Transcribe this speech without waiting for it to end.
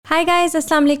Hi guys,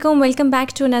 Assalamu alaikum. Welcome back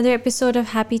to another episode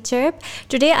of Happy Chirp.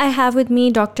 Today I have with me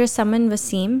Dr. Saman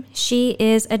Waseem. She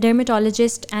is a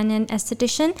dermatologist and an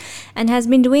esthetician and has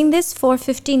been doing this for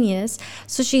 15 years.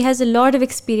 So she has a lot of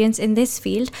experience in this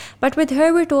field. But with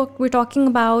her we're talking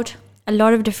about a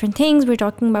lot of different things. We're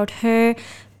talking about her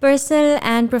personal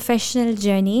and professional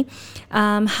journey,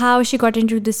 how she got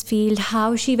into this field,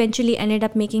 how she eventually ended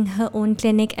up making her own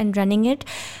clinic and running it.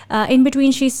 In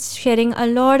between, she's sharing a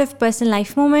lot of personal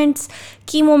life moments,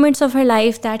 key moments of her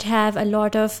life that have a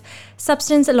lot of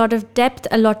substance, a lot of depth,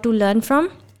 a lot to learn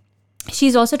from.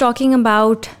 She's also talking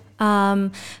about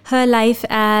her life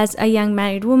as a young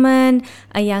married woman,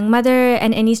 a young mother,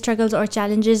 and any struggles or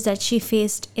challenges that she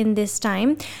faced in this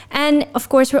time. And of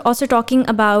course, we're also talking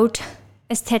about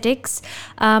aesthetics,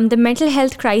 the mental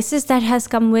health crisis that has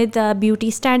come with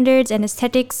beauty standards and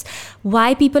aesthetics,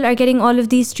 why people are getting all of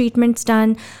these treatments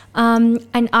done,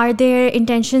 and are there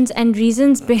intentions and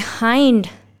reasons behind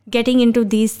getting into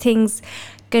these things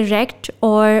correct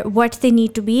or what they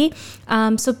need to be.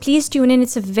 So please tune in.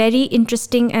 It's a very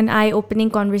interesting and eye-opening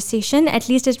conversation. At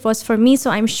least it was for me, so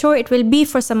I'm sure it will be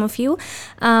for some of you.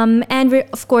 And we're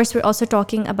also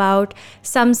talking about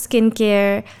some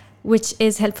skincare which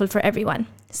is helpful for everyone.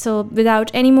 So without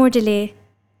any more delay,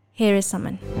 here is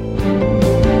Saman.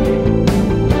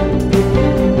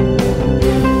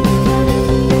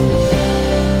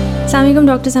 Assalamu alaikum,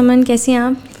 Dr. Saman. कैसी हैं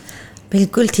आप?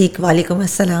 बिल्कुल ठीक. वालेकुम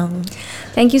अस्सलाम.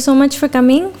 Thank you so much for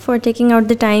coming, for taking out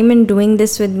the time and doing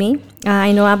this with me.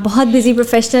 I know आप बहुत busy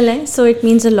professional हैं, so it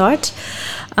means a lot.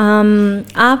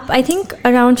 आप I think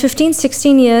around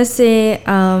 15-16 years से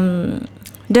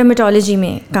डर्मेटोलॉजी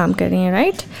में काम कर रही हैं,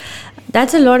 right?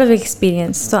 That's a lot of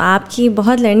experience. तो आपकी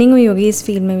बहुत लर्निंग हुई होगी इस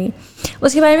फील्ड में भी.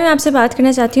 उसके बारे में आपसे बात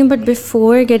करना चाहती हूँ, but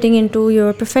before getting into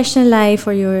your professional life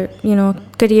और your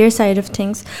career side of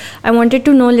things, I wanted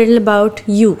to know little about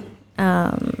you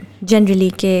generally,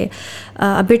 के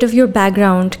a bit of your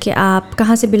background, कि आप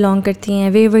कहाँ से बिलोंग करती हैं,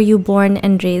 where were you born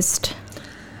and raised?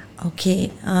 Okay,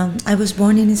 I was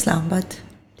born in Islamabad,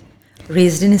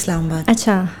 raised in Islamabad.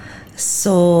 अच्छा.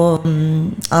 So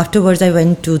afterwards I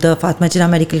went to the Fatima Jinnah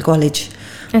Medical College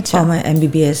for my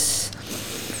MBBS.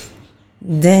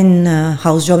 Then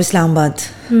house job Islamabad,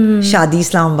 shadi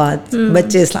Islamabad,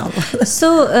 bacche Islamabad.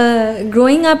 So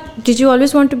growing up, did you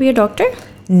always want to be a doctor?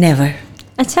 Never.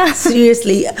 अच्छा.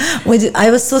 Seriously,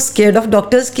 I was so scared of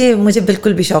doctors कि मुझे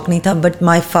बिल्कुल भी शौक नहीं था. But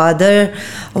my father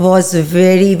was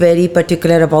very very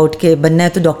particular about कि बनना है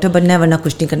तो डॉक्टर बनना है, वरना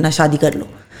कुछ नहीं करना, शादी कर लो.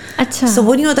 अच्छा. सो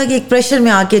वो नहीं होता कि एक प्रेशर में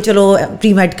आके चलो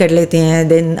प्री मेड कर लेते हैं,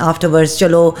 देन आफ्टरवर्ड्स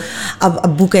चलो अब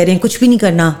अब्बू कह रहे हैं कुछ भी नहीं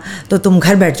करना तो तुम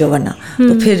घर बैठ जाओ वरना.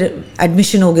 तो फिर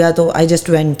एडमिशन हो गया, तो I just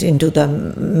went into the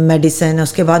medicine.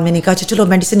 उसके बाद मैंने कहा चलो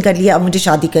मेडिसिन कर लिया, अब मुझे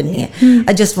शादी करनी है.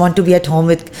 I just want to be at home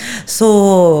with.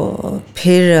 So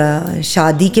फिर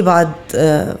शादी के बाद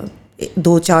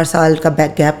 2-4 साल का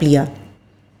गैप लिया.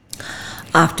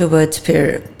 आफ्टरवर्ड्स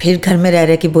फिर घर में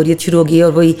रह के बोरियत शुरू हो गई,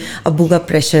 और वही अब्बू का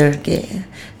प्रेशर के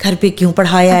घर पे क्यों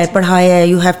पढ़ाया है,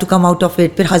 you have to come out of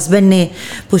it. फिर हस्बैंड ने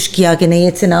पुश किया कि नहीं,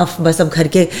 इट्स इनफ, बस अब घर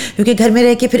के, क्योंकि घर में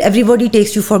रह के फिर everybody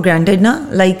takes you for granted ना.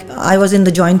 Like I was in the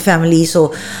joint family,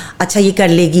 so अच्छा ये कर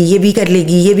लेगी, ये भी कर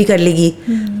लेगी, ये भी कर लेगी.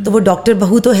 तो वो डॉक्टर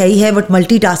बहू तो है ही है, बट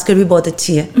मल्टी टास्कर भी बहुत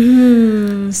अच्छी है.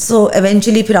 सो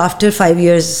एवेंचुअली फिर after 5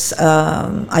 years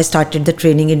I started the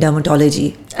training in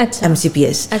dermatology,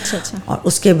 MCPS. अच्छा. और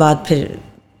उसके बाद फिर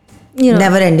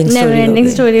never ending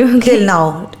story till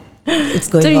now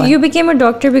it's going on. So you became a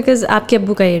doctor because आपके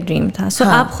अब्बू का ये ड्रीम था. So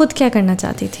आप खुद क्या करना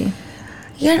चाहती थी?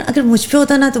 यार अगर मुझ पे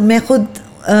होता ना तो मैं खुद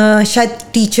शायद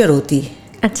टीचर होती.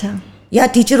 अच्छा. या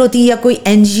टीचर होती या कोई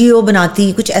NGO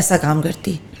बनाती, कुछ ऐसा काम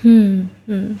करती.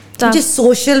 मुझे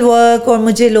सोशल वर्क और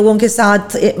मुझे लोगों के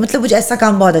साथ, मतलब मुझे ऐसा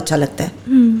काम बहुत अच्छा लगता है.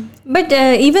 But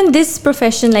even this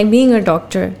profession, like being a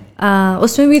doctor,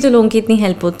 उसमें भी तो लोगों की इतनी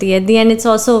हेल्प होती है. At the end, it's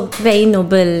also very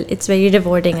noble. It's very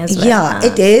rewarding as well. Yeah,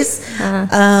 it is.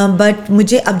 But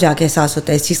मुझे अब जाके एहसास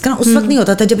होता है इस चीज़ का. उस वक्त नहीं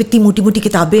होता था, जब इतनी मोटी मोटी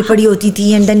किताबें पढ़ी होती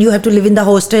थी, and then you have to live in the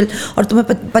hostel. और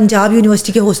तुम्हें पंजाब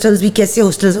यूनिवर्सिटी के हॉस्टल्स भी कैसे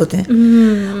हॉस्टल्स होते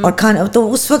हैं, और खाना, तो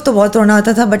उस वक्त तो बहुत रोना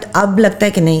आता था. बट अब लगता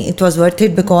है कि नहीं, it was worth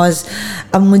it, because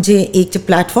अब मुझे एक जब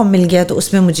प्लेटफॉर्म मिल गया तो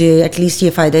उसमें मुझे एटलीस्ट ये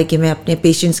फ़ायदा है कि मैं अपने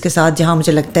पेशेंट्स के साथ, जहाँ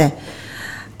मुझे लगता है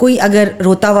कोई अगर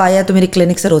रोता हुआ आया तो मेरे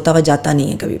क्लिनिक से रोता हुआ जाता नहीं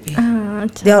है कभी भी.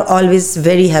 They are always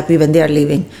very happy when they are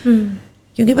living.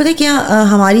 क्योंकि पता है क्या,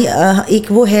 हमारी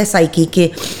एक वो है साइकी के,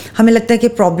 हमें लगता है कि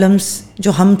प्रॉब्लम्स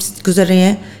जो हम गुजर रहे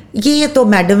हैं, ये तो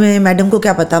मैडम है, मैडम को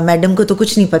क्या पता, मैडम को तो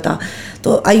कुछ नहीं पता.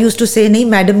 तो आई यूज्ड टू से नहीं,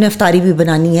 मैडम ने अफ्तारी भी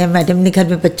बनानी है, मैडम ने घर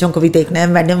में बच्चों को भी देखना है,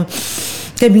 मैडम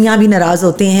के मियाँ भी नाराज़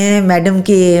होते हैं, मैडम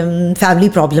के फैमिली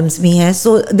प्रॉब्लम्स भी हैं.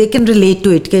 So they can relate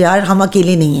to it कि यार हम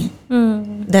अकेले नहीं हैं.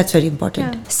 That's very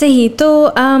important. सही. तो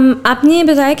आपने ये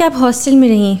बताया कि आप हॉस्टल में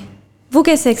रहीं, वो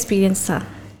कैसा एक्सपीरियंस था?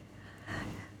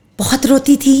 बहुत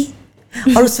रोती थी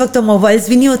और उस वक्त तो मोबाइल्स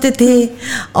भी नहीं होते थे,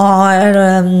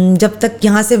 और जब तक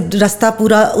यहाँ से रास्ता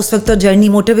पूरा, उस वक्त तो जर्नी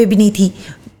मोटरवे भी नहीं थी,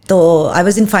 तो I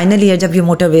was in final year जब ये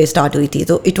मोटरवे स्टार्ट हुई थी,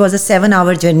 तो it was a 7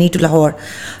 hour journey to Lahore.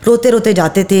 रोते रोते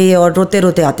जाते थे और रोते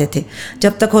रोते आते थे.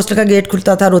 जब तक हॉस्टल का गेट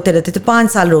खुलता था रोते रहते थे.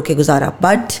 5 साल रो के गुजारा.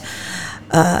 बट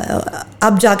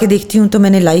अब जाके देखती हूँ तो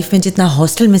मैंने लाइफ में जितना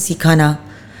हॉस्टल में सीखा ना,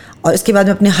 और इसके बाद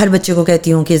मैं अपने हर बच्चे को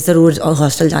कहती हूँ कि ज़रूर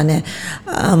हॉस्टल जाना है.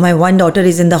 My one daughter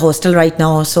is in the hostel right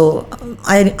now, so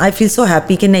I feel so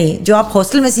happy कि नहीं, जो आप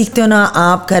हॉस्टल में सीखते हो ना,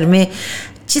 आप घर में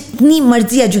जितनी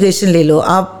मर्जी एजुकेशन ले लो,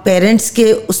 आप पेरेंट्स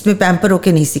के उसमें पैम्पर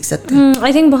होके नहीं सीख सकते.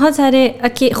 आई थिंक बहुत सारे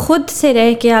खुद से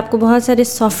रह के आपको बहुत सारे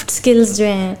सॉफ्ट स्किल्स जो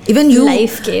हैं इवन यू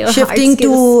लाइफ के, shifting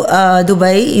to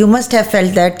Dubai, you must have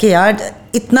felt that कि यार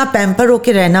इतना पैम्पर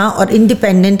होके रहना और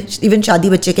इंडिपेंडेंट, इवन शादी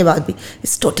बच्चे के बाद भी,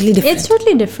 इट्स टोटली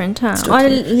डिफरेंट. हाँ. और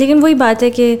लेकिन वही बात है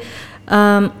कि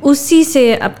उसी से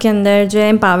आपके अंदर जो है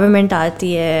एम्पावरमेंट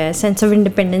आती है, सेंस ऑफ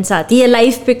इंडिपेंडेंस आती है,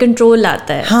 लाइफ पे कंट्रोल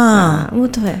आता है. हाँ, वो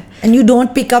तो है. And you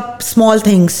don't pick up small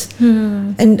things,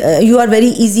 and you are very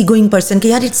easy going person कि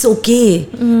यार इट्स ओके,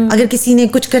 अगर किसी ने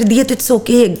कुछ कर दिया तो it's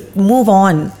okay, move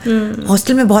on.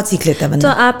 Hostel में बहुत सीख लेता है बंदा.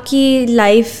 तो आपकी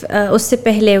लाइफ उससे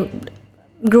पहले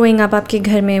growing up आपके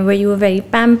घर में, were you very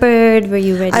pampered, were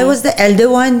you very... I was the elder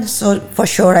one, so for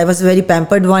sure I was very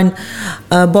pampered one.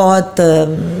 बहुत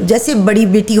जैसे बड़ी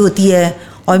बेटी होती है,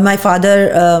 और my father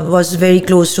was very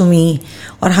close to me,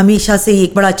 और हमेशा से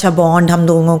एक बड़ा अच्छा बॉन्ड हम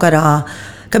दोनों का रहा.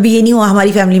 कभी ये नहीं हुआ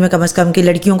हमारी फैमिली में कम से कम कि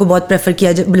लड़कियों को बहुत प्रेफर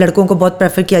किया, लड़कों को बहुत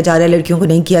प्रेफर किया जा रहा है, लड़कियों को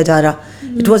नहीं किया जा रहा.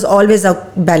 It was always a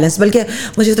balance. बल्कि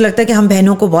मुझे तो लगता है कि हम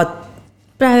बहनों को बहुत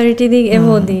प्रायोरिटी दी,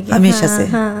 वो दी हमेशा से.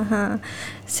 हाँ.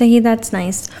 सही, दैट्स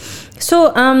नाइस. सो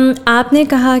आपने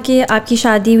कहा कि आपकी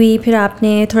शादी हुई, फिर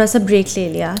आपने थोड़ा सा ब्रेक ले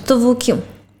लिया, तो वो क्यों?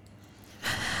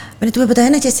 मैंने तुम्हें बताया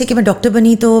ना, जैसे कि मैं डॉक्टर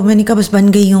बनी तो मैंने कहा बस बन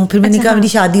गई हूँ, फिर मैंने कहा मेरी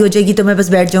शादी हो जाएगी तो मैं बस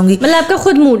बैठ जाऊंगी. मतलब आपका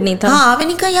खुद मूड नहीं था? हाँ,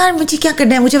 मैंने कहा यार मुझे क्या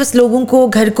करना है, मुझे बस लोगों को,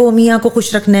 घर को, मियाँ को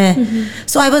खुश रखना है.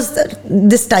 So I was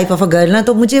this type of a girl ना,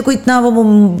 तो मुझे कोई इतना वो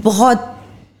बहुत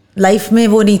लाइफ में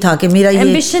वो नहीं था कि मेरा ये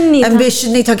एम्बिशन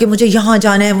नहीं था कि मुझे यहाँ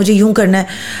जाना है, मुझे यूँ करना है.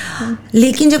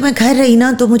 लेकिन जब मैं घर रही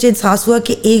ना तो मुझे एहसास हुआ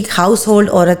कि एक हाउस होल्ड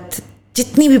औरत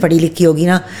जितनी भी पढ़ी लिखी होगी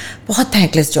ना, बहुत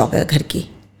थैंकलेस जॉब है घर की.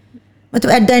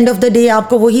 मतलब at the end of the day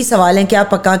आपको वही सवाल है, क्या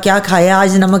पका, क्या खाया,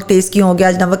 आज नमक तेज़ क्यों हो गया,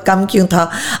 आज नमक कम क्यों था,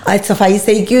 आज सफाई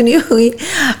सही क्यों नहीं हुई,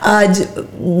 आज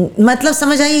मतलब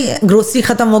समझ आई ग्रोसरी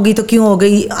ख़त्म हो गई तो क्यों हो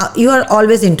गई. You are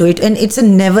always into it, and it's a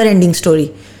never ending story.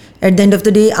 At the end of the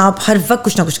day आप हर वक्त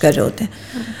कुछ ना कुछ कर रहे होते हैं.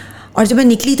 और जब मैं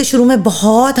निकली तो शुरू में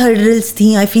बहुत हर्डल्स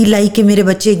थी. आई फील लाइक कि मेरे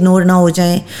बच्चे इग्नोर ना हो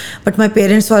जाएं, but my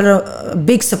parents were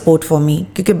big support for me,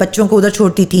 क्योंकि बच्चों को उधर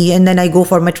छोड़ती थी and then I go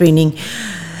for my training.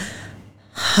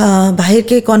 हाँ, बाहर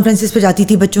के कॉन्फ्रेंसेस पे जाती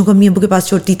थी, बच्चों को अम्मी अबू के पास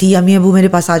छोड़ती थी, अम्मी अबू मेरे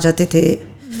पास आ जाते थे.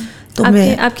 तो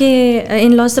आपके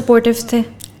इन लॉज सपोर्टिव थे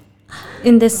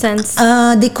in this sense?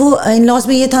 देखो, इन लॉज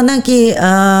में ये था ना कि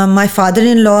my father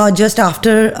in law just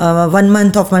after 1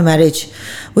 month of my marriage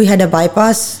we had a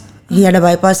bypass, he had a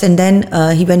bypass and then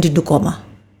he went into coma.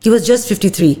 He was just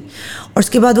 53, और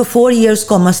उसके बाद वो 4 years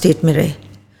कोमा स्टेट में रहे.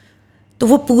 तो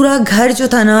वो पूरा घर जो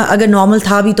था ना, अगर नॉर्मल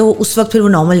था भी तो उस वक्त फिर वो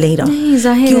नॉर्मल नहीं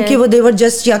रहा, क्योंकि वो देवर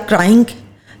जस्ट या क्राइंग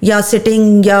या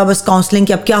सिटिंग या बस काउंसलिंग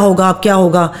कि अब क्या होगा, अब क्या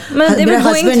होगा. मेरा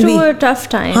हस्बैंड भी टफ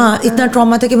टाइम. हाँ, इतना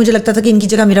ट्रॉमा था कि मुझे लगता था कि इनकी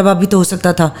जगह मेरा बाप भी तो हो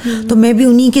सकता था. तो मैं भी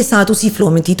उन्हीं के साथ उसी फ्लो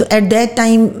में थी. तो एट दैट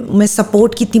टाइम मैं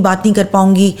सपोर्ट की इतनी बात नहीं कर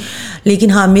पाऊंगी,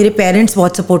 लेकिन हाँ मेरे पेरेंट्स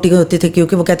बहुत सपोर्टिव होते थे,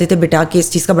 क्योंकि वो कहते थे बेटा कि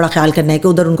इस चीज़ का बड़ा ख्याल करना है कि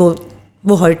उधर उनको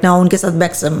वो हर्ट ना हो, उनके साथ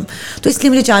बैक्सम. तो इसलिए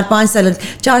मुझे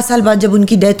 4 साल बाद जब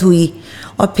उनकी डेथ हुई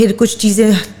और फिर कुछ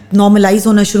चीज़ें नॉर्मलाइज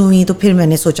होना शुरू हुई, तो फिर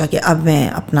मैंने सोचा कि अब मैं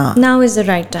अपना now is the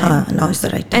right time. हाँ, now is the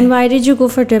right time. And why did you go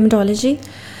for dermatology?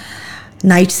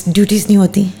 Nights duties नहीं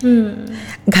होती,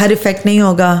 घर इफेक्ट नहीं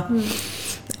होगा.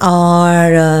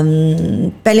 और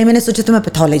पहले मैंने सोचा तो मैं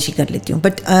पैथोलॉजी कर लेती हूँ,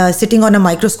 but sitting on a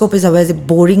microscope is a very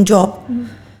boring job.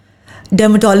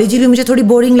 Dermatology भी मुझे थोड़ी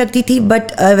बोरिंग लगती थी,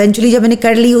 बट इवेंचुअली जब मैंने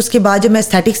कर ली, उसके बाद जब मैं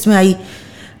एस्थेटिक्स में आई,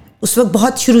 उस वक्त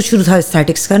बहुत शुरू था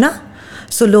एस्थेटिक्स का ना.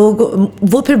 सो लोग,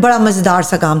 वो फिर बड़ा मज़ेदार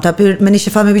सा काम था. फिर मैंने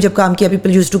शिफा में भी जब काम किया,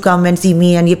 people used to come and C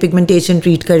me and ये पिगमेंटेशन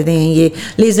ट्रीट कर दें, ये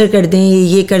लेज़र कर दें,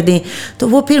 ये कर दें. तो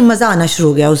वो फिर मज़ा आना शुरू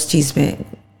हो गया उस चीज़ में,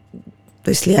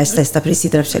 तो इसलिए आहिस्ता आहिस्ता फिर इसी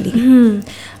तरफ चली.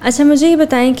 अच्छा, मुझे ये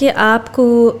बताएं कि आपको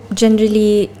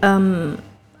generally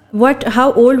how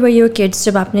old were your kids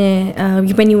जब आपने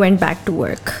when you went back to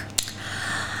work?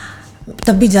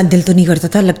 तब भी दिल तो नहीं करता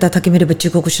था, लगता था कि मेरे बच्चे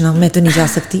को कुछ ना, मैं तो नहीं जा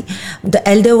सकती. The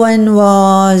Elder one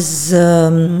was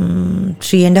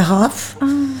 3.5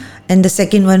 and the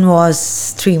second one was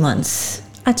 3 months.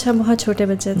 اچھا, بہت چھوٹے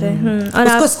بچے تھے. اور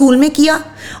اس کو اسکول میں کیا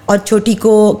اور چھوٹی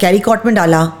کو کیری کاٹ میں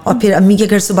ڈالا اور پھر امی کے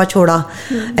گھر صبح چھوڑا,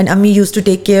 اینڈ امی use to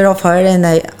take care of her and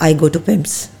I go to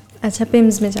پمس. اچھا,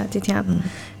 پمس میں جاتی تھیں آپ.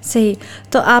 صحیح.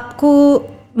 تو آپ کو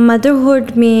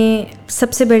مدرہڈ میں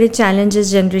سب سے بڑے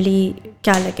چیلنجز جنرلی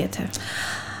کیا لگے تھے؟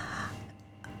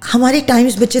 ہمارے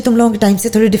ٹائمس بچے تم لوگوں کے ٹائم سے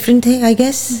تھوڑے ڈفرینٹ تھے آئی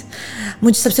گیس.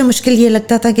 مجھے سب سے مشکل یہ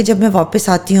لگتا تھا کہ جب میں واپس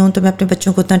آتی ہوں تو میں اپنے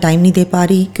بچوں کو اتنا ٹائم نہیں دے پا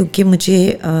رہی, کیونکہ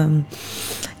مجھے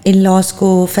ان لاس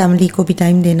کو, فیملی کو بھی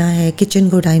ٹائم دینا ہے, کچن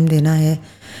کو ٹائم دینا ہے.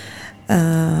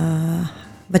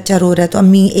 بچہ رو رہا ہے تو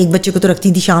امی ایک بچے کو تو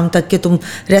رکھتی تھی شام تک کہ تم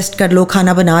ریسٹ کر لو,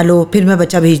 کھانا بنا لو, پھر میں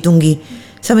بچہ بھیج دوں گی,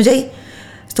 سمجھ آئی.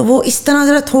 تو وہ اس طرح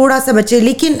ذرا تھوڑا سا بچے,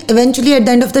 لیکن eventually at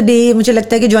the end of the day مجھے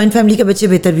لگتا ہے کہ جوائنٹ فیملی کے بچے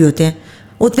بہتر بھی ہوتے ہیں,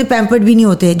 اتنے پیمپرڈ بھی نہیں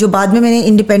ہوتے. جو بعد میں نے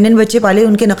انڈیپینڈنٹ بچے پالے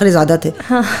ان کے نخرے زیادہ تھے,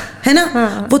 ہے نا.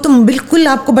 وہ تو بالکل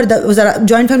آپ کو ذرا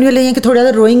جوائنٹ فیملی والے ہیں کہ تھوڑا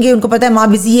زیادہ روئیں گے, ان کو پتہ ہے ماں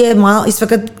بزی ہے, ماں اس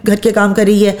وقت گھر کے کام کر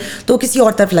رہی ہے, تو کسی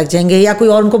اور طرف لگ جائیں گے, یا کوئی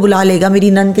اور ان کو بلا لے گا, میری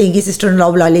نند کہے گی, سسٹر ان لا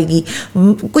بلا لے گی,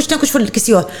 کچھ نہ کچھ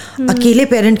کسی اور. اکیلے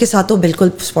پیرنٹ کے ساتھ تو بالکل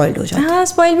اسپوائلڈ ہو جاتے ہیں. ہاں,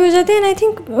 اسپوائل بھی ہو جاتے ہیں. آئی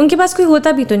تھنک ان کے پاس کوئی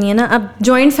ہوتا بھی تو نہیں ہے نا. اب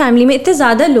جوائنٹ فیملی میں اتنے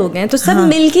زیادہ لوگ ہیں تو سب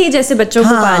مل کے ہی جیسے بچوں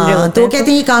کو پال رہے ہوتے ہیں. تو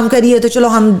کہتے ہیں یہ کام کریے تو چلو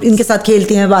ہم ان کے ساتھ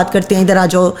کھیلتے ہیں, بات کرتے ہیں, ادھر آ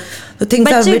جاؤ.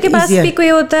 بچے کے پاس بھی کوئی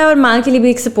ہوتا ہے اور ماں کے لیے بھی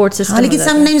ایک سپورٹ سسٹم. لیکن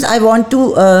sometimes I want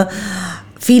to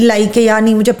feel like کہ یار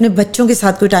نہیں, مجھے اپنے بچوں کے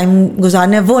ساتھ کوئی ٹائم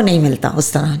گزارنا ہے, وہ نہیں ملتا اس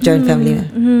طرح جوائنٹ فیملی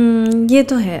میں. یہ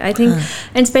تو ہے آئی تھنک,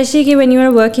 اینڈ اسپیشلی کہ when you are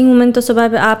working woman, تو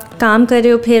صبح آپ کام کر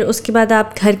رہے ہو, پھر اس کے بعد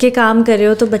آپ گھر کے کام کر رہے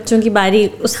ہو, تو بچوں کی باری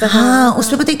اس طرح. ہاں,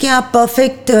 اس میں پتہ ہے کہ آپ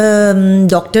پرفیکٹ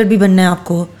ڈاکٹر بھی بننا ہے آپ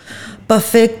کو,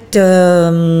 پرفیکٹ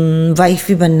وائف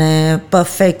بھی بننا ہے,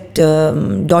 پرفیکٹ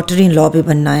ڈاٹر ان لا بھی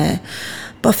بننا ہے,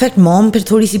 پرفیکٹ موم پھر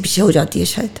تھوڑی سی پیچھے ہو جاتی ہے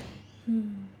شاید.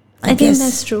 I think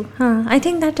that's true. I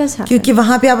think that does happen. کیونکہ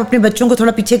وہاں پہ آپ اپنے بچوں کو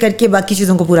تھوڑا پیچھے کر کے باقی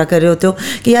چیزوں کو پورا کر رہے ہوتے ہو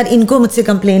کہ یار ان کو مجھ سے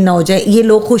کمپلین نہ ہو جائے, یہ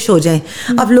لوگ خوش ہو جائیں.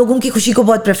 آپ لوگوں کی خوشی کو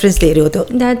بہت پریفرنس دے رہے ہوتے ہو.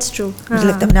 That's true. مجھے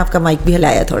لگتا ہے میں نے آپ کا مائک بھی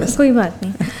ہلایا تھوڑا سا. کوئی بات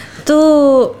نہیں.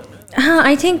 تو ہاں,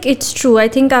 I think it's true. I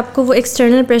think آپ کو وہ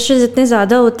ایکسٹرنل پریشرز اتنے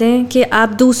زیادہ ہوتے ہیں کہ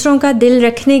آپ دوسروں کا دل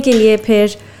رکھنے کے لیے پھر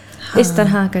اس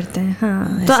طرح کرتے ہیں.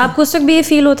 ہاں, تو آپ کو اس وقت بھی یہ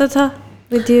فیل ہوتا تھا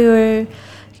ود یور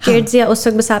کڈز, یا اس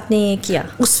وقت بس آپ نے یہ کیا؟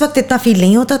 اس وقت اتنا فیل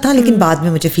نہیں ہوتا تھا, لیکن بعد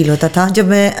میں مجھے فیل ہوتا تھا. جب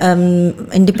میں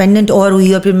انڈیپینڈنٹ اور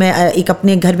ہوئی اور پھر میں ایک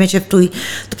اپنے گھر میں شفٹ ہوئی,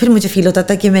 تو پھر مجھے فیل ہوتا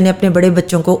تھا کہ میں نے اپنے بڑے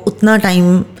بچوں کو اتنا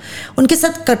ٹائم ان کے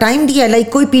ساتھ کا ٹائم دیا, لائک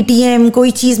کوئی پی ٹی ایم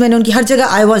کوئی چیز میں نے ان کی ہر جگہ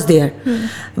I was there,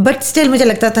 but still مجھے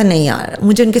لگتا تھا نہیں یار,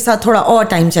 مجھے ان کے ساتھ تھوڑا اور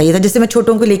ٹائم چاہیے تھا. جیسے میں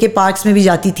چھوٹوں کو لے کے پارکس میں بھی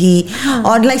جاتی تھی,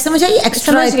 اور لائک سمجھ آئی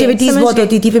ایکسٹرا ایکٹیویٹیز بہت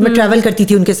ہوتی تھی, پھر میں ٹریول کرتی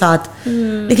تھی ان کے ساتھ.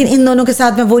 لیکن ان دونوں کے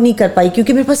ساتھ میں وہ نہیں کر پائی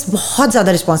کیونکہ میرے پاس بہت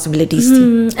زیادہ رسپانسبلٹیز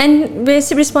تھی. اینڈ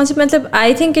ویسے رسپانسبل, مطلب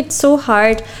I think it's so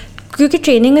hard, کیونکہ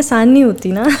ٹریننگ آسان نہیں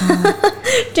ہوتی نا.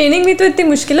 ٹریننگ بھی تو اتنی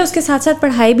مشکل ہے, اس کے ساتھ ساتھ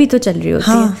پڑھائی بھی تو چل رہی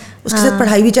ہوتی ہے. اس کے ساتھ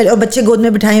پڑھائی بھی چل رہی ہے, اور بچے گود میں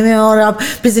بٹھائے ہوئے ہیں, اور آپ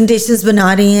پریزنٹیشنز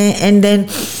بنا رہی ہیں, اینڈ دین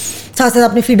ساتھ ساتھ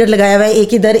آپ نے فیڈر لگایا ہوا ہے,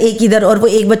 ایک ادھر, اور وہ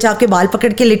ایک بچہ آپ کے بال پکڑ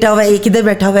کے لیٹا ہوا ہے, ایک ادھر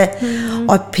بیٹھا ہوا ہے,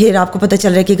 اور پھر آپ کو پتہ چل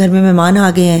رہا ہے کہ گھر میں مہمان آ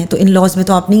گئے ہیں. تو ان لاز میں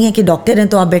تو آپ نہیں ہیں کہ ڈاکٹر ہیں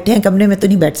تو آپ بیٹھے ہیں کمرے میں, تو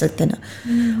نہیں بیٹھ سکتے نا.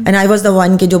 And I was the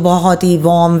one کہ جو بہت ہی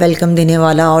وارم ویلکم دینے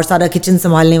والا اور سارا کچن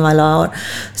سنبھالنے والا, اور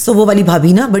سو وہ والی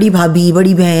بھابھی نا, بڑی بھابھی,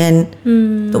 بڑی بہن.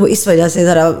 تو وہ اس وجہ سے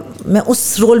ذرا میں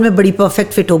اس رول میں بڑی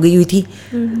پرفیکٹ فٹ ہو گئی ہوئی تھی.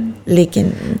 لیکن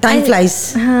ٹائم فلائز.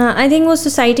 ہاں, آئی تھنک وہ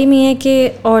سوسائٹی میں ہے کہ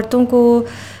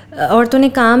عورتوں نے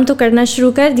کام تو کرنا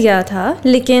شروع کر دیا تھا,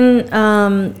 لیکن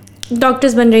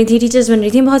ڈاکٹرز بن رہی تھیں, ٹیچرز بن رہی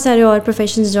تھیں, بہت سارے اور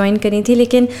پروفیشنز جوائن کری تھیں,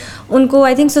 لیکن ان کو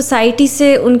آئی تھنک سوسائٹی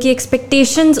سے ان کی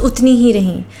ایکسپیکٹیشنز اتنی ہی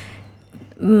رہیں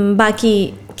باقی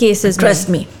کیسز. ٹرسٹ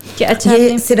می کہ اچھا,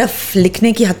 یہ صرف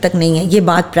لکھنے کی حد تک نہیں ہے, یہ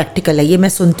بات پریکٹیکل ہے. یہ میں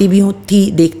سنتی بھی تھی,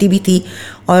 دیکھتی بھی تھی,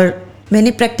 اور میں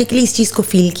نے پریکٹیکلی اس چیز کو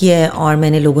فیل کیا ہے, اور میں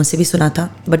نے لوگوں سے بھی سنا تھا,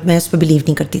 بٹ میں اس پہ بلیو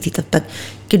نہیں کرتی تھی تب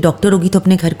تک کہ ڈاکٹر ہوگی تو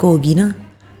اپنے گھر کو ہوگی نا,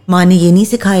 ماں نے یہ نہیں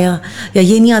سکھایا یا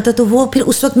یہ نہیں آتا. تو وہ پھر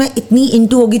اس وقت میں اتنی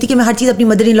انٹو ہو گئی تھی کہ میں ہر چیز اپنی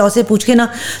مدر ان لا سے پوچھ کے نا,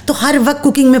 تو ہر وقت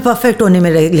کوکنگ میں پرفیکٹ ہونے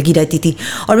میں لگی رہتی تھی.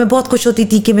 اور میں بہت خوش ہوتی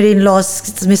تھی کہ میرے ان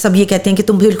لاس میں سب یہ کہتے ہیں کہ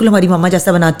تم بالکل ہماری ماما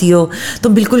جیسا بناتی ہو,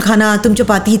 تم بالکل کھانا, تم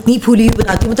چپاتی اتنی پھولی ہوئی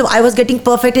بناتی ہو. مطلب I was getting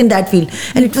perfect in that field,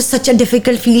 and it was such a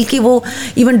difficult feel کہ وہ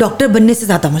ایون ڈاکٹر بننے سے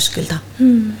زیادہ مشکل تھا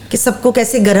کہ سب کو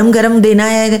کیسے گرم گرم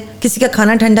دینا ہے, کسی کا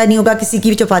کھانا ٹھنڈا نہیں ہوگا, کسی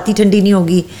کی چپاتی ٹھنڈی نہیں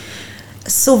ہوگی.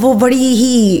 سو وہ بڑی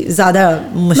ہی زیادہ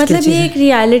مشکل, مطلب یہ ایک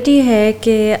ریالٹی ہے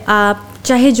کہ آپ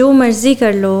چاہے جو مرضی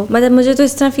کر لو. مطلب مجھے تو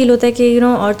اس طرح فیل ہوتا ہے کہ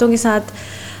عورتوں کے ساتھ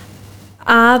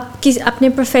آپ اپنے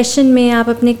پروفیشن میں, آپ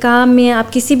اپنے کام میں,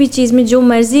 آپ کسی بھی چیز میں جو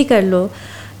مرضی کر لو,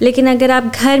 لیکن اگر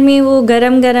آپ گھر میں وہ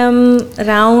گرم گرم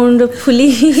راؤنڈ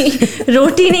پھلی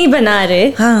روٹی نہیں بنا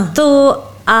رہے, تو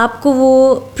آپ کو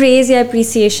وہ پریز یا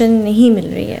اپریسیشن نہیں مل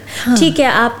رہی ہے. ٹھیک ہے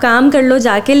آپ کام کر لو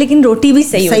جا کے, لیکن روٹی بھی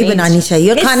صحیح بنانی چاہیے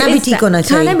اور کھانا بھی ٹھیک ہونا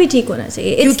چاہیے. کھانا بھی ٹھیک ہونا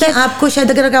چاہیے, کیونکہ آپ کو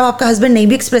شاید اگر آپ کا ہسبینڈ نہیں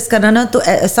بھی ایکسپریس کرنا نا تو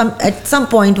ایٹ سم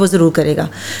پوائنٹ وہ ضرور کرے گا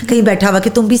کہیں بیٹھا ہوا کہ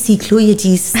تم بھی سیکھ لو یہ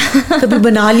چیز, کبھی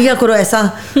بنا لیا کرو ایسا.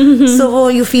 سو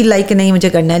وہ یو فیل لائک کہ نہیں مجھے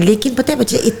کرنا ہے. لیکن پتہ ہے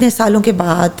بچے اتنے سالوں کے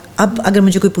بعد اب اگر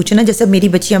مجھے کوئی پوچھے نا, جیسے میری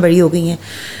بچیاں بڑی ہو گئی ہیں,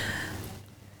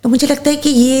 تو مجھے لگتا ہے کہ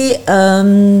یہ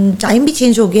ٹائم بھی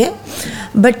چینج ہو گیا ہے.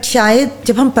 بٹ شاید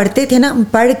جب ہم پڑھتے تھے نا,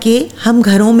 پڑھ کے ہم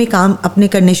گھروں میں کام اپنے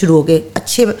کرنے شروع ہو گئے,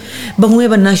 اچھے بہویں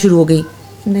بننا شروع ہو گئی.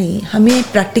 نہیں, ہمیں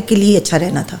پریکٹیکلی اچھا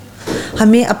رہنا تھا,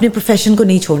 ہمیں اپنے پروفیشن کو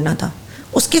نہیں چھوڑنا تھا.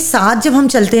 اس کے ساتھ جب ہم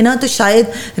چلتے ہیں نا تو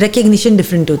شاید ریکگنیشن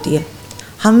ڈفرینٹ ہوتی ہے.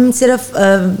 ہم صرف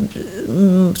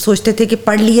سوچتے تھے کہ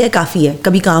پڑھ لیا ہے کافی ہے,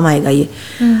 کبھی کام آئے گا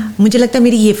یہ. مجھے لگتا ہے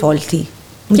میری یہ فالٹ تھی.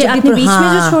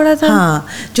 ہاں,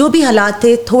 جو بھی حالات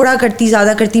تھے تھوڑا کرتی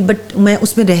زیادہ کرتی, بٹ میں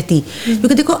اس میں رہتی.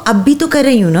 کیونکہ دیکھو اب بھی تو کر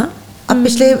رہی ہوں نا, اب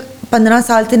پچھلے 15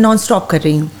 سال سے نان اسٹاپ کر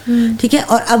رہی ہوں. ٹھیک ہے,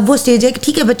 اور اب وہ اسٹیج ہے کہ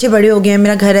ٹھیک ہے بچے بڑے ہو گئے ہیں,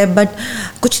 میرا گھر ہے, بٹ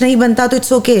کچھ نہیں بنتا تو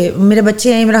اٹس اوکے. میرے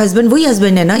بچے ہیں, میرا ہسبینڈ وہی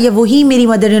ہسبینڈ ہے نا, یا وہی میری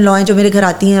مدر ان لا ہیں جو میرے گھر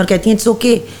آتی ہیں اور کہتی ہیں it's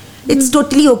okay, it's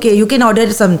totally okay, you can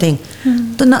order some thing.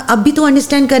 تو اب بھی تو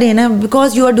انڈرسٹینڈ کریں نا,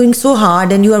 because you are doing so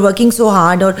hard and you are working so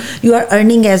hard اور you are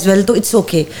earning as well, تو اٹس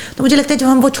اوکے. تو مجھے لگتا ہے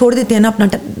جب ہم وہ چھوڑ دیتے ہیں نا اپنا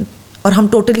اور ہم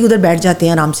ٹوٹلی ادھر بیٹھ جاتے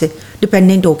ہیں آرام سے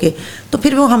ڈپینڈنٹ ہو کے, تو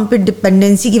پھر وہ ہم پہ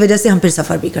ڈپینڈنسی کی وجہ سے ہم پھر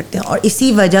سفر بھی کرتے ہیں. اور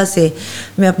اسی وجہ سے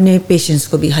میں اپنے پیشنٹس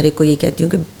کو بھی ہر ایک کو یہ کہتی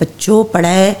ہوں کہ بچوں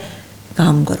پڑھائے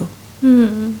کام کرو.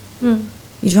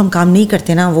 یہ جو ہم کام نہیں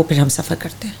کرتے نا وہ پھر ہم سفر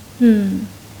کرتے ہیں.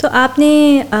 تو آپ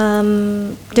نے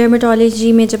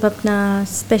ڈرمیٹالوجی میں جب اپنا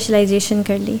اسپیشلائزیشن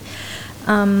کر لی,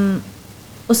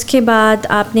 اس کے بعد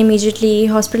آپ نے امیجیٹلی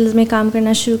ہاسپٹلز میں کام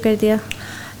کرنا شروع کر دیا؟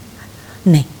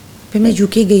 نہیں, پھر میں یو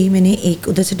کے گئی, میں نے ایک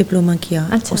ادھر سے ڈپلوما کیا.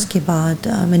 اس کے بعد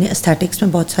میں نے اسٹیٹکس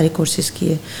میں بہت سارے کورسز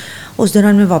کیے. اس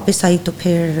دوران میں واپس آئی تو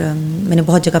پھر میں نے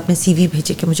بہت جگہ اپنے سی وی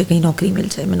بھیجے کہ مجھے کہیں نوکری مل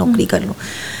جائے, میں نوکری کر لوں.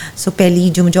 سو پہلی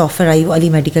جو مجھے آفر آئی وہ علی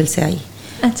میڈیکل سے آئی.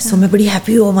 سو میں بڑی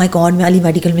ہیپی ہوں, مائی گاڈ میں علی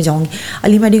میڈیکل میں جاؤں گی.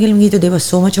 علی میڈیکل میں گئی تو there was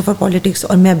so much of politics,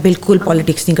 اور میں بالکل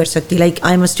پالیٹکس نہیں کر سکتی. Like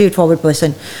I am a straight forward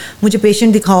person. مجھے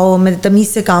پیشنٹ دکھاؤ, میں تمیز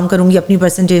سے کام کروں گی, اپنی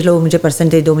پرسنٹیج لو, مجھے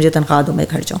پرسنٹیج دو, مجھے تنخواہ دو, میں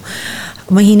گھر جاؤں.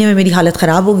 مہینے میں میری حالت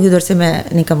خراب ہوگی ادھر سے, میں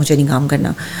نے کہا مجھے نہیں کام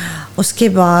کرنا. اس کے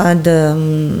بعد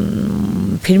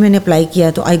پھر میں نے اپلائی کیا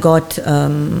تو I got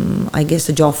I guess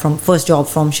first job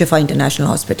from شفا انٹرنیشنل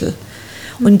ہاسپٹل.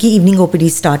 ان کی ایوننگ او پی ڈی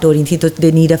اسٹارٹ ہو رہی تھی, تو دے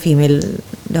نیڈ اے فیمیل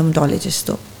ڈرمٹالوجسٹ,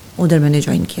 تو ادھر میں نے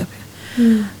جوائن کیا پھر.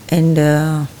 اینڈ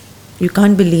یو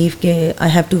کانٹ بلیو کہ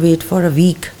I have to wait for a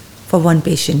week for one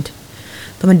patient.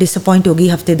 تو میں ڈس اپوائنٹ ہو گئی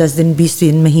ہفتے 10 دن 20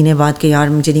 دن مہینے بعد کہ یار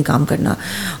مجھے نہیں کام کرنا,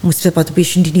 مجھ سے پتہ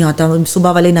پیشنٹ ہی نہیں آتا.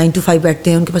 صبح والے 9 to 5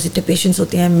 بیٹھتے ہیں, ان کے پاس اتنے پیشنٹس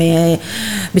ہوتے ہیں, میں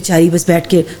بیچاری بس بیٹھ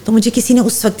کے. تو مجھے کسی نے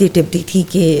اس وقت یہ ٹپ دی تھی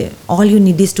کہ all you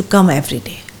need is to come every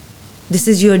day, this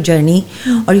is your journey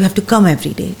اور you have to come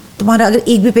every day. تمہارا اگر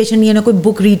ایک بھی پیشنٹ نہیں ہے نا, کوئی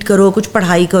بک ریڈ کرو, کچھ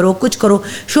پڑھائی کرو, کچھ کرو,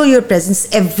 show your presence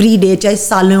every day, چاہے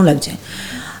سالوں لگ جائیں.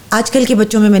 آج کل کے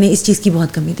بچوں میں میں نے اس چیز کی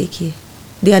بہت کمی دیکھی ہے.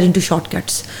 They are into short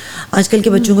cuts. آج کل کے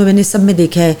بچوں کو میں نے سب میں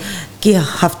دیکھا ہے کہ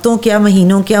ہفتوں کیا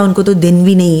مہینوں کیا, ان کو تو دن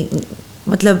بھی نہیں,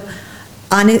 مطلب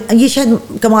آنے, یہ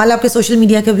شاید کمال آپ کے سوشل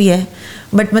میڈیا کا بھی ہے,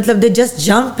 بٹ مطلب they just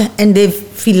jump and they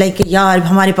feel like کہ یار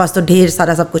ہمارے پاس تو ڈھیر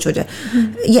سارا سب کچھ ہو جائے.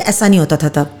 یہ ایسا نہیں ہوتا تھا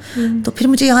تب. تو پھر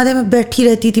مجھے یاد ہے میں بیٹھی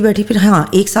رہتی تھی. پھر ہاں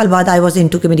 1 سال بعد آئی واز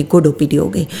انٹو کہ میری گڈ او پی ڈی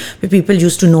ہو گئی. پھر پیپل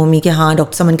یوز ٹو نو می کہ ہاں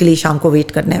ڈاکٹر سمن کے لیے شام کو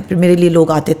ویٹ کرنا ہے. پھر میرے لیے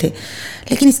لوگ آتے تھے.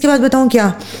 لیکن اس کے بعد بتاؤں کیا,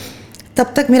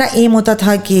 تب تک میرا ایم ہوتا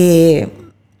تھا کہ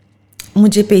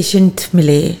مجھے پیشنٹ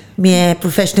ملے, میں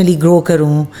پروفیشنلی گرو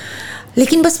کروں.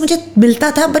 لیکن بس مجھے ملتا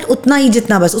تھا بٹ اتنا ہی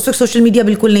جتنا, بس اس وقت سوشل میڈیا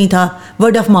بالکل نہیں تھا,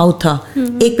 ورڈ آف ماؤتھ تھا.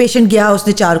 ایک پیشنٹ گیا, اس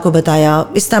نے 4 کو بتایا,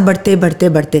 اس طرح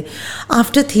بڑھتے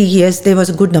after 3 years there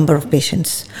was a good number of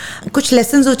patients. کچھ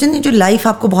لیسنز ہوتے ہیں جو لائف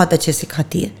آپ کو بہت اچھے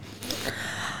سکھاتی ہے.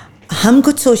 ہم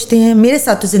کچھ سوچتے ہیں, میرے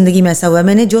ساتھ تو زندگی میں ایسا ہوا ہے,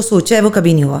 میں نے جو سوچا ہے وہ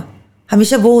کبھی نہیں ہوا.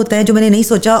 ہمیشہ وہ ہوتا ہے جو میں نے نہیں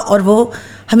سوچا, اور وہ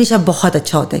ہمیشہ بہت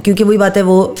اچھا ہوتا ہے, کیونکہ وہی بات ہے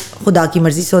وہ خدا کی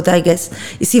مرضی سے ہوتا ہے گیس.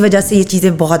 اسی وجہ سے یہ چیزیں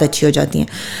بہت اچھی ہو جاتی ہیں.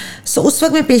 سو اس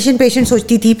وقت میں پیشنٹ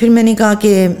سوچتی تھی. پھر میں نے کہا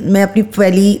کہ میں اپنی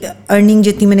پہلی ارننگ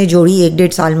جتنی میں نے جوڑی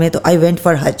 1-1.5 سال میں, تو I went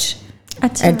for Hajj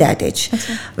at that age.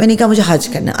 میں نے کہا مجھے حج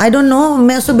کرنا. آئی ڈونٹ نو,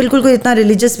 میں اس کو بالکل کوئی اتنا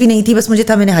ریلیجس بھی نہیں تھی, بس مجھے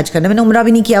تھا میں نے حج کرنا. میں نے عمرہ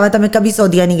بھی نہیں کیا ہوا تھا, میں کبھی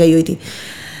سعودیہ نہیں گئی ہوئی تھی.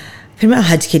 پھر میں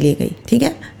حج کے لیے گئی. ٹھیک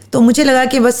ہے, تو مجھے لگا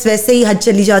کہ بس ویسے ہی حج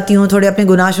چلی جاتی ہوں, تھوڑے اپنے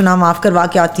گناہ شناہ معاف کروا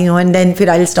کے آتی ہوں, اینڈ دین پھر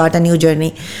آئی will start a new journey.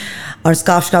 اور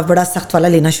اسکارف بڑا سخت والا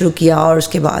لینا شروع کیا. اور اس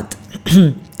کے بعد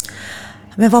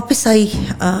میں واپس آئی.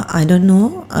 I don't know,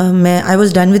 I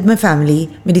was done with my family.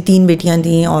 میری 3 بیٹیاں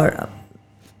تھیں, اور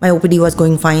my O P D was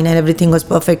going fine and everything was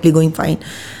perfectly going fine.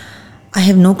 I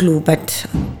have no clue, but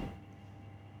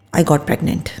I got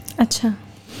pregnant. اچھا.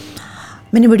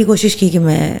 میں نے بڑی کوشش کی کہ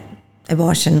میں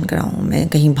ایبارشن کراؤں. میں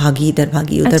کہیں بھاگی, ادھر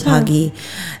بھاگی, ادھر بھاگی,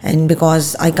 and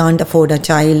because I can't afford a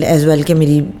child as well کہ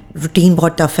میری روٹین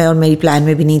بہت ٹف ہے اور میری پلان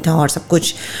میں بھی نہیں تھا اور سب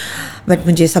کچھ. بٹ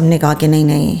مجھے سب نے کہا کہ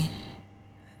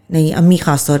نہیں, امی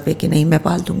خاص طور پہ کہ نہیں میں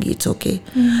پال دوں گی, اٹس اوکے.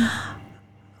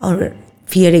 اور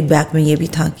فیئر ایک بیک میں یہ بھی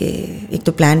تھا کہ ایک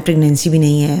تو پلان پریگنینسی بھی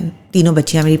نہیں ہے, 3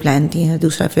 بچیاں میری پلان تھیں,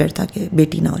 دوسرا فیئر تھا کہ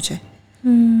بیٹی نہ ہو جائے.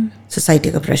 سوسائٹی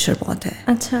کا پریشر بہت ہے.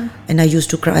 اچھا. And I use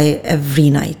to cry every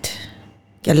night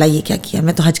کہ اللہ یہ کیا کیا.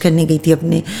 میں تو حج کرنے گئی تھی,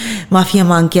 اپنے معافیاں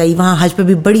مانگ کے آئی. وہاں حج پہ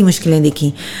بھی بڑی مشکلیں دیکھیں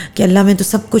کہ اللہ میں تو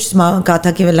سب کچھ کہا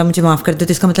تھا کہ اللہ مجھے معاف کر دو,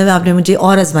 تو اس کا مطلب آپ نے مجھے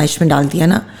اور آزمائش میں ڈال دیا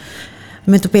نا.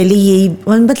 میں تو پہلے یہی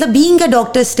مطلب being a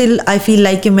doctor still I feel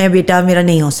like کہ میں بیٹا میرا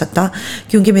نہیں ہو سکتا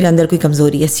کیونکہ میرے اندر کوئی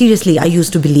کمزوری ہے. Seriously I use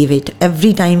to believe it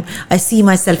every time I C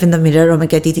my self in the mirror, اور میں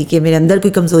کہتی تھی کہ میرے اندر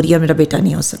کوئی کمزوری ہے, میرا بیٹا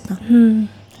نہیں ہو سکتا.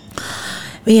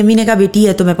 بھائی امی نے کہا بیٹی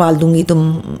ہے تو میں پال دوں گی,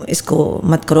 تم اس کو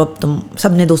مت کرو. اب تم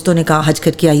سب نے دوستوں نے کہا حج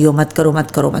کر کے آئی ہو, مت کرو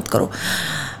مت کرو مت کرو.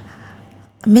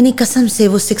 میں نے قسم سے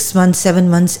وہ 6 months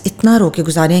 7 months اتنا رو کے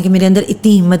گزارے ہیں کہ میرے اندر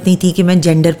اتنی ہمت نہیں تھی کہ میں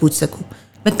جینڈر پوچھ سکوں.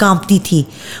 میں کانپتی تھی.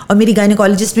 اور میری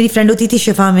گائنیکالوجسٹ میری فرینڈ ہوتی تھی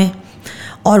شفا میں,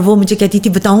 اور وہ مجھے کہتی تھی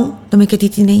بتاؤں, تو میں کہتی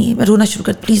تھی نہیں, میں رونا شروع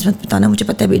کرتی, پلیز مت بتانا, مجھے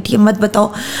پتہ ہے بیٹی ہے, مت بتاؤ.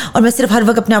 اور میں صرف ہر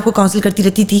وقت اپنے آپ کو کاؤنسل کرتی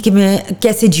رہتی تھی کہ میں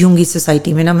کیسے جیوں گی اس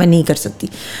سوسائٹی میں, نا میں نہیں کر سکتی.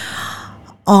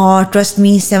 اور ٹرسٹ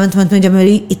می 7th month میں جب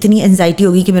میری اتنی انزائٹی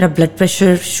ہوگی کہ میرا بلڈ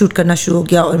پریشر شوٹ کرنا شروع ہو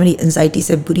گیا اور میری انزائٹی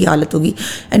سے بری حالت ہوگی.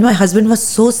 And my husband was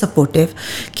so supportive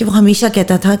کہ وہ ہمیشہ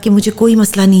کہتا تھا کہ مجھے کوئی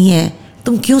مسئلہ نہیں ہے,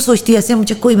 تم کیوں سوچتی ایسے,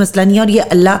 مجھے کوئی مسئلہ نہیں ہے, اور یہ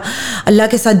اللہ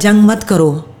کے ساتھ جنگ مت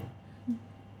کرو,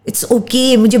 اٹس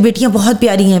اوکے. مجھے بیٹیاں بہت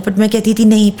پیاری ہیں, بٹ میں کہتی تھی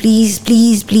نہیں پلیز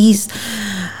پلیز پلیز,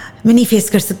 میں نہیں فیس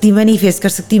کر سکتی, میں نہیں فیس کر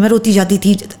سکتی. میں روتی جاتی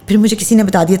تھی. پھر مجھے کسی نے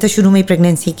بتا دیا تھا شروع میں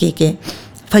پریگنینسی کے کہ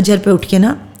فجر پہ اٹھ کے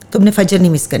نا تم نے فجر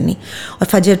نہیں مس کرنی, اور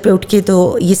فجر پہ اٹھ کے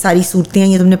تو یہ ساری صورتیں ہیں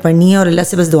یہ تم نے پڑھنی ہے, اور اللہ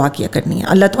سے بس دعا کیا کرنی ہے,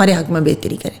 اللہ تمہارے حق میں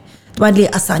بہتری کرے, تمہارے لیے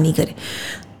آسانی کرے.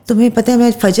 تمہیں پتہ ہے میں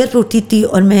فجر پہ اٹھتی تھی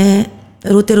اور میں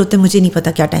روتے روتے, مجھے نہیں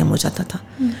پتا کیا ٹائم ہو جاتا تھا.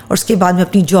 اور اس کے بعد میں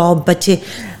اپنی جاب, بچے,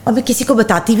 اور میں کسی کو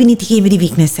بتاتی بھی نہیں تھی کہ یہ میری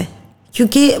ویکنیس ہے,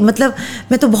 کیونکہ مطلب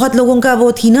میں تو بہت لوگوں کا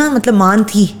وہ تھی نا, مطلب مان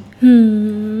تھی.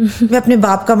 میں اپنے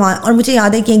باپ کا مان. اور مجھے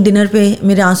یاد ہے کہ ایک ڈنر پہ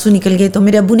میرے آنسو نکل گئے, تو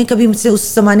میرے ابو نے کبھی مجھ سے, اس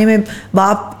زمانے میں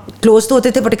باپ کلوز تو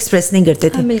ہوتے تھے بٹ ایکسپریس نہیں کرتے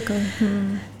تھے.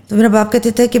 تو میرا باپ کہتے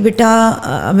تھے کہ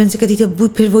بیٹا, میں ان سے کہتی تھی ابو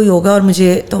پھر وہی ہوگا, اور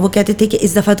مجھے تو وہ کہتے تھے کہ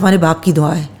اس دفعہ تمہارے باپ کی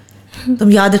دعا ہے, تم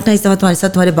یاد رکھنا اس دفعہ تمہارے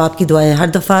ساتھ تمہارے باپ کی دعا ہے. ہر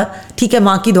دفعہ ٹھیک ہے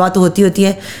ماں کی دعا تو ہوتی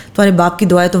ہے, تمہارے باپ کی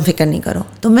دعا ہے, تم فکر نہیں کرو.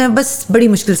 تو میں بس بڑی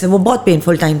مشکل سے, وہ بہت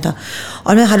پینفل ٹائم تھا,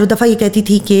 اور میں ہر دفعہ یہ کہتی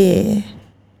تھی کہ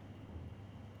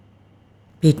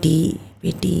بیٹی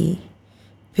بیٹی.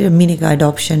 پھر امی نے کہا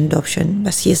اڈاپشن,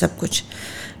 بس یہ سب کچھ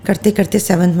کرتے کرتے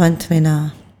 7th month میں نا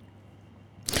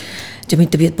جب میری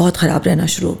طبیعت بہت خراب رہنا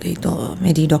شروع ہو گئی, تو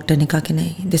میری ڈاکٹر نے کہا کہ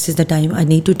نہیں, دس از the time I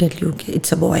need to tell you کہ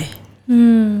it's a boy,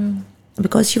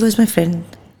 because she was my friend.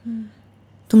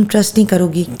 تم ٹرسٹ نہیں کرو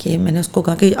گی کہ میں نے اس کو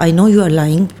کہا کہ آئی نو یو آر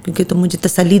لائنگ, کیونکہ تم مجھے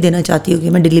تسلی دینا چاہتی ہو کہ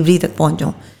میں ڈلیوری تک پہنچ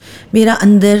جاؤں.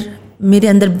 میرے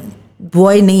اندر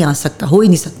بوائے نہیں آ سکتا, ہو ہی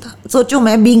نہیں سکتا. سوچو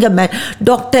میں بینگ اے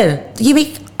ڈاکٹر, یہ بھی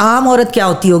عام عورت کیا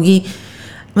ہوتی ہوگی,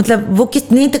 مطلب وہ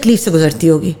کتنی تکلیف سے گزرتی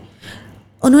ہوگی.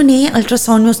 انہوں نے الٹرا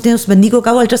ساؤنڈ میں اس بندی کو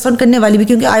کہا, وہ الٹرا ساؤنڈ کرنے والی بھی,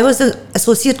 کیونکہ آئی واز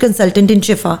ایسوسیٹ کنسلٹنٹ ان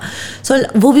شفا, سو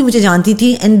وہ بھی مجھے جانتی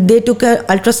تھی. اینڈ دے ٹوک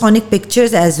ultra sonic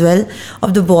pictures as well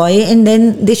of the boy, and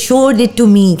then they should it to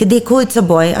me کہ دیکھو it's a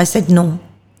boy. I said no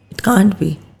it can't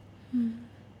be.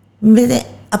 میں نے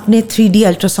اپنے 3D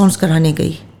الٹرا ساؤنڈس کرانے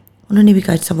گئی, انہوں نے بھی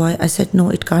کہا it's a boy. I said no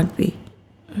it can't be.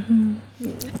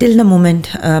 Till the moment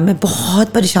میں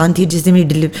بہت پریشان تھی. جس دن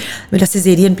میرا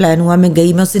سیزیرین پلان ہوا, میں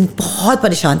گئی, میں اس دن بہت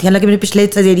پریشان تھی, حالانکہ میرے پچھلے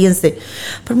سیزیرین سے,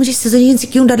 پر مجھے سیزیرین سے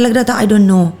کیوں ڈر لگ رہا تھا آئی ڈونٹ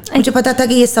نو. مجھے پتا تھا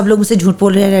کہ یہ سب لوگ مجھ سے جھوٹ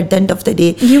بول رہے ہیں. At the end of the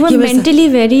day you were mentally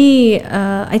very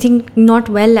I think not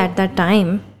well at that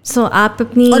time, سو آپ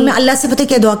اپنی, اور میں اللہ سے پتہ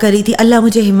کیا دعا کر رہی تھی, اللہ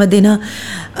مجھے ہمت دینا,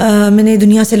 میں نے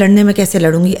دنیا سے لڑنے میں کیسے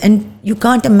لڑوں گی. اینڈ یو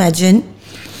کانٹ امیجن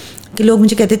کہ لوگ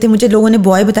مجھے کہتے تھے, مجھے لوگوں نے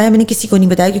بوائے بتایا, میں نے کسی کو نہیں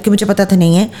بتایا کیونکہ مجھے پتہ تھا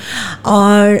نہیں ہے.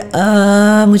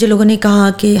 اور مجھے لوگوں نے کہا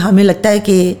کہ ہمیں لگتا ہے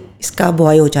کہ اس کا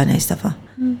بوائے ہو جانا ہے اس دفعہ,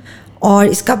 اور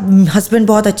اس کا ہسبینڈ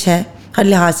بہت اچھا ہے ہر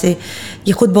لحاظ سے,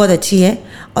 یہ خود بہت اچھی ہے,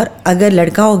 اور اگر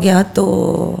لڑکا ہو گیا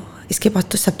تو اس کے پاس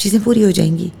تو سب چیزیں پوری ہو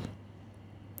جائیں گی,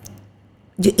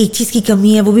 جو ایک چیز کی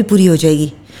کمی ہے وہ بھی پوری ہو جائے گی.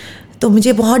 تو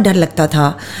مجھے بہت ڈر لگتا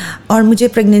تھا. اور مجھے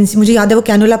پریگنینسی, مجھے یاد ہے وہ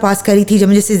کینولا پاس کری تھی جب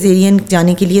مجھے سیزیرین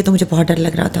جانے کے لیے, تو مجھے بہت ڈر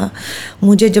لگ رہا تھا.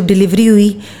 مجھے جب ڈلیوری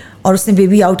ہوئی اور اس نے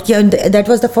بیبی آؤٹ کیا, that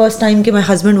was the first time کہ my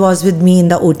husband was with me in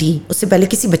the O T. اس سے پہلے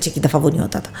کسی بچے کی دفعہ وہ نہیں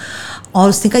ہوتا تھا. اور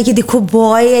اس نے کہا یہ دیکھو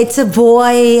boy, it's a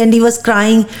boy, and he was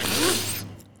crying.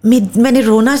 میں نے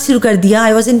رونا شروع کر دیا.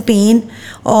 آئی واز ان پین,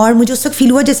 اور مجھے اس وقت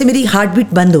فیل ہوا جیسے میری ہارٹ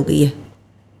بیٹ بند ہو گئی ہے.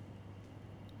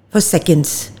 فار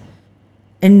سیکنڈس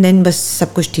اینڈ دین بس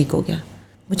سب کچھ ٹھیک ہو گیا.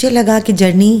 مجھے لگا کہ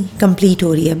جرنی کمپلیٹ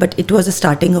ہو رہی ہے, but it was a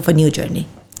starting of a new journey.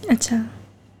 اچھا.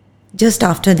 Just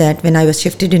after that when I was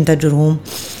shifted ان دا روم,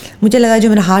 مجھے لگا جو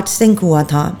میرا ہارٹ سنک ہوا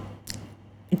تھا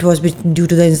it was due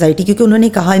to the anxiety, کیونکہ انہوں نے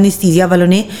کہا انیستھیزیا والوں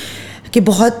نے کہ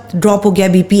بہت ڈراپ ہو گیا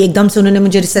بی پی, ایک دم سے انہوں نے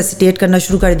مجھے ریسیسیٹیٹ کرنا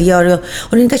شروع کر دیا, اور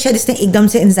انہوں نے کہا شاید اس نے ایک دم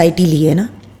سے انزائٹی لی ہے نا.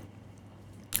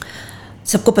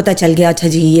 سب کو پتہ چل گیا اچھا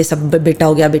جی یہ سب بیٹا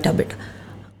ہو گیا, بیٹا.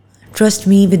 Trust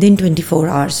me with in 24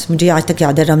 hours, مجھے آج تک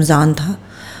یاد ہے رمضان تھا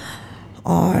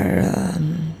اور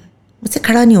مجھ سے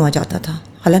کھڑا نہیں ہوا جاتا تھا.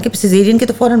 حالانکہ سیزیرین کے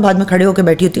تو فوراً بعد میں کھڑے ہو کے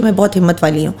بیٹھی ہوتی ہوں, میں بہت ہمت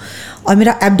والی ہوں, اور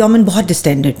میرا ایبڈومن بہت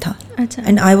ڈسٹینڈڈ تھا.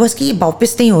 اینڈ آئی واز کہ یہ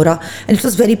واپس نہیں ہو رہا, and it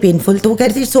was very painful. تو وہ کہہ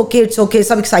رہی تھی اٹس اوکے,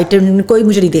 سب ایکسائٹیڈ, کوئی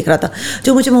مجھے نہیں دیکھ رہا تھا.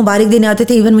 جو مجھے مبارک دینے آتے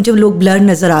تھے ایون مجھے لوگ بلر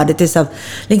نظر آ رہے تھے سب,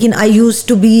 لیکن آئی use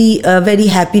to be very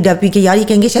happy ڈیپی کہ یار یہ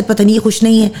کہیں گے شاید پتہ نہیں یہ خوش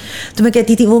نہیں ہے. تو میں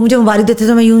کہتی تھی, وہ مجھے مبارک دیتے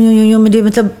تو میں یوں مجھے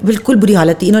مطلب بالکل بری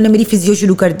حالت تھی. انہوں نے میری فزیو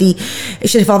شروع کر دی,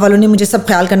 شریفہ والوں نے مجھے سب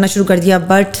خیال کرنا شروع کر دیا,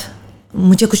 بٹ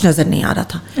مجھے کچھ نظر نہیں آ رہا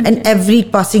تھا. And every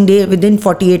passing day with in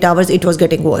 48 hours it was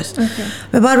getting ورس.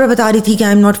 میں بار بار بتا رہی تھی کہ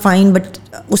I am not fine, but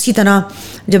اسی طرح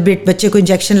جب بچے کو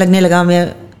انجیکشن لگنے لگا,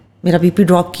 میرا بی پی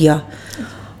ڈراپ کیا,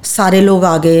 سارے لوگ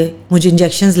آ گئے, مجھے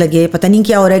انجیکشنز لگے, پتہ نہیں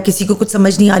کیا ہو رہا ہے, کسی کو کچھ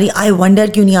سمجھ نہیں آ رہی, آئی ونڈر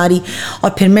کیوں نہیں آ رہی,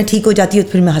 اور پھر میں ٹھیک ہو جاتی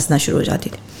اور پھر میں ہنسنا شروع ہو جاتی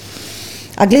تھی.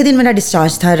 اگلے دن میرا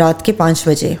ڈسچارج تھا رات کے 5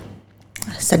 بجے.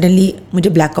 سڈنلی مجھے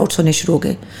بلیک آؤٹس ہونے شروع ہو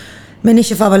گئے. میں نے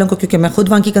شفا والوں کو, کیونکہ میں خود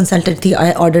وہاں کی کنسلٹنٹ تھی,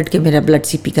 آئی آرڈرڈ کہ میرا بلڈ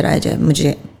سی پی کرایا جائے,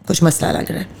 مجھے کچھ مسئلہ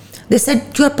لگ رہا ہے. They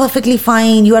said you are perfectly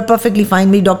fine, you are perfectly fine.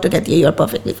 میری ڈاکٹر کہتی ہے یو آر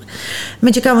پرفیکٹلی فائن.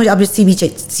 مجھے کہا مجھے اب سی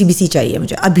بی سی چاہیے,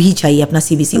 مجھے ابھی چاہیے اپنا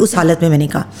سی بی سی. اس حالت میں نے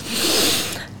کہا,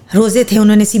 روزے تھے,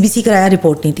 انہوں نے سی بی سی کرایا,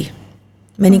 رپورٹ نہیں تھی.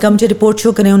 میں نے کہا مجھے رپورٹ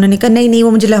شو کریں. انہوں نے کہا نہیں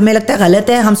وہ مجھے ہمیں لگتا ہے غلط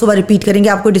ہے, ہم صبح رپیٹ کریں گے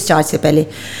آپ کو ڈسچارج سے پہلے.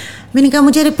 میں نے کہا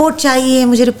مجھے رپورٹ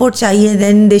چاہیے.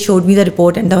 دین they should me the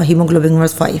report and the haemoglobin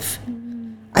was 5.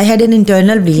 I had an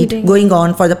internal bleed going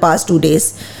on for the past 2 days,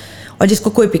 اور جس کو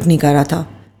کوئی پک نہیں کر رہا تھا.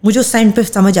 مجھے اس ٹائم پہ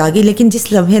سمجھ آ گئی, لیکن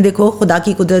جس لمحے دیکھو خدا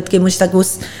کی قدرت کے مجھ تک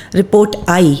اس رپورٹ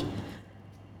آئی,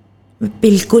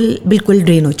 بالکل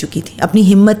ڈرین ہو چکی تھی,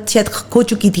 اپنی ہمت شاید کھو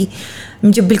چکی تھی.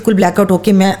 مجھے بالکل بلیک آؤٹ ہو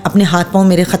کے میں اپنے ہاتھ پاؤں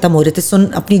میرے ختم ہو رہے تھے,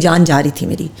 اپنی جان جا رہی تھی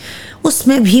میری. اس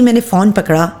میں بھی میں نے فون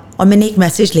پکڑا اور میں نے ایک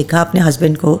میسیج لکھا اپنے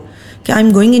ہسبینڈ کو کہ I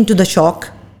am going in to the shock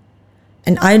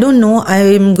and I don't know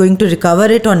I am going to recover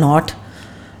it اور ناٹ,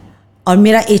 اور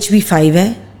میرا HB5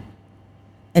 ہے,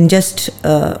 اینڈ جسٹ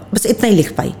بس اتنا ہی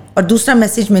لکھ پائی. اور دوسرا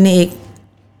میسیج میں نے ایک,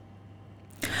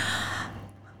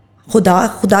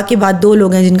 خدا کے بعد 2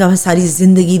 لوگ ہیں جن کا میں ساری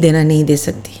زندگی دینا نہیں دے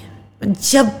سکتی.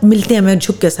 جب ملتے ہیں میں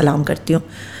جھک کے سلام کرتی ہوں.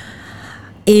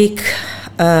 ایک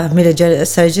میرے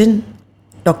سرجن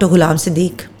ڈاکٹر غلام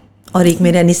صدیق, اور ایک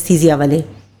میرے انیستھیزیا والے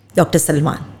ڈاکٹر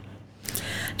سلمان.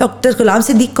 ڈاکٹر غلام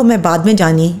صدیق کو میں بعد میں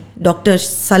جانی, ڈاکٹر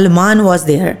سلمان واز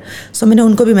دیئر, سو میں نے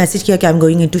ان کو بھی میسیج کیا کہ I am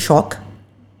going in to shock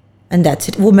and that's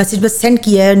it. وہ میسیج بس سینڈ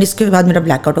کیا ہے, اینڈ اس کے بعد میرا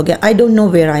بلیک آؤٹ ہو گیا. آئی don't know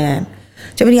where I am.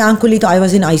 جب میری آنکھ کھلی تو آئی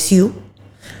واز ان ICU,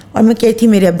 اور میں کہتی تھی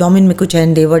میرے ایبڈومن میں کچھ ہے,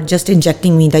 and they were just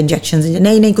injecting me the injections.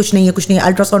 نہیں کچھ نہیں,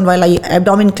 الٹرا ساؤنڈ والا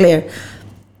ایبڈومن کلیئر.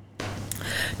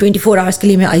 24 hours کے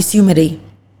لیے میں ICU میں رہی.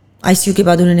 ICU کے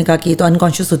بعد انہوں نے کہا کہ یہ تو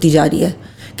انکانشیس ہوتی جا رہی ہے,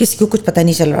 کسی کو کچھ پتہ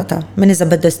نہیں چل رہا تھا. میں نے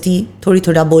زبردستی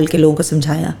تھوڑا بول کے لوگوں کو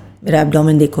سمجھایا میرا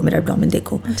ایبڈومن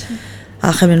دیکھو.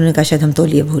 آخر میں انہوں نے کہا شاید ہم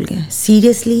تولیے بھول گئے.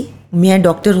 سیریسلی, میں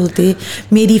ڈاکٹر ہوتے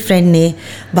میری فرینڈ نے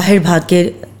باہر بھاگ کے,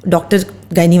 ڈاکٹر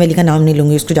گائنی والی کا نام نہیں لوں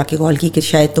گی, اس کو جا کے کال کی کہ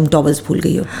شاید تم ٹاولز بھول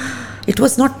گئی ہو. اٹ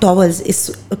واز ناٹ ٹاولز,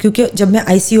 کیونکہ جب میں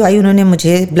ICU آئی انہوں نے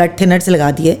مجھے بلڈ تھنرز لگا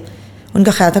دیے. ان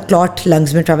کا خیال تھا کلاٹ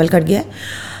لنگز میں ٹریول کر گیا,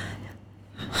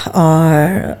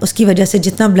 اور اس کی وجہ سے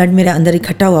جتنا بلڈ میرے اندر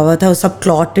اکٹھا ہوا تھا وہ سب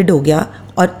کلاٹڈ ہو گیا,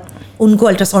 اور ان کو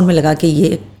الٹرا ساؤنڈ میں لگا کہ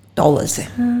یہ ٹاولس ہے.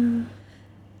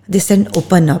 They send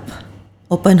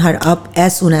open Hare up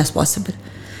as soon as possible.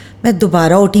 میں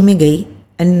دوبارہ OT میں گئی,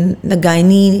 اینڈ دا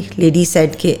گائنی لیڈی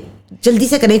سیڈ کہ جلدی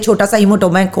سے کریں, چھوٹا سا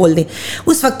ہیموٹوما کھول دیں.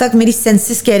 اس وقت تک میری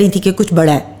سینسز کہہ رہی تھی کہ کچھ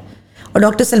بڑا ہے, اور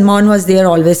doctor Salman was there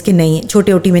always کہ نہیں,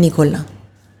 چھوٹے OT میں نہیں کھولنا.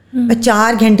 میں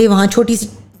 4 گھنٹے وہاں چھوٹی سی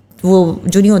وہ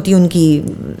جو نہیں ہوتی ان کی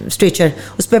اسٹریچر,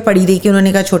 اس پہ پڑی رہی کہ انہوں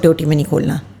نے کہا چھوٹے OT میں نہیں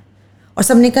کھولنا. اور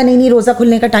سب نے کہا نہیں روزہ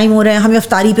کھلنے کا ٹائم ہو رہا ہے, ہمیں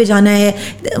افطاری پہ جانا ہے.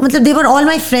 مطلب they were all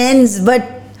my friends but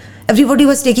everybody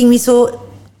was taking me, so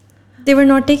they were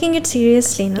not taking it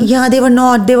seriously, no? Yeah, they were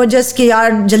not, they were just کہ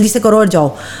یار جلدی سے کرو اور جاؤ.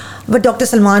 بٹ ڈاکٹر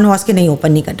سلمان واس کے نہیں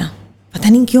اوپن نہیں کرنا, پتہ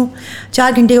نہیں کیوں.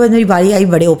 4 گھنٹے کے بعد میری باری آئی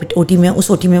بڑے OT میں,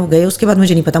 اس OT میں وہ گئے. اس کے بعد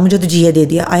مجھے نہیں پتا, مجھے تو GA دے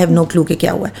دیا, آئی ہیو نو کلو کہ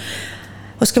کیا ہوا ہے.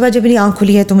 اس کے بعد جب میری آنکھ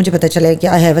کھلی ہے تو مجھے پتہ چلا ہے کہ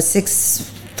I have a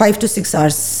 5 to 6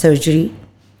 hours surgery,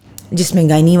 جس میں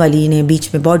گائنی والی نے بیچ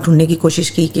میں بہت ڈھونڈنے کی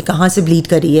کوشش کی کہ کہاں سے بلیڈ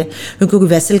کر رہی ہے, کیونکہ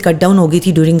ویسل کٹ ڈاؤن ہو گئی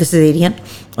تھی ڈیورنگ دا سیزیرین,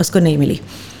 اس کو نہیں ملی.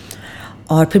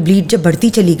 اور پھر بلیڈ جب بڑھتی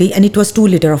چلی گئی and it was 2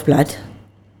 letter of blood.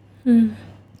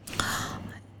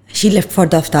 She left for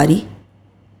the افطاری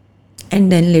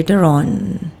and then later on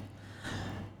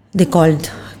they called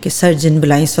کہ سرجن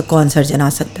بلائیں, اس وقت کون سرجن آ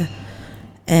سکتا ہے.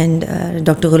 And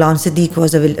doctor Ghulam Siddiq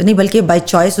was نہیں, بلکہ بائی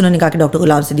چوائس انہوں نے کہا کہ ڈاکٹر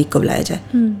غلام صدیق کو بلایا جائے,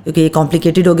 کیونکہ یہ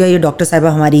کمپلیکیٹڈ ہو گیا, یہ ڈاکٹر صاحبہ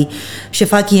ہماری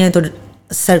شفا کی ہیں تو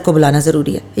سر کو بلانا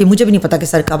ضروری ہے. یہ مجھے بھی نہیں پتا کہ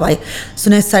سر کب آئے.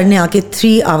 سنیں سر نے آ کے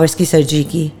 3 hours کی سرجری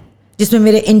کی, جس میں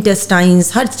میرے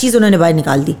انٹسٹائنس ہر چیز انہوں نے باہر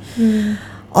نکال دی,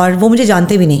 اور وہ مجھے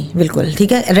جانتے بھی نہیں بالکل,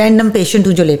 ٹھیک ہے, رینڈم پیشنٹ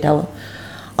ہوں جو لیٹا ہوا.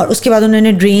 اور اس کے بعد انہوں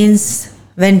نے ڈرینس,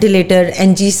 وینٹیلیٹر,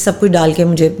 NG سب کچھ ڈال کے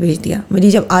مجھے بھیج دیا.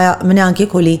 میری جب آیا میں نے آنکھیں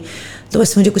کھولی تو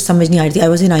بس مجھے کچھ سمجھ نہیں آ رہی تھی. آئی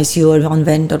واز ان ICU اور آن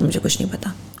وینٹ, اور مجھے کچھ نہیں پتا.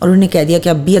 اور انہوں نے کہہ دیا کہ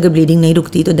اب بھی اگر بلیڈنگ نہیں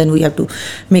رکتی تو دین we have to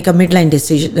make a mid line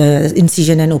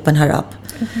انسیژن and open ہر اپ.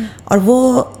 اور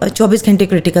وہ 24 گھنٹے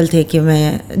کرٹیکل تھے کہ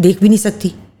میں دیکھ بھی نہیں سکتی,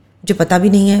 مجھے پتہ بھی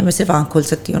نہیں ہے, میں صرف آنکھ کھول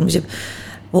سکتی ہوں. اور مجھے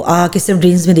وہ آ کے صرف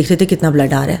ڈرینس میں دیکھ رہے تھے کتنا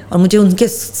بلڈ آ رہا ہے, اور مجھے ان کے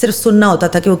صرف سننا ہوتا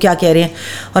تھا کہ وہ کیا کہہ رہے ہیں,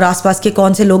 اور آس پاس کے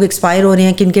کون سے لوگ ایکسپائر ہو رہے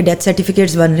ہیں, کن کے ڈیتھ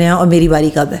سرٹیفکیٹس بن رہے ہیں, اور میری باری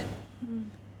کب ہے.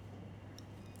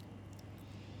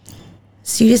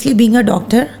 Seriously, being a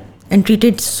doctor and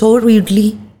treated so rudely,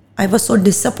 I was so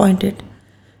disappointed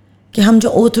کہ ہم جو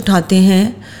اوتھ اٹھاتے ہیں,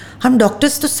 ہم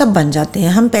ڈاکٹرس تو سب بن جاتے ہیں,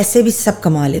 ہم پیسے بھی سب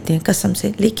کما لیتے ہیں قسم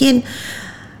سے, لیکن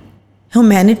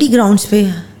ہیومینٹی گراؤنڈس پہ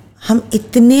ہم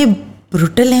اتنے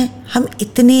بروٹل ہیں, ہم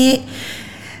اتنے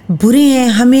برے ہیں,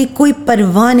 ہمیں کوئی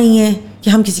پرواہ نہیں ہے کہ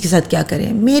ہم کسی کے ساتھ کیا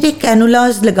کریں. میرے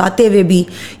کینولاز لگاتے ہوئے بھی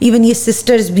ایون یہ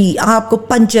سسٹرز بھی آپ کو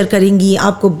پنچر کریں گی,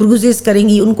 آپ کو بروزز کریں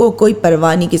گی, ان کو کوئی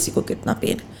پرواہ نہیں کسی کو کتنا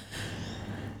پین.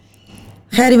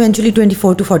 خیر ایونچولی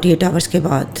 24 to 48 hours کے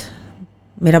بعد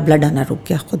میرا بلڈ آنا رک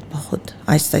گیا, خود بہت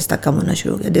آہستہ آہستہ کم ہونا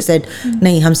شروع ہو گیا. دے سیڈ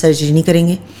نہیں ہم سرجری نہیں کریں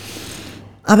گے.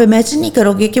 آپ امیجن نہیں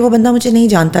کرو گے کہ وہ بندہ مجھے نہیں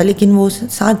جانتا, لیکن وہ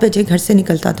 7 بجے گھر سے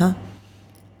نکلتا تھا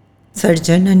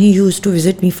surgeon, and he use to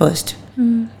visit me first.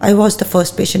 I was the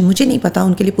first patient. مجھے نہیں پتا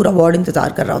ان کے لیے پورا وارڈ انتظار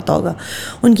کر رہا ہوتا ہوگا,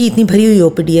 ان کی اتنی بھری ہوئی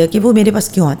OPD ہے کہ وہ میرے پاس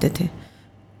کیوں آتے تھے.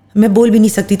 میں بول بھی نہیں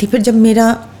سکتی تھی. پھر جب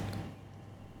میرا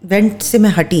وینٹ سے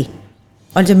میں ہٹی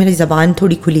اور جب میری زبان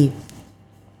تھوڑی کھلی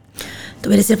تو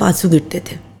میرے صرف آنسو گرتے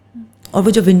تھے. اور وہ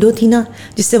جو ونڈو تھی نا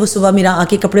جس سے وہ صبح میرا آ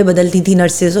کے کپڑے بدلتی تھی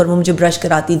نرسز, اور وہ مجھے برش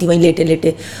کراتی تھی وہیں لیٹے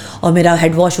لیٹے, اور میرا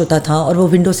ہیڈ واش ہوتا تھا, اور وہ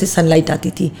ونڈو سے سن لائٹ آتی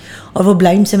تھی, اور وہ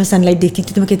بلائنڈ سے میں سن لائٹ دیکھتی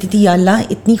تھی تو میں کہتی تھی یا اللہ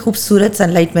اتنی خوبصورت سن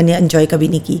لائٹ میں نے انجوائے کبھی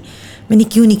نہیں کی. میں نے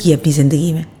کیوں نہیں کی اپنی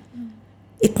زندگی میں.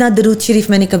 اتنا درود شریف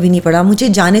میں نے کبھی نہیں پڑھا. مجھے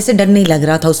جانے سے ڈر نہیں لگ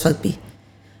رہا تھا اس وقت بھی,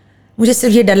 مجھے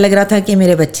صرف یہ ڈر لگ رہا تھا کہ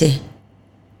میرے بچے,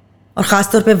 اور خاص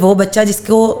طور پہ وہ بچہ جس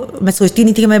کو میں سوچتی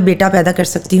نہیں تھی کہ میں بیٹا پیدا کر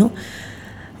سکتی ہوں,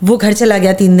 وہ گھر چلا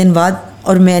گیا 3 دن بعد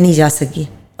اور میں نہیں جا سکی.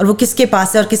 اور وہ کس کے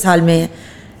پاس ہے اور کس حال میں ہے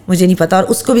مجھے نہیں پتا. اور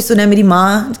اس کو بھی سنا ہے میری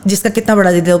ماں جس کا کتنا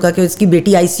بڑا دل ہوگا کہ اس کی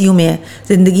بیٹی ICU میں ہے,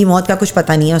 زندگی موت کا کچھ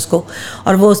پتہ نہیں ہے اس کو,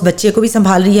 اور وہ اس بچے کو بھی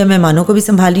سنبھال رہی ہے, مہمانوں کو بھی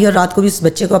سنبھال رہی ہے, اور رات کو بھی اس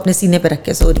بچے کو اپنے سینے پہ رکھ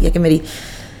کے سو رہی ہے کہ میری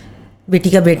بیٹی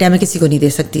کا بیٹا ہے, میں کسی کو نہیں دے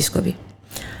سکتی اس کو بھی.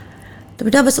 تو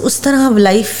بیٹا بس اس طرح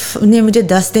لائف نے مجھے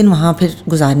 10 دن وہاں پھر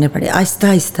گزارنے پڑے آہستہ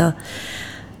آہستہ.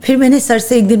 پھر میں نے سر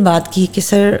سے ایک دن بات کی کہ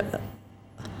سر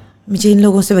مجھے ان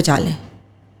لوگوں سے بچا لیں,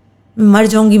 میں مر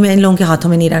جاؤں گی, میں ان لوگوں کے ہاتھوں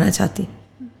میں نہیں رہنا چاہتی.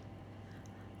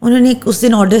 انہوں نے اس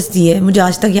دن آرڈرز دیے, مجھے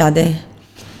آج تک یاد ہے,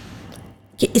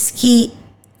 کہ اس کی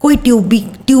کوئی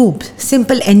ٹیوب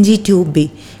سمپل NG ٹیوب بھی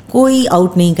کوئی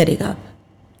آؤٹ نہیں کرے گا.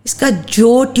 اس کا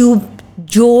جو ٹیوب,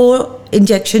 جو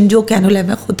انجیکشن, جو کینولا ہے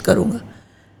میں خود کروں گا.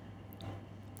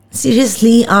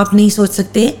 سیریسلی آپ نہیں سوچ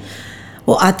سکتے.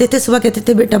 وہ آتے تھے صبح, کہتے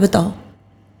تھے بیٹا بتاؤ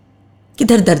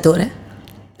کدھر درد ہو رہا ہے,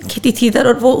 کہتی تھی ادھر,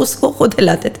 اور وہ اس کو خود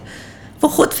ہلاتے تھے, وہ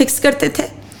خود فکس کرتے تھے,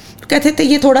 کہتے تھے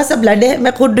یہ تھوڑا سا بلڈ ہے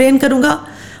میں خود ڈرین کروں گا,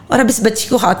 اور اب اس بچی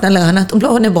کو ہاتھ نہ لگانا, تم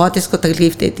لوگوں نے بہت اس کو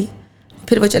تکلیف دے دی.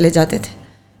 پھر وہ چلے جاتے تھے.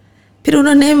 پھر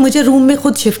انہوں نے مجھے روم میں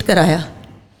خود شفٹ کرایا.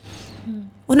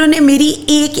 انہوں نے میری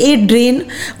ایک ڈرین,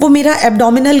 وہ میرا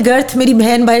ایبڈومینل گرتھ, میری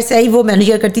بہن باہر سے آئی وہ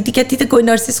مینیجر کرتی تھی, کہتی تھی کوئی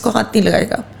نرس اس کو ہاتھ نہیں لگائے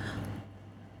گا.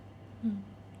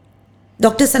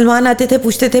 ڈاکٹر سلمان آتے تھے,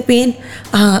 پوچھتے تھے پین,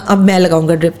 ہاں اب میں لگاؤں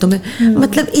گا ڈرپ تمہیں.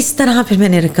 مطلب اس طرح پھر میں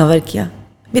نے ریکور کیا.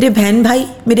 میرے بہن بھائی,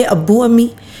 میرے ابو امی,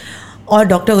 اور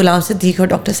ڈاکٹر غلام صدیق اور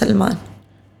ڈاکٹر سلمان.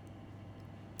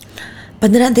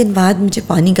 15 دن بعد مجھے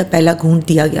پانی کا پہلا گھونٹ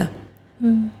دیا گیا.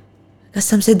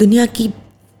 قسم سے دنیا کی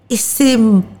اس سے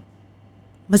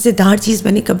مزیدار چیز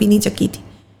میں نے کبھی نہیں چکھی تھی.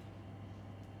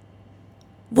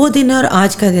 وہ دن اور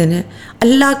آج کا دن ہے.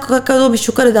 اللہ کا تو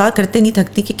شکر ادا کرتے نہیں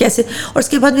تھکتی کہ کیسے. اور اس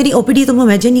کے بعد میری OPD تم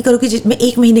امیجن نہیں کرو کہ میں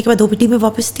 1 مہینے کے بعد OPD میں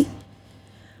واپس تھی.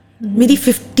 میری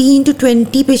 15 to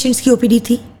 20 پیشنٹس کی OPD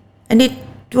تھی, and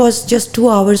it was just 2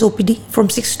 hours OPD from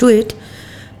 6 to 8.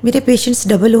 میرے پیشنٹس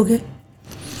ڈبل ہو گئے,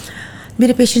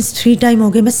 میرے پیشنٹس 3 ٹائم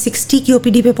ہو گئے. میں 60 کی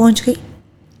OPD پہ پہنچ گئی.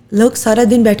 لوگ سارا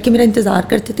دن بیٹھ کے میرا انتظار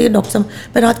کرتے تھے ڈاکٹر صاحب.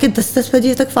 میں رات کے 10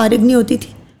 بجے تک فارغ نہیں ہوتی تھی.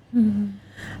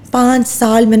 5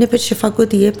 سال میں نے پھر شفا کو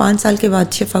دیے. 5 سال کے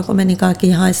بعد شفا کو میں نے کہا کہ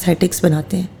یہاں استھیٹکس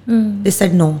بناتے ہیں. They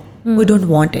said no, we don't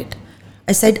want it.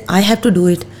 I said I have to do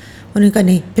it. انہوں نے کہا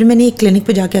نہیں. پھر میں نے ایک کلینک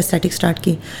پہ جا کے استھیٹک اسٹارٹ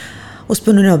کی. اس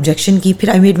پہ انہوں نے آبجیکشن کی. پھر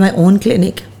I made my own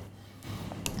clinic.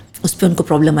 اس پہ ان کو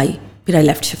پرابلم آئی. پھر I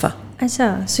left شفا. اچھا,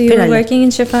 so you were working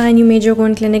in Shifa and you made your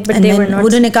own clinic, but they were not.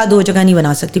 انہوں نے کہا 2 جگہ نہیں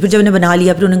بنا سکتی. پھر جب انہوں نے بنا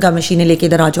لیا پھر انہوں نے کہا مشینیں لے کے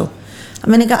ادھر آ جاؤ.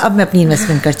 میں نے کہا اب میں اپنی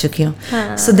انویسٹمنٹ کر چکی ہوں.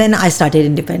 سو دین I started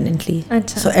independently.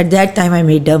 So at that time I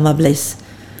made drama bless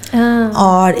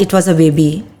اور اٹ واز اے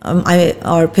بیبی.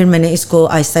 اور پھر میں نے اس کو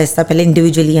آہستہ آہستہ پہلے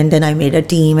individually and then I made a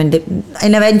team and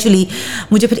eventually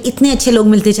مجھے پھر اتنے اچھے لوگ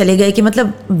ملتے چلے گئے کہ مطلب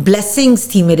بلیسنگس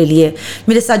تھی میرے لیے.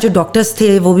 میرے ساتھ جو ڈاکٹرس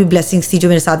تھے وہ بھی بلیسنگس تھی جو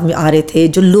میرے ساتھ آ رہے تھے,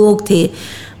 جو لوگ تھے.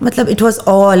 مطلب it was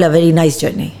all a very nice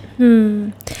journey.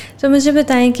 تو مجھے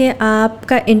بتائیں کہ آپ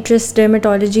کا انٹرسٹ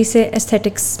ڈرمیٹالوجی سے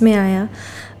استھیٹکس میں آیا.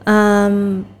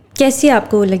 کیسی آپ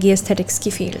کو لگی استھیٹکس کی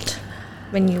field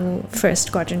when you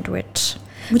first got into it?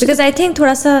 Because I think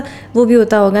تھوڑا سا وہ بھی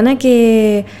ہوتا ہوگا نا کہ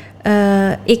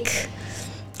ایک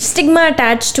اسٹگما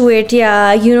اٹیچ ٹو اٹ,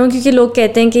 یا کیونکہ لوگ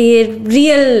کہتے ہیں کہ یہ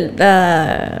ریئل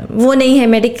وہ نہیں ہے,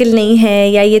 میڈیکل نہیں ہے,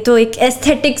 یا یہ تو ایک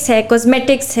ایستھیٹکس ہے,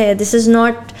 کاسمیٹکس ہے, دس is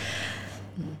not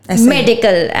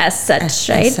medical as such,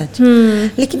 right?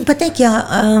 لیکن پتہ ہے کیا,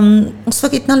 اس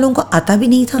وقت اتنا لوگوں کو آتا بھی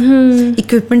نہیں تھا,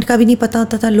 اکوپمنٹ کا بھی نہیں پتہ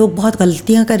ہوتا تھا. لوگ بہت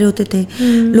غلطیاں کر رہے ہوتے تھے,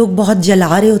 لوگ بہت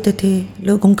جلا رہے ہوتے تھے,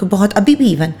 لوگوں کو بہت ابھی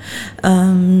بھی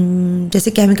ایون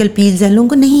جیسے کیمیکل پیلز ہیں لوگوں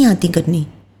کو نہیں آتی کرنی.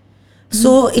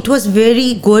 So it was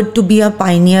very good to be a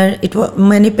pioneer.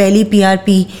 میں نے پہلی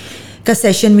PRP کا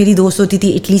سیشن میری دوست ہوتی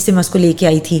تھی اٹلی سے, میں اس کو لے کے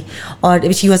آئی تھی, اور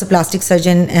she was a plastic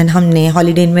surgeon, and ہم نے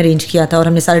ہالیڈے میں ارینج کیا تھا اور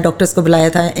ہم نے سارے ڈاکٹرس کو بلایا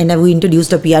تھا, and we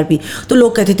introduced a PRP. تو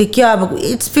لوگ کہتے تھے کیا,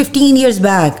 اٹس 15 years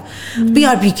بیک,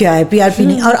 PRP کیا ہے, PRP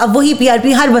نہیں. اور اب وہی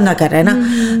PRP ہر بندہ کر رہا ہے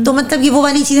نا. تو مطلب یہ وہ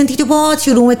والی چیزیں تھیں جو بہت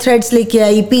شروع میں تھریڈس لے کے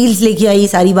آئی, پیلز لے کے آئی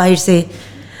ساری باہر سے.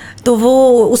 تو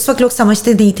وہ اس وقت لوگ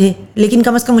سمجھتے نہیں تھے, لیکن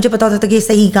کم از کم مجھے پتا ہوتا تھا کہ یہ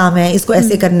صحیح کام ہے, اس کو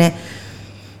ایسے کرنا ہے,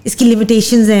 اس کی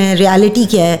لمیٹیشنز ہیں, ریالٹی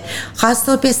کیا ہے. خاص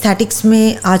طور پہ استھیٹکس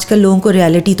میں آج کل لوگوں کو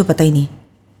ریالٹی تو پتہ ہی نہیں.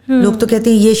 لوگ تو کہتے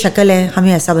ہیں یہ شکل ہے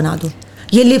ہمیں ایسا بنا دو,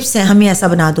 یہ لپس ہیں ہمیں ایسا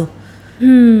بنا دو.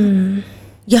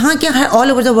 یہاں کیا ہے, آل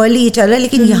اوور دا ورلڈ یہ چل رہا ہے,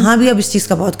 لیکن یہاں بھی اب اس چیز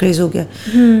کا بہت کریز ہو گیا.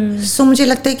 سو مجھے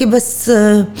لگتا ہے کہ بس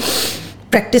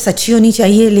پریکٹس اچھی ہونی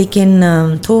چاہیے, لیکن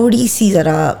تھوڑی سی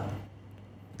ذرا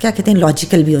کیا کہتے ہیں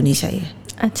لاجیکل بھی ہونی چاہیے.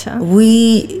 اچھا,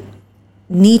 وی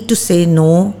نیڈ ٹو سے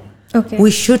نو, we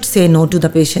should say know to the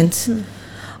patients.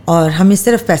 اور ہمیں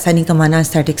صرف پیسہ نہیں کمانا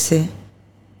استھیٹکس سے,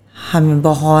 ہمیں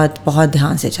بہت بہت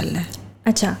دھیان سے چلنا ہے.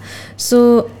 اچھا,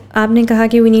 سو آپ نے کہا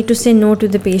کہ وی نیڈ ٹو سے نو ٹو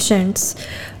دا پیشنٹس.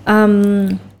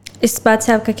 اس بات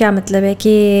سے آپ کا کیا مطلب ہے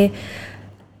کہ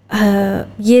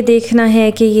یہ دیکھنا ہے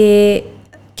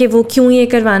کہ وہ کیوں یہ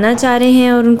کروانا چاہ رہے ہیں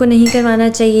اور ان کو نہیں کروانا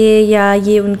چاہیے, یا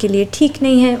یہ ان کے لیے ٹھیک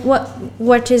نہیں ہے؟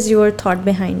 What is your thought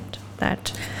behind that?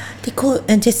 دیکھو,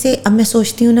 جیسے اب میں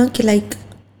سوچتی ہوں نا کہ لائک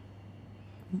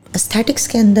استھیٹکس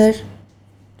کے اندر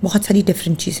بہت ساری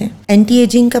ڈفرینٹ چیزیں. اینٹی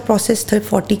ایجنگ کا پروسیس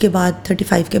 40 کے بعد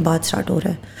 35 کے بعد اسٹارٹ ہو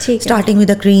رہا ہے. Starting with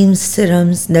the Cramer's,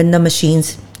 سیرمس, then the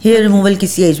machines. Hair removal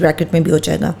کسی ایج بریکٹ میں بھی ہو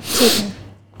جائے گا.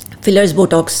 Fillers,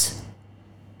 Botox,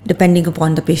 depending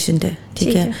upon the patient ہے.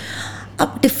 ٹھیک ہے, اب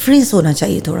ڈفرینس ہونا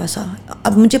چاہیے تھوڑا سا.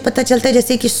 اب مجھے پتہ چلتا ہے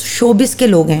جیسے کہ شوبز کے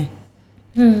لوگ ہیں,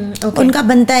 ان کا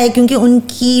بنتا ہے کیونکہ ان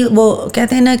کی وہ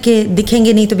کہتے ہیں نا کہ دکھیں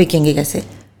گے نہیں تو بکیں گے کیسے.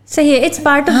 صحیح ہے, it's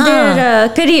part of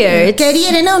their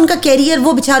career ہے نا, ان کا کیریئر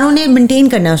وہ بیچاروں نے مینٹین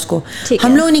کرنا ہے اس کو.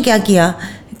 ہم لوگوں نے کیا کیا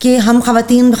کہ ہم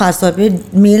خواتین خاص طور پہ,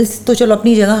 میلس تو چلو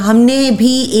اپنی جگہ, ہم نے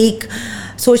بھی ایک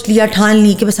سوچ لیا, ٹھان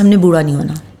لی کہ بس ہم نے بوڑھا نہیں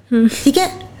ہونا. ٹھیک ہے,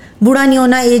 بوڑھا نہیں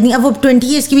ہونا, ایج نہیں. اب وہ 20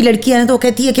 ایئرس کی بھی لڑکی ہے نا, تو وہ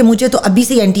کہتی ہے کہ مجھے تو ابھی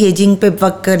سے اینٹی ایجنگ پہ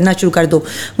ورک کرنا شروع کر دو,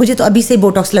 مجھے تو ابھی سے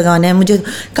بوٹاکس لگانا ہے. مجھے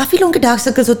کافی لوگوں کے ڈارک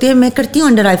سرکلس ہوتے ہیں, میں کرتی ہوں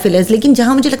انڈر آئی فلرز, لیکن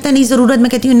جہاں مجھے لگتا ہے نہیں ضرورت, میں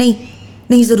کہتی ہوں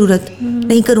نہیں ضرورت,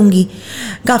 نہیں کروں گی.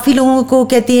 کافی لوگوں کو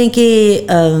کہتے ہیں کہ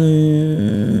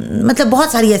مطلب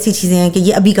بہت ساری ایسی چیزیں ہیں کہ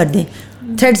یہ ابھی کر دیں,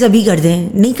 تھریڈز ابھی کر دیں.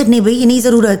 نہیں کرنے بھائی, یہ نہیں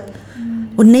ضرورت.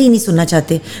 وہ نہیں سننا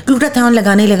چاہتے. گلوٹاتھیون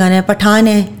لگانا ہی لگانا ہے. پٹھان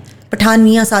ہے, پٹھان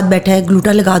میاں ساتھ بیٹھا ہے,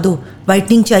 گلوٹا لگا دو,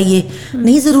 وائٹنگ چاہیے,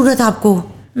 نہیں ضرورت آپ کو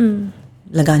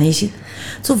لگانے کی.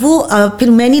 سو وہ پھر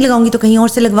میں نہیں لگاؤں گی تو کہیں اور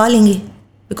سے لگوا لیں گے,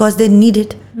 بیکاز دے نیڈ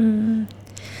اٹ.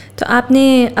 تو آپ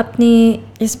نے اپنی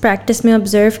اس پریکٹس میں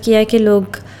آبزرو کیا ہے کہ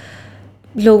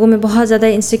لوگوں میں بہت زیادہ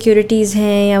انسیکیورٹیز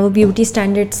ہیں, یا وہ بیوٹی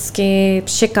اسٹینڈرڈس کے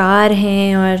شکار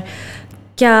ہیں, اور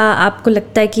کیا آپ کو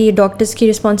لگتا ہے کہ ڈاکٹرس کی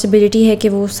رسپانسبلٹی ہے کہ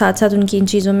وہ ساتھ ساتھ ان کی ان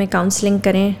چیزوں میں کاؤنسلنگ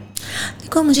کریں؟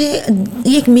 دیکھو مجھے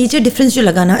یہ ایک میجر ڈفرینس جو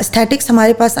لگا نا, اسٹیٹکس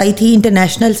ہمارے پاس آئی تھی,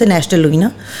 انٹرنیشنل سے نیشنل ہوئی نا,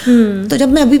 تو جب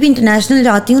میں ابھی بھی انٹرنیشنل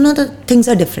جاتی ہوں نا تو تھنگس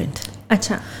آر ڈفرینٹ.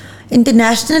 اچھا,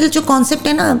 انٹرنیشنل جو کانسیپٹ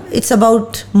ہے نا, it's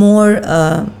about more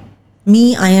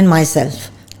me I and myself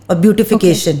اور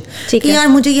بیوٹیفیکیشن, کہ یار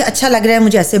مجھے یہ اچھا لگ رہا ہے,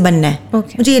 مجھے ایسے بننا ہے,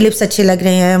 مجھے یہ لپس اچھے لگ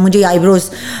رہے ہیں, مجھے آئی بروز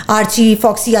آرچی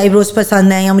فاکسی آئی بروز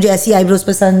پسند ہیں, یا مجھے ایسی آئی بروز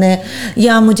پسند ہے,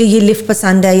 یا مجھے یہ لفٹ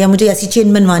پسند ہے, یا مجھے ایسی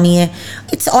چین بنوانی ہے.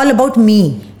 It's all about me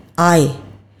I.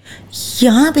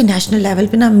 یہاں پہ نیشنل لیول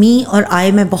پہ نا می اور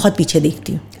آئی میں بہت پیچھے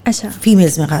دیکھتی ہوں. اچھا,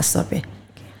 فیمیلز میں خاص طور پہ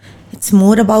اٹس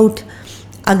مور اباؤٹ,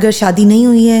 اگر شادی نہیں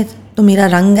ہوئی ہے تو میرا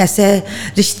رنگ ایسا ہے,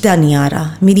 رشتہ نہیں آ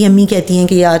رہا. میری امی کہتی ہیں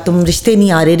کہ یار تم رشتے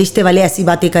نہیں آ رہے, رشتے والے ایسی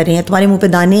باتیں کر رہے ہیں, تمہارے منہ پہ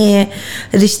دانے ہیں,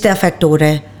 رشتہ افیکٹ ہو رہا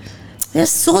ہے.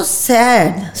 So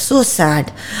sad, so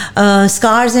sad.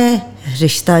 Scars ہیں,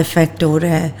 رشتہ افیکٹ ہو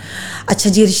رہا ہے. اچھا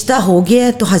جی رشتہ ہو گیا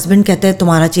ہے تو ہسبینڈ کہتا ہے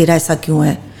تمہارا چہرہ ایسا کیوں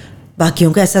ہے,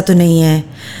 باقیوں کا ایسا تو نہیں ہے,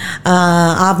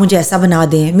 آپ مجھے ایسا بنا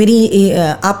دیں, میری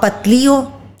آپ پتلی ہو.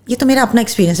 یہ تو میرا اپنا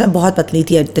ایکسپیرینس ہے, بہت پتلی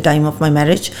تھی at the time of my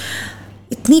marriage.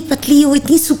 اتنی پتلی ہو,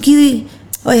 اتنی سکی ہوئی,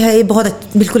 اوہ ہے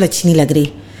بہت بالکل اچھی نہیں لگ رہی.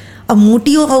 اب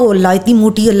موٹی ہو, او اللہ اتنی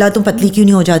موٹی, اللہ تم پتلی کیوں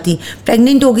نہیں ہو جاتی.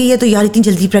 پریگننٹ ہو گئی ہے تو یار اتنی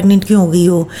جلدی پریگننٹ کیوں ہو گئی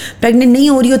ہو, پریگننٹ نہیں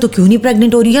ہو رہی ہو تو کیوں نہیں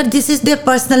پریگننٹ ہو رہی. یار this is their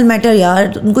personal matter, یار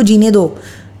ان کو جینے دو,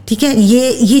 ٹھیک ہے.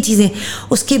 یہ چیزیں.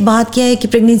 اس کے بعد کیا ہے کہ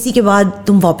پریگنینسی کے بعد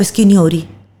تم واپس کیوں نہیں ہو رہی,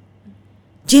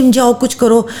 جم جاؤ, کچھ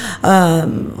کرو.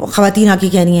 خواتین آ کے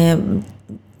کہہ رہی ہیں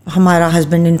ہمارا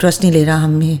ہسبینڈ انٹرسٹ نہیں لے رہا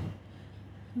ہم میں,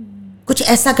 کچھ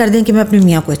ایسا کر دیں کہ میں اپنے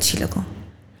میاں کو اچھی لگوں.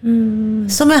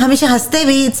 سو میں ہمیشہ ہنستے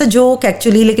ہوئی, اٹس اے جوک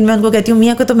ایکچولی, لیکن میں ان کو کہتی ہوں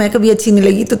میاں کو تو میں کبھی اچھی نہیں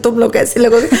لگی, تو تم لوگ کیسے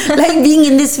لگو گے, like being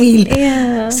in this field.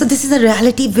 So this is a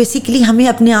reality. Basically ہمیں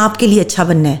اپنے آپ کے لیے اچھا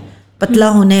بننا ہے, پتلا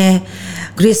ہونا ہے,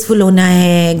 گریسفل ہونا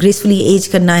ہے, گریسفلی ایج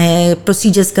کرنا ہے,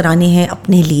 پروسیجرس کرانے ہیں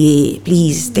اپنے لیے.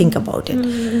 Please think about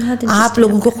it. آپ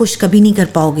لوگوں کو خوش کبھی نہیں کر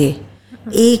پاؤ گے.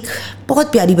 ایک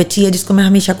بہت پیاری بچی ہے جس کو میں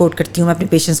ہمیشہ کوٹ کرتی ہوں, میں اپنے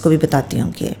پیشنٹس کو بھی بتاتی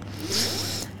ہوں کہ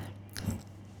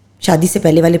شادی سے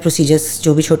پہلے والے پروسیجرس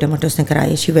جو بھی چھوٹے موٹے اس نے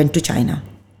کرائے, شی وینٹ ٹو چائنا.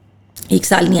 1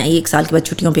 سال نہیں آئی, 1 سال کے بعد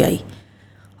چھٹیوں پہ آئی,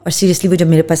 اور سیریسلی وہ جب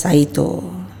میرے پاس آئی تو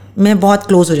میں بہت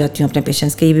کلوز ہو جاتی ہوں اپنے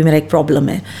پیشنٹس کے, یہ بھی میرا ایک پرابلم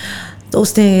ہے. تو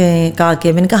اس نے کہا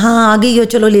کہ میں نے کہا ہاں آ گئی ہو,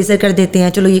 چلو لیزر کر دیتے ہیں,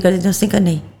 چلو یہ کر دیتے ہیں. اس نے کہا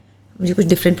نہیں مجھے کچھ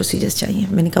ڈفرینٹ پروسیجرس چاہیے.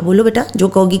 میں نے کہا بولو بیٹا جو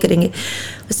کہو گی کریں گے.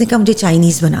 اس نے کہا مجھے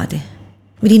چائنیز بنا دیں,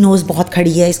 میری نوز بہت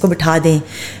کھڑی ہے اس کو بٹھا دیں,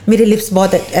 میرے لپس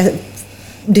بہت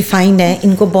ڈیفائنڈ ہیں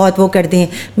ان کو بہت وہ کر دیں,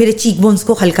 میرے چیک بونس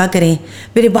کو ہلکا کریں,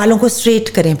 میرے بالوں کو اسٹریٹ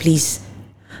کریں پلیز.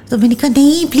 تو میں نے کہا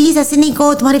نہیں پلیز ایسے نہیں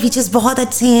کہو, تمہارے فیچرس بہت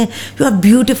اچھے ہیں, یو آر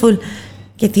بیوٹیفل.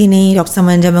 کہتی نہیں ڈاکٹر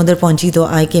سمن, جب میں ادھر پہنچی تو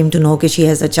آئی کیم ٹو نو کہ she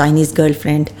has a Chinese girl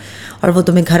friend, اور وہ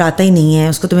تمہیں گھر آتا ہی نہیں ہے,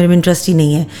 اس کو تو میرے میں انٹرسٹ ہی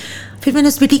نہیں ہے. پھر میں نے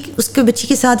اس کے بچی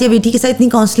کے ساتھ یا بیٹی کے ساتھ اتنی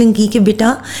کاؤنسلنگ کی کہ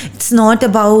بیٹا it's not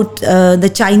about the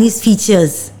Chinese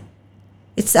features,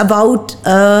 it's about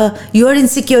your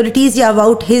insecurities یا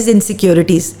about his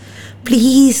insecurities.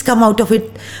 Please come out of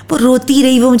it. وہ روتی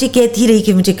رہی, وہ مجھے کہتی رہی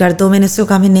کہ مجھے کر دو. میں نے اس کو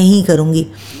کہا میں نہیں کروں گی.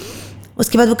 اس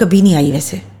کے بعد وہ کبھی نہیں آئی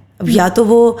ویسے. اب یا تو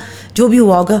وہ جو بھی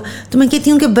ہوا ہوگا, تو میں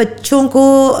کہتی ہوں کہ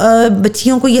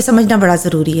بچیوں کو یہ سمجھنا بڑا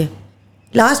ضروری ہے.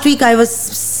 Last week I was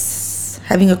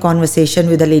having a conversation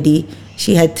with a lady,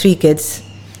 she had 3 kids,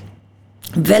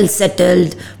 well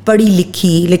settled, پڑھی لکھی,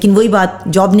 لیکن وہی بات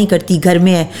جاب نہیں کرتی, گھر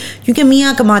میں ہے, کیونکہ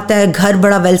میاں کماتا ہے, گھر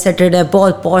بڑا ویل سیٹلڈ ہے,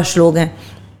 بہت پوش لوگ ہیں.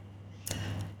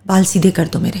 بال سیدھے کر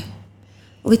دو میرے.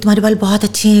 وہ بھی تمہارے بال بہت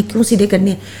اچھے ہیں, کیوں سیدھے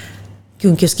کرنے ہیں؟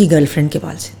 کیونکہ اس کی گرل فرینڈ کے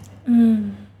بال سے.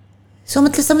 سو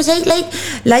مطلب سمجھ آئی,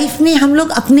 لائف میں ہم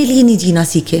لوگ اپنے لیے نہیں جینا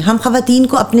سیکھے. ہم خواتین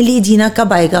کو اپنے لیے جینا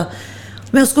کب آئے گا؟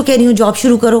 میں اس کو کہہ رہی ہوں جاب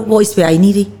شروع کرو, وہ اس پہ آئی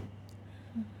نہیں رہی.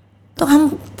 تو ہم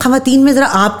خواتین میں ذرا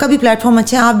آپ کا بھی پلیٹ فارم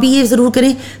اچھا ہے, آپ بھی یہ ضرور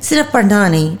کریں, صرف پڑھنا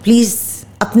نہیں, پلیز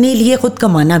اپنے لیے خود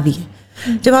کمانا بھی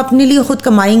ہے. جب آپ اپنے لیے خود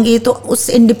کمائیں گے تو اس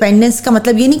انڈیپینڈنس کا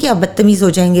مطلب یہ نہیں کہ آپ بدتمیز ہو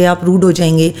جائیں گے, آپ روڈ ہو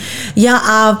جائیں گے, یا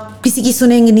آپ کسی کی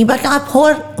سنیں گے نہیں, بٹ آپ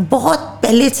اور بہت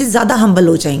پہلے سے زیادہ ہمبل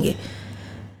ہو جائیں گے.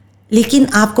 لیکن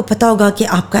آپ کو پتہ ہوگا کہ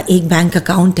آپ کا ایک بینک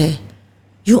اکاؤنٹ ہے,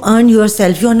 you earn your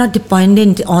self, you are not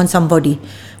dependent on somebody.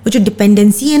 وہ جو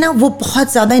ڈپینڈنسی ہے نا, وہ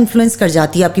بہت زیادہ انفلوئنس کر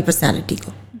جاتی ہے آپ کی پرسنالٹی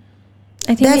کو.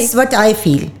 That's what I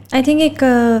feel. I think ایک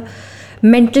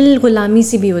مینٹل غلامی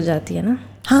سی بھی ہو جاتی ہے نا.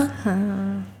 ہاں,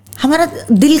 ہمارا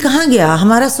دل کہاں گیا,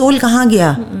 ہمارا سول کہاں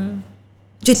گیا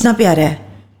جو اتنا پیارا ہے,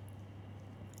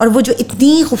 اور وہ جو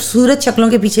اتنی خوبصورت شکلوں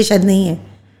کے پیچھے شاید نہیں ہے.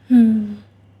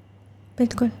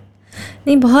 بالکل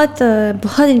نہیں, بہت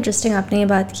بہت انٹرسٹنگ آپ نے یہ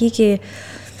بات کی کہ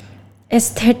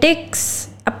ایستھیٹکس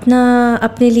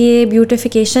اپنے لیے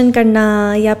بیوٹیفیکیشن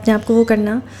کرنا یا اپنے آپ کو وہ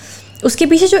کرنا, اس کے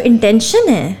پیچھے جو انٹینشن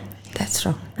ہے That's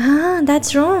wrong. ہاں,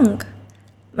 that's wrong.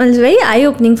 It's very eye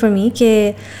opening for me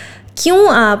کہ کیوں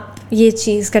آپ یہ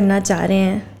چیز کرنا چاہ رہے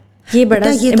ہیں. یہ بڑا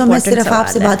یہ تو میں صرف آپ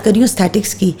سے بات کر رہی ہوں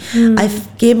اسٹیٹکس کی. I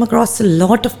came across a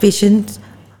lot of patients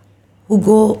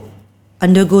who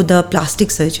undergo the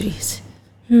plastic surgeries.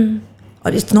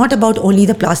 Or it's not about only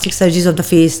the plastic surgeries of the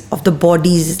face, of the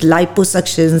bodies,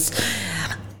 liposuctions,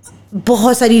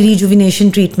 بہت ساری ریجوینیشن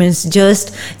ٹریٹمنٹس. جسٹ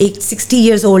ایک 60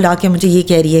 years old آ کے مجھے یہ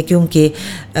کہہ رہی ہے کیونکہ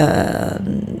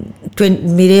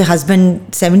میرے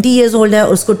ہسبینڈ 70 years old ہے,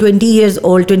 اس کو 20 years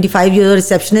old 25 years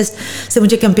ریسیپشنسٹ سے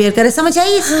مجھے کمپیئر کرے. سمجھ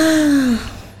آئی؟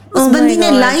 اس بندی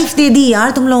نے لائف دے دی یار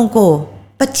تم لوگوں کو,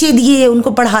 بچے دیے, ان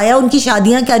کو پڑھایا, ان کی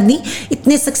شادیاں کر دی,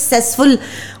 اتنے سکسیزفل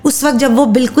اس وقت جب وہ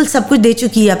بالکل سب کچھ دے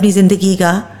چکی ہے اپنی زندگی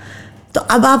کا. تو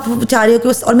اب آپ چاہ رہے ہو کہ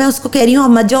اور میں اس کو کہہ رہی ہوں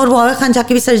اب مت جاؤ, اور وہ آغا خان جا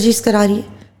کے بھی سرجریز کرا رہی ہے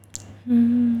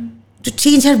to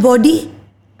change her body.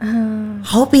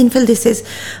 How painful this is.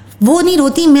 وہ نہیں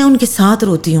روتی, میں ان کے ساتھ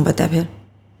روتی ہوں. پتہ پھر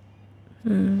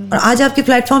اور آج آپ کے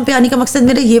پلیٹ فارم پہ آنے کا مقصد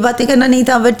میرا یہ باتیں کرنا نہیں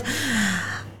تھا, بٹ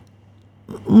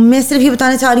میں صرف یہ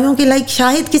بتانا چاہ رہی ہوں کہ لائک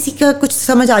شاید کسی کا کچھ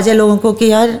سمجھ آ جائے لوگوں کو کہ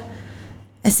یار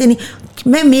ایسے نہیں.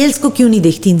 میں میلز کو کیوں نہیں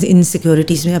دیکھتی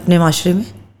انسیکیورٹیز میں اپنے معاشرے میں؟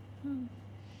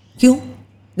 کیوں؟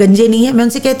 گنجے نہیں ہیں؟ میں ان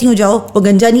سے کہتی ہوں جاؤ, وہ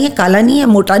گنجا نہیں ہے, کالا نہیں ہے,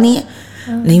 موٹا نہیں ہے,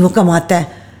 نہیں وہ کماتا ہے.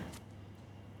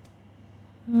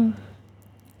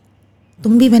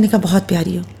 تم بھی میں نے کہا بہت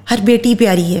پیاری ہو, ہر بیٹی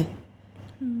پیاری ہے,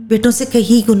 بیٹوں سے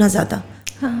کہیں گنا زیادہ.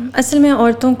 ہاں اصل میں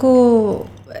عورتوں کو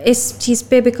اس چیز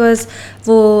پہ بیکاز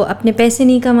وہ اپنے پیسے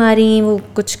نہیں کما رہی, وہ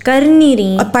کچھ کر نہیں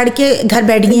رہی, اور پڑھ کے گھر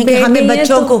بیٹھ گئی ہیں کہ ہمیں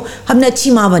بچوں کو ہم نے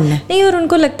اچھی ماں بننا ہے. نہیں, اور ان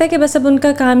کو لگتا ہے کہ بس اب ان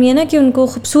کا کام یہ ہے نا کہ ان کو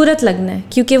خوبصورت لگنا ہے,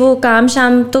 کیونکہ وہ کام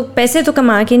شام تو پیسے تو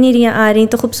کما کے نہیں آ رہی,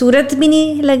 تو خوبصورت بھی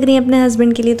نہیں لگ رہی اپنے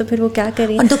ہسبینڈ کے لیے, تو پھر وہ کیا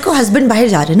کریں. اور دیکھو ہسبینڈ باہر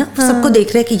جا رہے ہیں نا, سب کو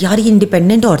دیکھ رہے ہیں کہ یار یہ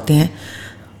انڈیپینڈنٹ عورتیں ہیں,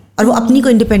 اور وہ اپنی کو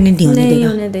انڈیپینڈنٹ نہیں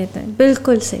ہونے دیتا ہے.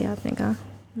 بالکل صحیح آپ نے کہا,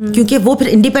 کیونکہ وہ پھر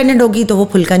انڈیپینڈنٹ ہوگی تو وہ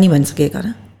پھلکا نہیں بن سکے گا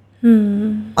نا,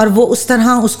 اور وہ اس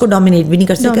طرح اس کو ڈومینیٹ بھی نہیں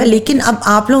کر سکے. لیکن اب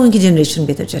آپ لوگوں کی جنریشن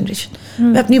بہتر جنریشن,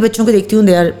 میں اپنی بچوں کو دیکھتی ہوں,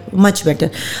 دے آر مچ بیٹر.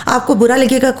 آپ کو برا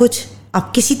لگے گا کچھ,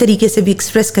 آپ کسی طریقے سے بھی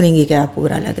ایکسپریس کریں گے کہ آپ کو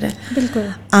برا لگ رہا ہے. بالکل.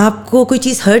 آپ کو کوئی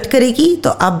چیز ہرٹ کرے گی تو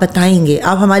آپ بتائیں گے,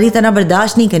 آپ ہماری طرح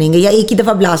برداشت نہیں کریں گے, یا ایک ہی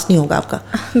دفعہ بلاسٹ نہیں ہوگا آپ کا.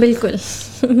 بالکل.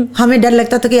 ہمیں ڈر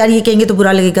لگتا تھا کہ یار یہ کہیں گے تو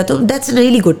برا لگے گا, تو دیٹس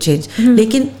ریئلی گڈ چینج.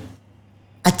 لیکن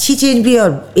اچھی چینج بھی ہے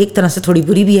اور ایک طرح سے تھوڑی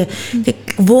بری بھی ہے, کہ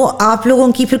وہ آپ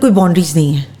لوگوں کی پھر کوئی باؤنڈریز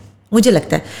نہیں ہے. مجھے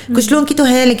لگتا ہے کچھ لوگوں کی تو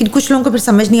ہے, لیکن کچھ لوگوں کو پھر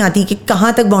سمجھ نہیں آتی کہ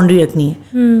کہاں تک باؤنڈری رکھنی ہے.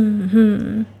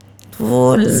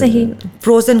 وہ صحیح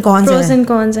پروز اینڈ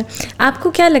کونز ہیں. آپ کو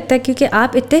کیا لگتا ہے, کیونکہ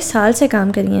آپ اتنے سال سے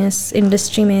کام کری ہیں اس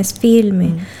انڈسٹری میں, اس فیلڈ میں,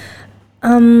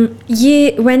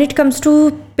 یہ when it comes to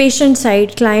patient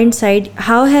side, client side,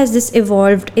 how has this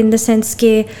evolved in the sense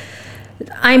کہ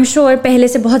آئی ایم شیور پہلے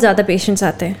سے بہت زیادہ پیشنٹس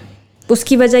آتے ہیں. اس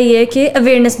کی وجہ یہ ہے کہ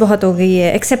اویئرنیس بہت ہو گئی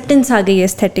ہے, ایکسیپٹنس آ گئی ہے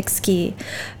استھیٹکس کی,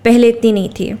 پہلے اتنی نہیں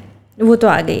تھی, وہ تو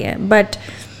آ گئی ہے. بٹ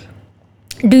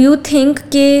ڈو یو تھنک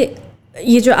کہ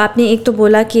یہ جو آپ نے ایک تو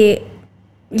بولا کہ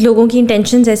لوگوں کی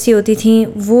انٹینشنز ایسی ہوتی تھیں,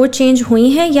 وہ چینج ہوئی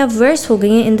ہیں یا ورس ہو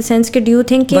گئی ہیں, ان دا سینس کہ ڈو یو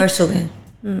تھنک کہ ورس ہو گئے؟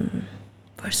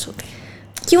 ورس ہو گئے.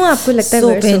 کیوں آپ کو لگتا ہے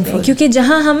ورس ہو گئے؟ کیونکہ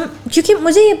جہاں کیونکہ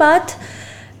مجھے یہ بات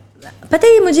پتہ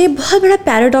ہے, مجھے بہت بڑا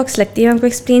پیراڈاکس لگتی ہے, میں آپ کو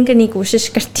ایکسپلین کرنے کی کوشش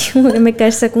کرتی ہوں اگر میں کر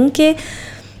سکوں, کہ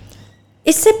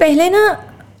اس سے پہلے نا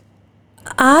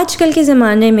آج کل کے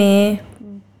زمانے میں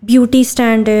بیوٹی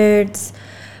اسٹینڈرڈس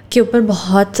کے اوپر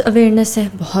بہت اویئرنیس ہے,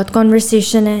 بہت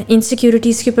کانورسیشن ہے,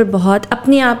 انسیکیورٹیز کے اوپر بہت,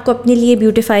 اپنے آپ کو اپنے لیے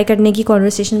بیوٹیفائی کرنے کی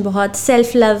کانورسیشن بہت,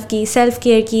 سیلف لو کی, سیلف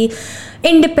کیئر کی,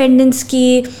 انڈیپینڈنس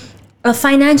کی,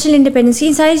 فائنینشیل انڈیپینڈنس کی,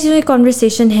 ان ساری چیزوں کی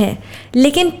کانورسیشن ہے.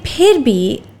 لیکن پھر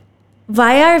بھی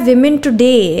why are women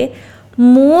today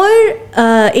more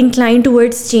inclined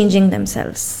towards changing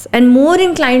themselves and more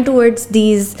inclined towards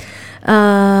these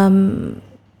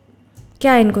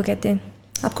کیا ان کو کہتے ہیں,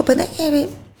 آپ کو پتہ ہے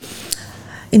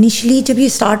انیشلی جب یہ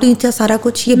اسٹارٹ ہوئی تھا سارا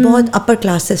کچھ, یہ بہت اپر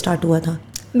کلاس سے اسٹارٹ ہوا تھا.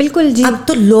 بالکل جی. اب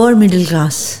تو لوور مڈل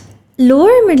کلاس.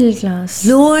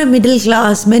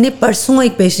 میں نے پرسوں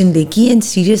ایک پیشنٹ دیکھی اینڈ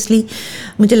سیریسلی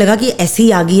مجھے لگا کہ ایسے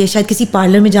ہی آ گئی ہے, شاید کسی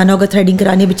پارلر میں جانا ہوگا تھریڈنگ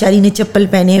کرانے, بیچاری نے چپل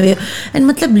پہنے ہوئے, اینڈ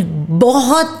مطلب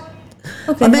بہت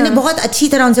اور میں نے بہت اچھی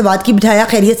طرح ان سے بات کی, بٹھایا,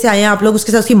 خیریت سے آئے ہیں آپ لوگ. اس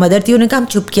کے ساتھ اس کی مدر تھی, انہوں نے کہا ہم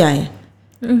چھپ کے آئے ہیں.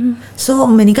 سو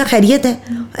میں نے کہا خیریت ہے.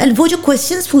 اینڈ وہ جو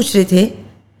کویشچنس پوچھ رہے تھے,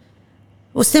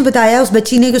 اس نے بتایا اس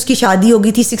بچی نے کہ اس کی شادی ہو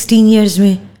گئی تھی 16 ایئرس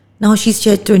میں, ناؤ شی از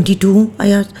 22,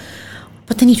 یا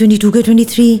پتہ نہیں 22 کے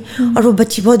 23, اور وہ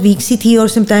بچی بہت ویک سی تھی, اور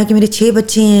اس نے بتایا کہ میرے 6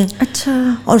 بچے ہیں. اچھا.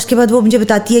 اور اس کے بعد وہ مجھے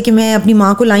بتاتی ہے کہ میں اپنی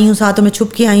ماں کو لائی ہوں ساتھ, اور میں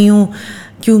چھپ کے آئی ہوں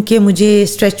کیونکہ مجھے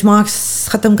اسٹریچ مارکس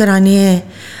ختم کرانے ہیں,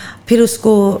 پھر اس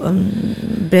کو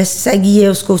بریسٹ سیگی ہے,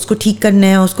 اس کو ٹھیک کرنا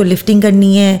ہے, اس کو لفٹنگ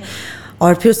کرنی ہے,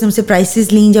 اور پھر اس نے مجھ سے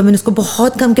پرائسز لیں. جب میں نے اس کو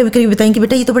بہت کم کے بتائیں کہ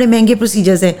بیٹا یہ تو بڑے مہنگے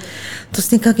پروسیجرز ہیں, تو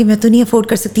اس نے کہا کہ میں تو نہیں افورڈ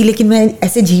کر سکتی, لیکن میں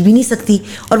ایسے جی بھی نہیں سکتی.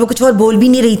 اور وہ کچھ اور بول بھی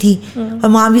نہیں رہی تھی, اور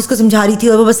ماں بھی اس کو سمجھا رہی تھی,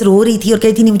 اور وہ بس رو رہی تھی اور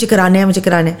کہتی نہیں مجھے کرانا ہے, مجھے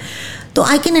کرانا ہے. تو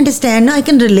آئی کین انڈرسٹینڈ نا, آئی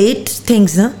کین ریلیٹ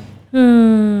تھنگس نا.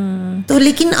 تو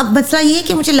لیکن اب مسئلہ یہ ہے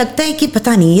کہ مجھے لگتا ہے کہ پتہ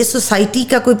نہیں یہ سوسائٹی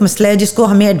کا کوئی مسئلہ ہے جس کو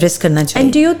ہمیں ایڈریس کرنا چاہیے.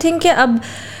 اینڈ ڈو یو تھنک کہ اب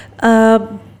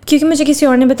کیونکہ مجھے کسی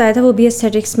اور نے بتایا تھا, وہ بھی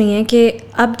ایستھیٹکس میں ہے, کہ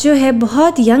اب جو ہے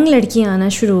بہت ینگ لڑکیاں آنا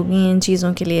شروع ہو گئی ہیں ان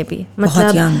چیزوں کے لیے بھی,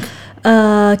 مطلب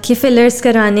کہ فلرس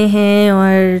کرانے ہیں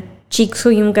اور چیکس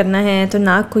کو یوں کرنا ہے تو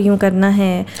ناک کو یوں کرنا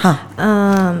ہے. ہاں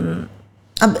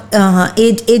اب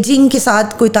ایجنگ کے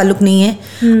ساتھ کوئی تعلق نہیں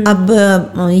ہے. اب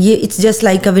یہ it's just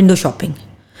like a window shopping.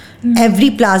 Every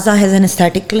plaza has an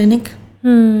aesthetic clinic.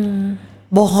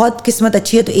 بہت قسمت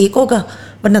اچھی ہے تو ایک ہوگا,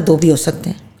 ورنہ دو بھی ہو سکتے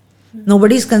ہیں. نو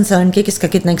بڈی از کنسرن کہ کس کا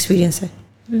کتنا ایکسپیرینس ہے.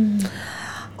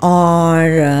 اور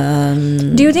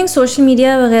do you think social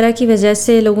media وغیرہ کی وجہ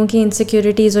سے لوگوں کی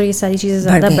انسیکیورٹیز اور یہ ساری چیزیں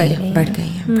زیادہ بڑھ گئی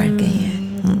ہیں؟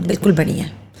 بالکل بڑی ہیں.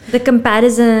 The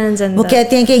comparisons and وہ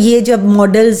کہتے ہیں کہ یہ جب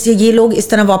ماڈلز یہ لوگ اس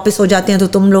طرح واپس ہو جاتے ہیں تو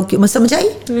تم لوگ کیوں, سمجھ آئی.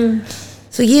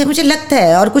 سو یہ مجھے لگتا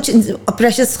ہے, اور کچھ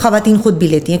پریشس خواتین خود بھی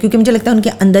لیتی ہیں, کیونکہ مجھے لگتا ہے ان کے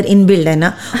اندر ان بلڈ ہے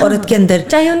نا عورت کے اندر,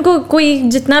 چاہے ان کو کوئی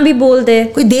جتنا بھی بول دے,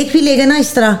 کوئی دیکھ بھی لے گا نا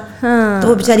اس طرح, تو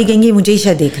وہ بیچاری کہیں گی مجھے ہی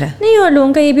شاید دیکھ رہا ہے. نہیں, اور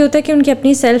لوگوں کا یہ بھی ہوتا ہے کہ ان کی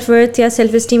اپنی سیلف ورتھ یا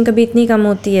سیلف اسٹیم کبھی اتنی کم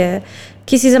ہوتی ہے,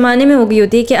 کسی زمانے میں ہو گئی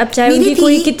ہوتی ہے کہ اب چاہے ان کی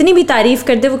کوئی کتنی بھی تعریف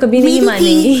کر دے وہ کبھی نہیں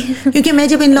مانیں گی. کیونکہ میں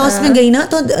جب ان لاس میں گئی نا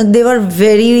تو دے ور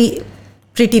ویری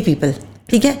پریٹی پیپل,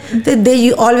 ٹھیک ہے, تو دے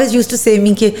آلویز یوز ٹو سے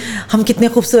می کہ ہم کتنے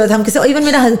خوبصورت, ہم کسی, ایون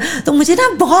میرا, تو مجھے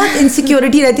نا بہت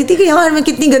انسیکیورٹی رہتی تھی کہ یار میں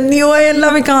کتنی گندی ہوں,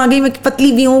 اللہ میں کہاں گئی, میں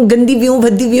پتلی بھی ہوں, گندی بھی ہوں,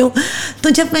 بھدی بھی ہوں. تو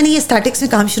جب میں نے یہ اسٹیٹکس میں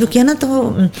کام شروع کیا نا, تو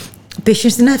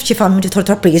پیشنٹس نے نا شفا میں مجھے تھوڑا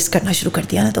تھوڑا پریز کرنا شروع کر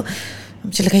دیا نا, تو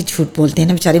مجھے لگا جھوٹ بولتے ہیں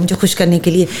نا بیچارے مجھے خوش کرنے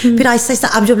کے لیے. پھر آہستہ آہستہ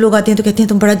اب جب لوگ آتے ہیں تو کہتے ہیں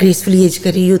تم بڑا گریسفلی ایج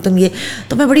کر رہی ہو, تم یہ,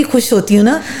 تو میں بڑی خوش ہوتی ہوں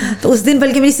نا. تو اس دن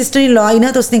بلکہ میری سسٹر ان لا آئی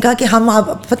نا, تو اس نے کہا کہ ہم اب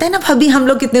پتہ ہے نا بھابھی ہم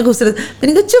لوگ کتنے خوبصورت. میں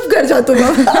نے کہا چپ کر جاؤ تم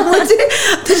مجھے,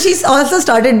 تو شی آلسو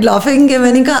اسٹارٹیڈ لافنگ کہ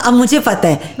میں نے کہا اب مجھے پتہ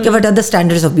ہے کہ what are the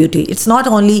standards of beauty. It's not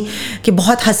only کہ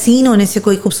بہت حسین ہونے سے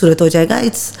کوئی خوبصورت ہو جائے گا,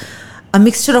 it's a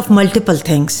mixture of multiple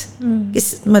things.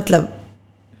 اس مطلب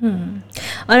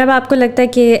اور اب آپ کو لگتا ہے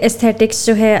کہ ایستھیٹکس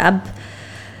جو ہے اب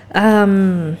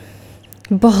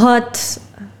بہت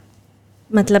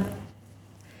مطلب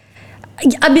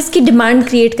اب اس کی ڈیمانڈ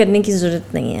کریٹ کرنے کی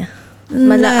ضرورت نہیں ہے,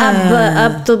 مطلب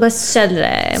اب تو بس چل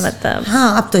رہا ہے, مطلب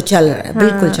ہاں اب تو چل رہا ہے,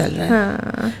 بالکل چل رہا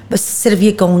ہے. بس صرف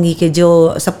یہ کہوں گی کہ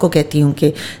جو سب کو کہتی ہوں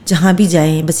کہ جہاں بھی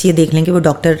جائیں بس یہ دیکھ لیں کہ وہ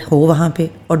ڈاکٹر ہو وہاں پہ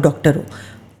اور ڈاکٹر ہو.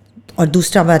 اور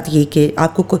دوسرا بات یہ کہ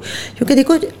آپ کو کوئی, کیونکہ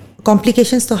دیکھو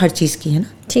کمپلیکیشنس تو ہر چیز کی ہے نا.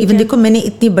 ایون دیکھو میں نے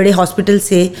اتنی بڑے ہاسپٹل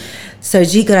سے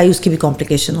سرجری کرائی, اس کی بھی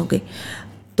کمپلیکیشن ہو گئی.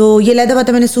 تو یہ علیحدہ بات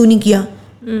ہے, میں نے سو نہیں کیا,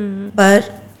 پر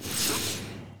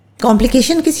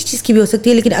کمپلیکیشن کسی چیز کی بھی ہو سکتی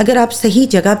ہے. لیکن اگر آپ صحیح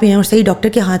جگہ پہ ہیں اور صحیح ڈاکٹر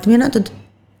کے ہاتھ میں ہیں نا, تو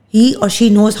ہی اور شی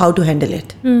knows how to handle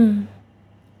it.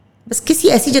 بس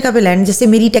کسی ایسی جگہ پہ لینڈ, جیسے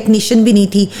میری ٹیکنیشین بھی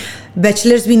نہیں تھی,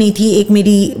 بیچلرز بھی نہیں تھی. ایک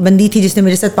میری بندی تھی جس نے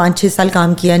میرے ساتھ 5-6 سال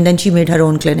کام کیا, and then she made Hare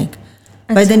own clinic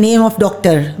by the name of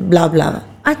doctor بلا بلا.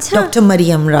 اچھا, ڈاکٹر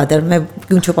مریم رادر, میں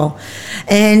کیوں چھپاؤں.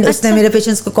 اینڈ اس نے میرے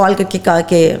پیشنٹس کو کال کر کے کہا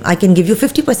کہ I can give you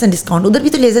 50% discount. ادھر بھی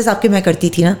تو لیزرز آپ کے میں کرتی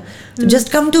تھی نا, تو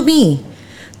جسٹ کم ٹو می.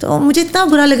 تو مجھے اتنا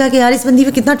برا لگا کہ یار اس بندی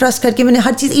پہ کتنا ٹرسٹ کر کے میں نے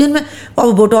ہر چیز, ایون میں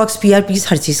بوٹاکس PRPs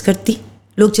ہر چیز کرتی.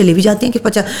 لوگ چلے بھی جاتے ہیں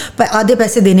کہ آدھے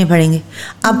پیسے دینے پڑیں گے.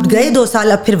 اب گئے 2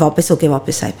 سال, اب پھر واپس ہو کے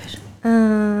واپس آئے. پھر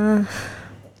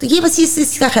تو یہ بس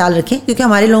اس کا خیال رکھیں, کیونکہ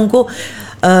ہمارے لوگوں کو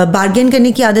بارگین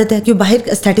کرنے کی عادت ہے, کہ باہر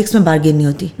اسٹیٹکس میں بارگین نہیں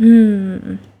ہوتی.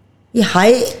 یہ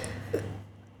ہائی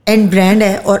اینڈ برانڈ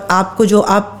ہے, اور آپ کو جو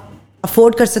آپ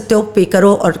افورڈ کر سکتے ہو پے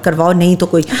کرو اور کرواؤ, نہیں تو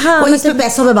کوئی اس میں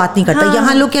پیسوں میں بات نہیں کرتا.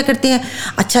 یہاں لوگ کیا کرتے ہیں,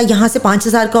 اچھا یہاں سے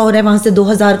 5,000 کا ہو رہا ہے, وہاں سے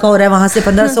 2,000 کا ہو رہا ہے, وہاں سے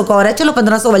 1,500 کا ہو رہا ہے, چلو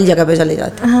 1,500 والی جگہ پہ چلے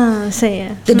جاتے ہیں. ہاں صحیح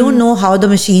ہے. They don't know how the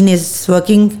machine is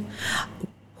working,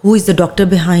 who is the doctor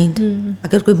behind.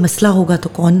 اگر کوئی مسئلہ ہوگا تو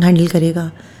کون ہینڈل کرے گا,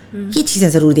 یہ چیزیں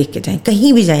ضرور دیکھ کے جائیں.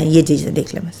 کہیں بھی جائیں یہ چیزیں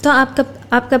دیکھ لیں. تو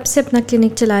آپ کب سے اپنا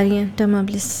کلینک چلا رہی ہیں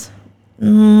ڈرمابلس؟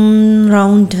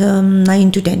 around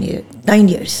 9 to 10 years. 9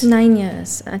 years. 9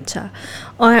 years. اچھا.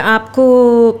 اور آپ کو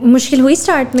مشکل ہوئی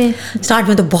اسٹارٹ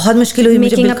میں تو بہت مشکل ہوئی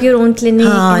مجھے, making up your own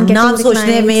clinic, نام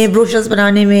سوچنے میں, بروشرز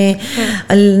بنانے میں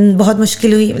بہت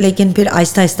مشکل ہوئی. لیکن پھر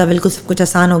آہستہ آہستہ بالکل سب کچھ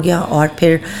آسان ہو گیا. اور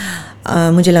پھر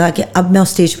مجھے لگا کہ اب میں اس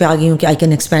اسٹیج پہ آ گئی ہوں کہ I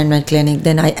can expand my clinic.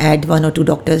 Then I add 1 or 2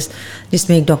 doctors, جس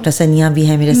میں ایک ڈاکٹر سنیا بھی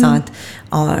ہے میرے ساتھ,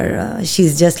 اور شی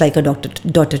is just like a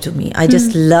daughter to me. I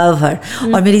just لو ہر.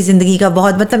 اور میری زندگی کا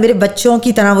بہت, مطلب میرے بچوں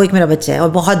کی طرح وہ ایک میرا بچہ ہے, اور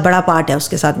بہت بڑا پارٹ ہے اس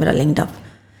کے ساتھ میرا لنکڈ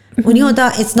اپ. وہ نہیں ہوتا.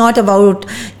 اٹس ناٹ اباؤٹ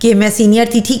کہ میں سینئر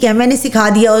تھی, ٹھیک ہے میں نے سکھا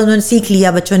دیا اور انہوں نے سیکھ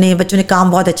لیا, بچوں نے کام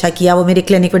بہت اچھا کیا, وہ میرے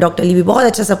کلینک پہ ڈاکٹر لی بھی بہت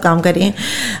اچھا سب کام کر رہے ہیں,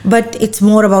 but it's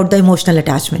more about the emotional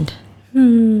attachment.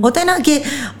 ہوتا ہے نا کہ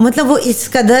مطلب وہ اس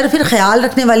قدر پھر خیال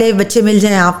رکھنے والے بچے مل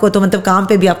جائیں آپ کو تو مطلب کام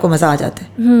پہ بھی آپ کو مزہ آ جاتا ہے.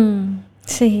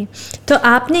 صحیح. تو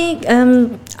آپ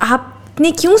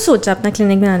نے کیوں سوچا اپنا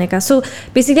کلینک بنانے کا؟ سو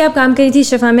بیسیکلی آپ کام کری تھی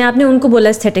شفا میں, آپ نے ان کو بولا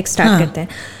استھیٹک اسٹارٹ کرتے ہیں.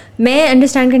 میں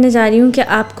انڈرسٹینڈ کرنا چاہ رہی ہوں کہ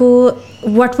آپ کو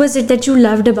what was it that you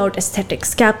load about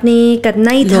aesthetics, کہ آپ نے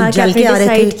کرنا ہی تھا, کہ آپ نے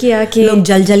ڈیسائیڈ کیا کہ لوگ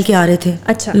جل کے آ رہے تھے.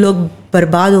 اچھا. لوگ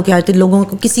برباد ہو کے آ رہے تھے, لوگوں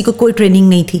کو کسی کو کوئی ٹریننگ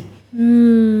نہیں تھی.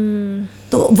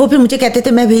 تو وہ پھر مجھے کہتے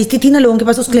تھے, میں بھیجتی تھی نا لوگوں کے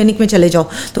پاس اس کلینک میں چلے جاؤ,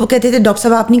 تو وہ کہتے تھے ڈاکٹر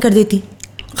صاحب آپ نہیں کر دیتی,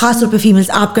 خاص طور پہ فیمیلس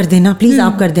آپ کر دینا پلیز,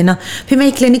 آپ کر دینا. پھر میں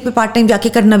ایک کلینک پہ پارٹ ٹائم جا کے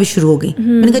کرنا بھی شروع ہو گئی.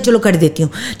 میں نے کہا چلو کر دیتی ہوں.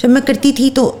 جب میں کرتی تھی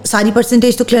تو ساری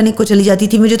پرسنٹیج تو کلینک کو چلی جاتی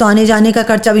تھی, مجھے تو آنے جانے کا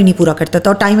خرچہ بھی نہیں پورا کرتا تھا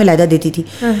اور ٹائم علیحدہ دیتی تھی.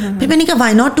 پھر میں نے کہا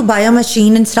Y not to by a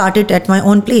machine and start it at my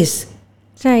own place.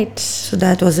 Right. So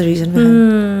that was the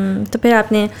reason. تو پھر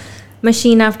آپ نے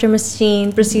machine after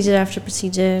machine, procedure after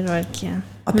procedure اور کیا.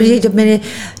 اور پھر جب میں نے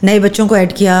نئے بچوں کو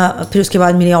ایڈ کیا, پھر اس کے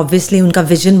بعد میرے آبویسلی ان کا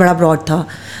ویژن بڑا براڈ تھا.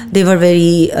 دے ور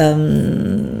ویری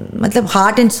مطلب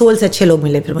ہارٹ اینڈ سول سے اچھے لوگ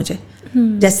ملے پھر مجھے,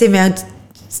 جیسے میں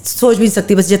سوچ بھی نہیں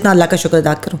سکتی, بس جتنا اللہ کا شکر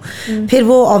ادا کروں. پھر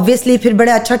وہ آبویسلی پھر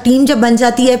بڑا اچھا ٹیم جب بن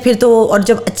جاتی ہے پھر تو, اور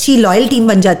جب اچھی لائل ٹیم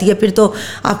بن جاتی ہے پھر تو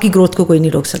آپ کی گروتھ کو کوئی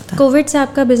نہیں روک سکتا. کووڈ سے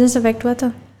آپ کا بزنس افیکٹ ہوا تھا؟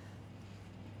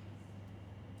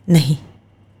 نہیں.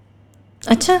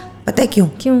 اچھا, پتہ ہے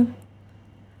کیوں؟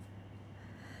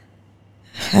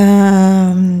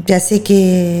 جیسے کہ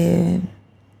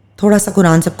تھوڑا سا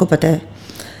قرآن سب کو پتہ ہے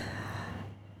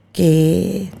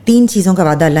کہ 3 چیزوں کا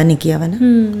وعدہ اللہ نے کیا ہوا نا,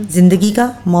 زندگی کا,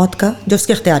 موت کا جو اس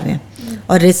کے اختیار میں ہے,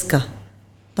 اور رزق کا.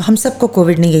 تو ہم سب کو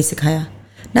کووڈ نے یہی سکھایا,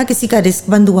 نہ کسی کا رزق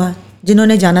بند ہوا, جنہوں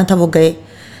نے جانا تھا وہ گئے,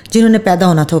 جنہوں نے پیدا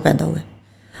ہونا تھا وہ پیدا ہوئے.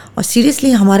 اور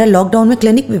سیریسلی ہمارا لاک ڈاؤن میں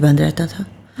کلینک بھی بند رہتا تھا,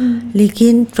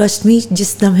 لیکن ٹرسٹ می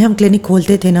جس لمحے ہم کلینک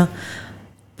کھولتے تھے نا,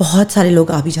 بہت سارے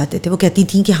لوگ آ بھی جاتے تھے. وہ کہتی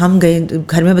تھیں کہ ہم گئے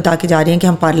گھر میں بتا کے جا رہے ہیں کہ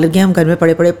ہم پارلر گئے, ہم گھر میں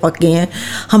پڑے پک گئے ہیں,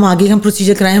 ہم آگے ہم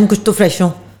پروسیجر کرائیں, ہم کچھ تو فریش ہوں.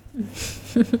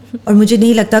 اور مجھے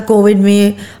نہیں لگتا کووڈ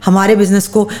میں ہمارے بزنس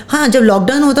کو, ہاں جب لاک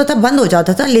ڈاؤن ہوتا تھا بند ہو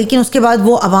جاتا تھا, لیکن اس کے بعد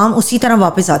وہ عوام اسی طرح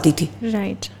واپس آتی تھی.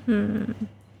 رائٹ.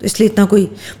 تو اس لیے اتنا کوئی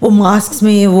وہ ماسکس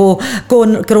میں, وہ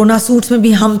کرونا سوٹس میں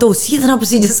بھی ہم تو اسی طرح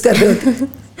پروسیجرس کر رہے ہوتے.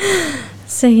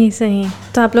 صحیح.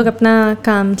 تو آپ لوگ اپنا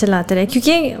کام چلاتے رہے,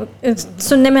 کیونکہ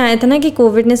سننے میں آیا تھا نا کہ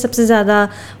کووڈ نے سب سے زیادہ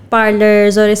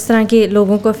پارلرز اور اس طرح کے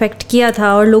لوگوں کو افیکٹ کیا تھا,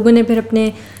 اور لوگوں نے پھر اپنے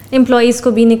امپلائیز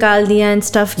کو بھی نکال دیا اینڈ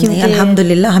اسٹف. نہیں الحمد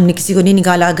للہ ہم نے کسی کو نہیں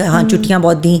نکالا, ہاں چھٹیاں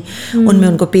بہت دیں, ان میں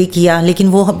ان کو پے کیا, لیکن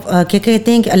وہ کیا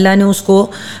کہتے ہیں کہ اللہ نے اس کو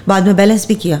بعد میں بیلنس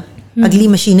بھی کیا. اگلی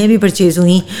مشینیں بھی پرچیز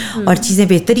ہوئیں اور چیزیں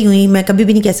بہتر ہی ہوئیں. میں کبھی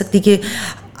بھی نہیں کہہ سکتی کہ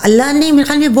اللہ نے, میرے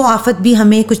خیال میں وہ آفت بھی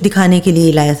ہمیں کچھ دکھانے کے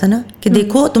لیے لایا تھا نا, کہ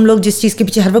دیکھو تم لوگ جس چیز کے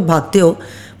پیچھے ہر وقت بھاگتے ہو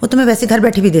وہ تمہیں ویسے گھر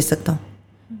بیٹھے بھی دے سکتا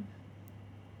ہوں.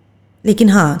 لیکن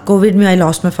ہاں کووڈ میں آئی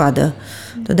لاسٹ مائی فادر,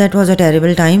 تو that was a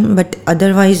terrible time, but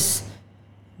otherwise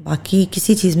باقی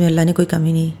کسی چیز میں اللہ نے کوئی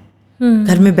کمی نہیں.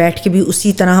 گھر میں بیٹھ کے بھی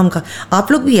اسی طرح ہم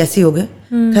آپ لوگ بھی ایسے ہو گئے,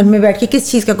 گھر میں بیٹھ کے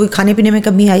کس چیز کا کوئی کھانے پینے میں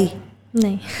کمی آئی؟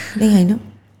 نہیں آئی نا.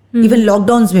 ایون لاک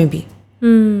ڈاؤنز میں بھی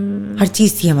ہر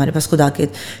چیز تھی ہمارے پاس خدا کے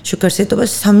شکر سے. تو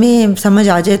بس ہمیں سمجھ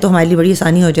آ جائے تو ہمارے لیے بڑی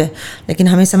آسانی ہو جائے, لیکن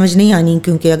ہمیں سمجھ نہیں آنی,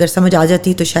 کیونکہ اگر سمجھ آ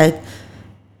جاتی تو شاید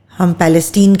ہم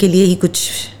پیلسٹین کے لیے ہی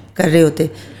کچھ کر رہے ہوتے,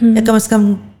 یا کم از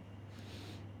کم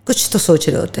کچھ تو سوچ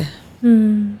رہے ہوتے.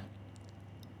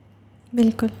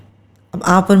 بالکل. اب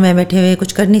آپ اور میں بیٹھے ہوئے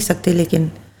کچھ کر نہیں سکتے, لیکن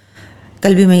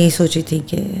کل بھی میں یہی سوچی تھی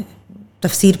کہ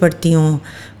تفسیر پڑھتی ہوں,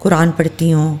 قرآن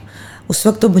پڑھتی ہوں, اس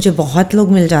وقت تو مجھے بہت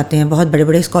لوگ مل جاتے ہیں, بہت بڑے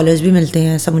بڑے اسکالرز بھی ملتے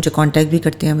ہیں, سب مجھے کانٹیکٹ بھی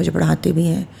کرتے ہیں, مجھے پڑھاتے بھی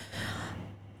ہیں.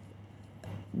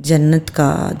 جنت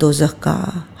کا, دوزخ کا,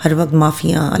 ہر وقت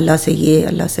معافیاں, اللہ سے یہ,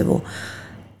 اللہ سے وہ.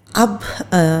 اب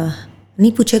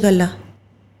نہیں پوچھے گا اللہ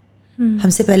ہم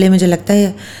سے, پہلے مجھے لگتا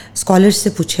ہے اسکالرز سے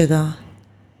پوچھے گا,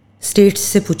 اسٹیٹس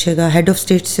سے پوچھے گا, ہیڈ آف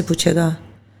اسٹیٹ سے پوچھے گا,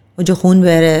 وہ جو خون بہہ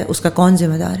رہا ہے اس کا کون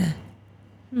ذمہ دار ہے.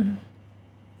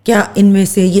 کیا ان میں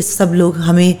سے یہ سب لوگ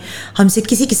ہم سے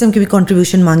کسی قسم کی بھی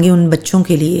کنٹریبیوشن مانگے ان بچوں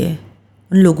کے لیے,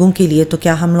 ان لوگوں کے لیے, تو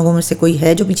کیا ہم لوگوں میں سے کوئی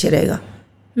ہے جو پیچھے رہے گا؟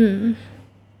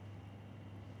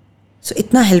 سو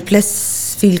اتنا ہیلپ لیس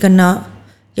فیل کرنا,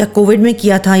 یا کووڈ میں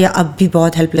کیا تھا یا اب بھی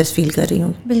بہت ہیلپ لیس فیل کر رہی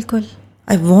ہوں. بالکل.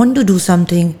 I want to do some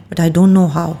thing but I don't know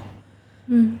how.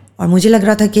 اور مجھے لگ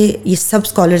رہا تھا کہ یہ سب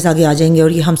اسکالرز آگے آ جائیں گے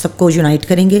اور یہ ہم سب کو یونائٹ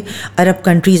کریں گے, عرب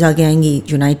کنٹریز آگے آئیں گی,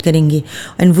 یونائٹ کریں گی,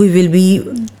 and we will be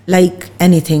like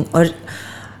any thing. اور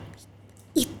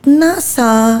اتنا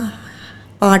سا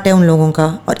پارٹ ہے ان لوگوں کا,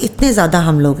 اور اتنے زیادہ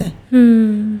ہم لوگ ہیں,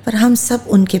 پر ہم سب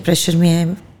ان کے پریشر میں ہیں.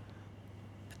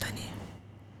 پتہ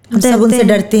نہیں ہم سب ان سے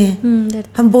ڈرتے ہیں,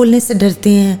 ہم بولنے سے ڈرتے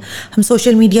ہیں, ہم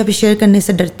سوشل میڈیا پہ شیئر کرنے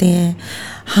سے ڈرتے ہیں,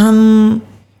 ہم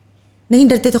نہیں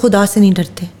ڈرتے تو خدا سے نہیں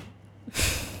ڈرتے.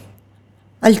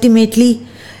 الٹیمیٹلی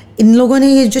ان لوگوں نے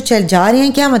یہ جو جا رہے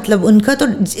ہیں, کیا مطلب ان کا تو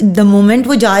دا مومنٹ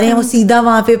وہ جا رہے ہیں وہ سیدھا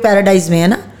وہاں پہ پیراڈائز میں ہے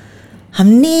نا. ہم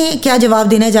نے کیا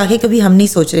جواب دینا ہے جا کے, کبھی ہم نہیں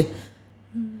سوچ رہے.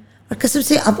 اور قسم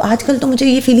سے اب آج کل تو مجھے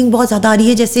یہ فیلنگ بہت زیادہ آ رہی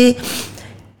ہے جیسے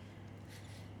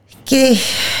کہ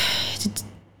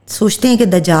سوچتے ہیں کہ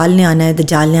دجال نے آنا ہے,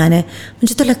 دجال نے آنا ہے.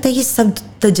 مجھے تو لگتا ہے یہ سب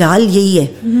دجال یہی ہے,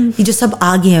 یہ جو سب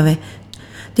آ گئے ہوئے.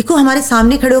 دیکھو ہمارے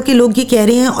سامنے کھڑے ہو کے لوگ یہ کہہ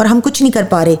رہے ہیں اور ہم کچھ نہیں کر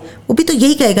پا رہے. وہ بھی تو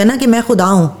یہی کہے گا نا کہ میں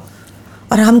خدا ہوں,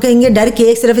 اور ہم کہیں گے ڈر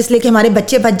کے صرف اس لیے کہ ہمارے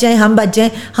بچے بچ جائیں, ہم بچ جائیں,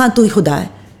 ہاں تو ہی خدا ہے.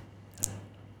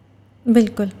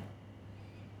 بالکل.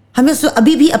 ہمیں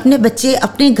ابھی بھی اپنے بچے,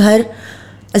 اپنے گھر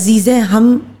عزیز ہیں.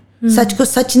 ہم سچ کو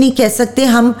سچ نہیں کہہ سکتے.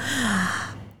 ہم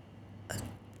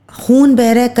خون بہ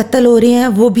رہا ہے, قتل ہو رہے ہیں,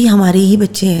 وہ بھی ہمارے ہی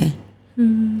بچے ہیں.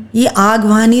 یہ آگ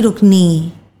وہاں نہیں رکنی.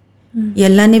 یہ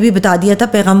اللہ نے بھی بتا دیا تھا,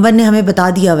 پیغمبر نے ہمیں بتا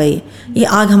دیا ہوا یہ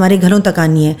آگ ہمارے گھروں تک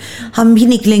آنی ہے. ہم بھی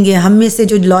نکلیں گے, ہم میں سے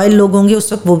جو لائل لوگ ہوں گے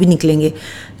اس وقت وہ بھی نکلیں گے,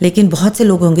 لیکن بہت سے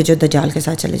لوگ ہوں گے جو دجال کے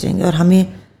ساتھ چلے جائیں گے. اور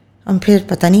ہم پھر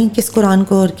پتہ نہیں کس قرآن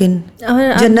کو اور کن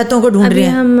جنتوں کو ڈھونڈ رہے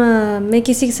ہیں. میں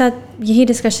کسی کے ساتھ یہی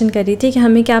ڈسکشن کر رہی تھی کہ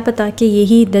ہمیں کیا پتا کہ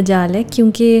یہی دجال ہے,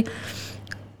 کیونکہ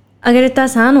اگر اتنا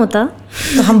آسان ہوتا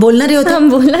تو ہم بولنا رہے ہوتے, ہم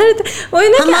بولنا رہتے, وہی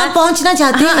نا ہم آپ پہنچنا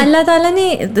چاہتے ہیں. اللہ تعالیٰ نے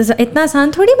اتنا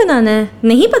آسان تھوڑی بنانا ہے,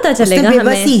 نہیں پتا چلے گا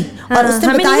ہمیں. اور اس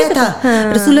نے بتایا تھا,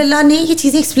 رسول اللہ نے یہ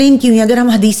چیزیں ایکسپلین کی ہوئی. اگر ہم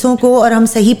حدیثوں کو اور ہم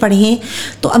صحیح پڑھیں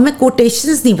تو اب میں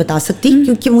کوٹیشنز نہیں بتا سکتی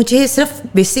کیونکہ مجھے صرف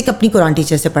بیسک اپنی قرآن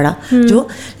ٹیچر سے پڑھا جو,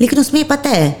 لیکن اس میں یہ پتہ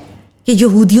ہے کہ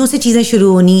یہودیوں سے چیزیں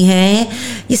شروع ہونی ہیں,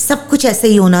 یہ سب کچھ ایسے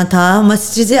ہی ہونا تھا.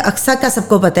 مسجد اقصیٰ کا سب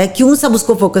کو پتہ ہے, کیوں سب اس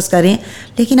کو فوکس کریں,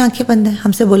 لیکن آنکھیں بند ہیں,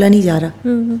 ہم سے بولا نہیں جا رہا.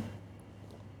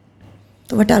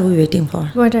 تو what are we waiting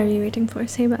for.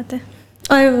 صحیح بات ہے.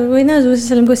 اور وہی نا حضور صلی اللہ علیہ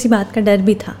وسلم کو اسی بات کا ڈر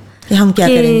بھی تھا کہ ہم کیا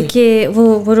کریں گے, کہ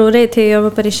وہ رو رہے تھے اور وہ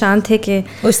پریشان تھے کہ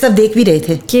وہ اس طرف دیکھ بھی رہے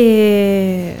تھے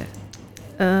کہ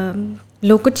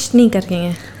لوگ کچھ نہیں کر گئے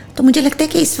ہیں. تو مجھے لگتا ہے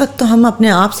کہ اس وقت تو ہم اپنے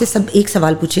آپ سے سب ایک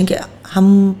سوال پوچھیں کہ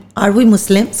ہم آر وی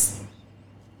مسلمس,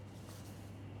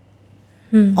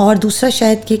 اور دوسرا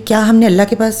شاید کہ کیا ہم نے اللہ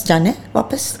کے پاس جانا ہے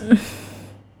واپس.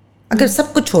 اگر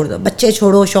سب کچھ چھوڑ دو, بچے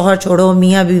چھوڑو, شوہر چھوڑو,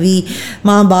 میاں بیوی,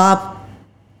 ماں باپ,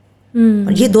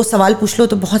 اور یہ 2 سوال پوچھ لو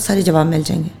تو بہت سارے جواب مل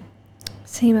جائیں گے.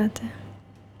 صحیح بات ہے.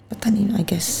 پتہ نہیں, I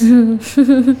guess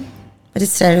but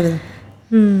it's terrible.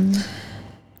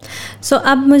 So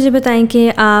اب مجھے بتائیں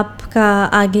کہ آپ کا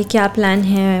آگے کیا پلان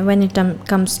ہے when it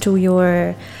comes to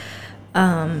your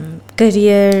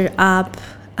career.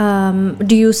 آپ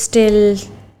do you still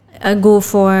go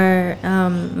for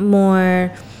more,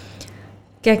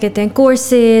 کیا کہتے ہیں,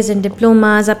 کورسز اینڈ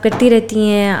ڈپلوماز آپ کرتی رہتی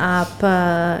ہیں, آپ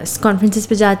کانفرنسز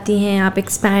پہ جاتی ہیں, آپ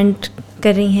ایکسپینڈ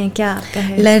کر رہی ہیں, کیا آپ کا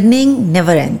ہے؟ لرننگ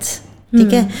نیور اینڈس,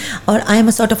 ٹھیک ہے. اور I am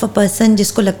a sort of a person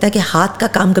جس کو لگتا ہے کہ ہاتھ کا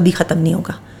کام کبھی ختم نہیں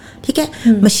ہوگا. ٹھیک ہے,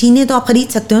 مشینیں تو آپ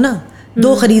خرید سکتے ہو نا,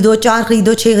 2 خریدو, 4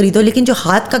 خریدو, 6 خریدو, لیکن جو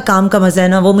ہاتھ کا کام کا مزہ ہے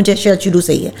نا وہ مجھے شاید شروع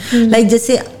سے ہی ہے. لائک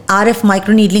جیسے RF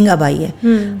مائکرو نیڈلنگ اب آئی ہے,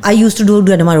 I use to do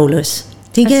derma rollers,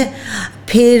 ٹھیک ہے.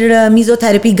 پھر میزو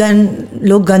تھراپی گن,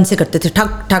 لوگ گن سے کرتے تھے,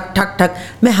 ٹھک ٹھک ٹھک ٹھک.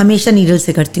 میں ہمیشہ نیڈل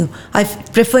سے کرتی ہوں. I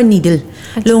prefer needle.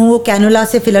 لوگوں کو کینولا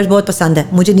سے فلر بہت پسند ہے,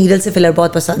 مجھے نیڈل سے فلر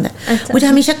بہت پسند ہے. مجھے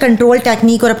ہمیشہ کنٹرول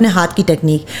ٹیکنیک اور اپنے ہاتھ کی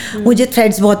ٹیکنیک, مجھے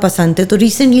تھریڈس بہت پسند تھے. تو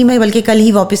ریسنٹلی میں بلکہ کل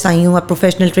ہی واپس آئی ہوں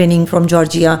professional training from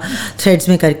Georgia, threads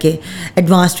میں کر کے.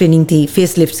 ایڈوانس ٹریننگ تھی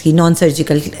فیس لفٹس کی, نان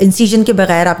سرجیکل, انسیجن کے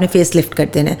بغیر آپ نے فیس لفٹ کر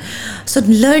دینا ہے. So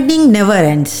learning never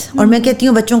ends. اور میں کہتی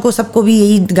ہوں بچوں کو, سب کو بھی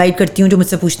یہی گائڈ کرتی ہوں جو مجھ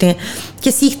سے پوچھتے ہیں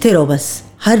کہ سیکھتے رہو بس.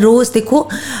 ہر روز دیکھو,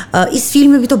 اس فیلڈ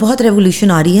میں بھی تو بہت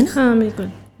ریولیوشن آ رہی ہے نا. ہاں بالکل.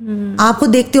 آپ کو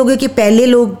دیکھتے ہوگے کہ پہلے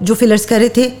لوگ جو فلرس کر رہے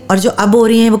تھے اور جو اب ہو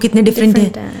رہے ہیں وہ کتنے ڈفرینٹ ہیں.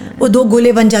 وہ 2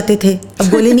 گولے بن جاتے تھے,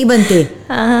 اب گولے نہیں بنتے.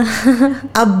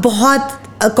 اب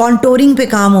بہت کانٹورنگ پہ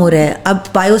کام ہو رہا ہے, اب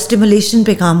بایو اسٹیمولیشن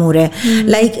پہ کام ہو رہا ہے.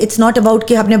 لائک اٹس ناٹ اباؤٹ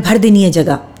کہ آپ نے بھر دینی ہے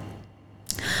جگہ,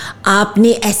 آپ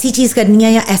نے ایسی چیز کرنی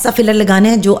ہے یا ایسا فلر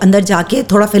لگانا ہے جو اندر جا کے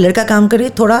تھوڑا فلر کا کام کرے,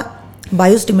 تھوڑا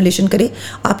بایو اسٹیمولیشن کرے,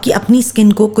 آپ کی اپنی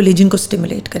اسکن کو, کولیجن کو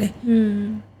اسٹیمولیٹ کرے.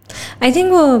 آئی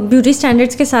تھنک وہ بیوٹی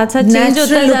اسٹینڈرڈس کے ساتھ ساتھ چینج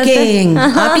ہوتا جاتا ہے.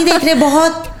 آپ ہی دیکھ رہے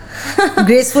بہت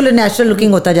گریسفل اور نیچرل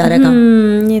لکنگ ہوتا جا رہا ہے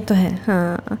کام. یہ تو ہے.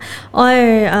 ہاں, اور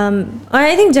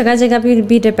آئی تھنک جگہ جگہ پہ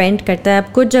بھی ڈپینڈ کرتا ہے.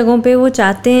 اب کچھ جگہوں پہ وہ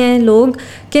چاہتے ہیں لوگ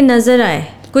کہ نظر آئے,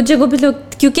 کچھ جگہوں پہ لوگ,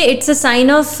 کیونکہ it's a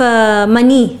sign of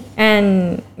money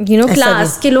and you know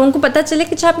class, کہ لوگوں کو پتہ چلے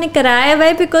کہ آپ نے کرایا ہوا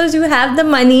ہے because you have the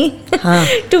money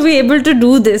to be able to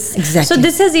do this. So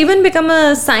this has even become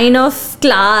a sign of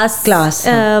class,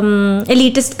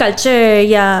 elitist culture,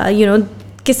 یا یو نو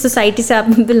کس سوسائٹی سے آپ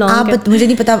بلانگ کرتے ہیں؟ آپ مجھے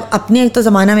نہیں پتا, اپنے تو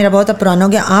زمانہ میرا بہت اب پرانا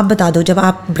ہو گیا. آپ بتا دو جب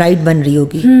آپ برائڈ بن رہی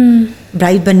ہوگی,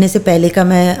 برائڈ بننے سے پہلے کا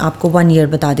میں آپ کو 1 year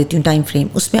بتا دیتی ہوں ٹائم فریم.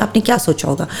 اس میں آپ نے کیا سوچا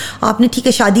ہوگا؟ آپ نے ٹھیک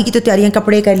ہے شادی کی تو تیاریاں,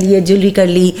 کپڑے کر لیے, جیولری کر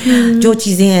لی, جو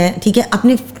چیزیں ہیں ٹھیک ہے,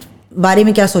 اپنے بارے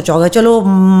میں کیا سوچا ہوگا؟ چلو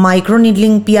مائکرو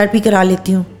نیڈلنگ PRP کرا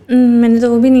لیتی ہوں, میں نے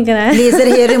تو وہ بھی نہیں کرایا. لیزر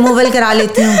ہیئر ریموول کرا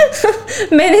لیتی ہوں.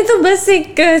 میں نے تو بس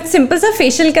ایک سمپل سا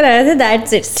فیشیل کرایا تھا,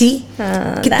 دیٹس اٹ. ٹھیک,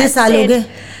 کتنے سال ہو گئے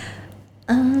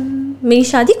میری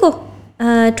شادی کو؟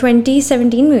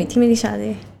 2017 میں ہوئی تھی میری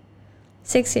شادی.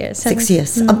 6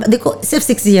 years. اب دیکھو صرف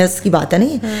 6 years کی بات ہے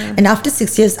نہیں, اینڈ آفٹر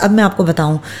 6 years اب میں آپ کو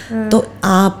بتاؤں تو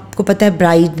آپ کو پتہ ہے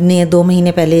برائڈ نے 2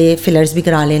 مہینے پہلے فلرز بھی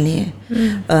کرا لینے ہیں.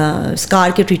 اسکار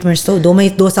کے ٹریٹمنٹس تو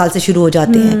 2 سال سے شروع ہو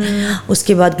جاتے ہیں. اس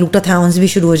کے بعد گلوٹاتھیونز بھی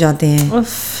شروع ہو جاتے ہیں.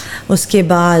 اس کے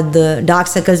بعد ڈارک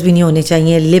سرکلز بھی نہیں ہونے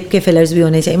چاہیے, لپ کے فلرز بھی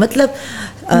ہونے چاہیے, مطلب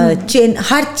چین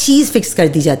ہر چیز فکس کر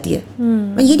دی جاتی ہے.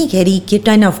 میں یہ نہیں کہہ رہی کہ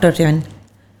 10 out of 10,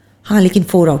 ہاں لیکن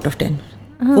 4 out of 10,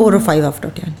 4 or 5 out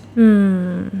of 10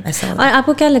 ایسا. اور آپ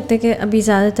کو کیا لگتا ہے کہ ابھی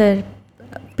زیادہ تر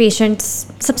پیشنٹس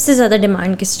سب سے زیادہ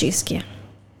ڈیمانڈ کس چیز کی ہے؟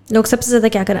 لوگ سب سے زیادہ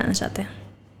کیا کرانا چاہتے ہیں؟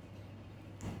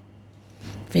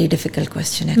 Very difficult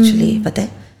question actually. پتہ ہے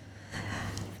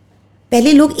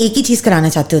پہلے لوگ ایک ہی چیز کرانا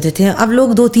چاہتے ہوتے تھے, اب لوگ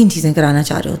 2-3 چیزیں کرانا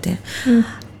چاہ رہے ہوتے ہیں.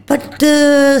 بٹ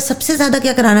سب سے زیادہ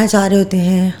کیا کرانا چاہ رہے ہوتے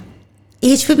ہیں,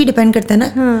 ایج پہ بھی ڈپینڈ کرتا ہے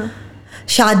نا.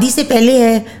 شادی سے پہلے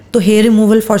ہے تو ہیئر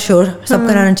ریموول فار شیور سب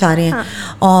کرانا چاہ رہے ہیں,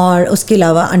 اور اس کے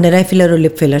علاوہ انڈر آئی فلر اور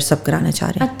لپ فلر سب کرانا چاہ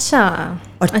رہے ہیں. اچھا.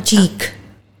 اور چیک,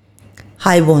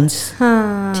 ہائی بونس,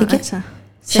 ٹھیک ہے,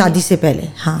 شادی سے پہلے.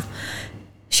 ہاں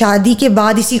شادی کے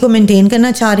بعد اسی کو مینٹین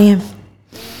کرنا چاہ رہے ہیں.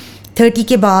 30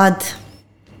 کے بعد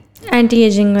اینٹی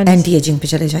ایجنگ پہ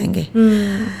چلے جائیں گے.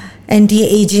 اینٹی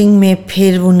ایجنگ میں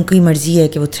پھر ان کی مرضی ہے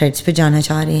کہ وہ تھریڈس پہ جانا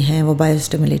چاہ رہے ہیں, وہ بایو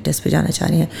اسٹیمولیٹرس پہ جانا چاہ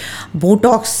رہے ہیں.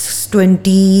 بوٹاکس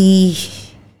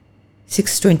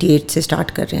 26-28 سے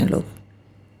اسٹارٹ کر رہے ہیں لوگ.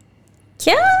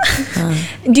 کیا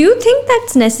do you think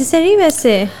that's necessary?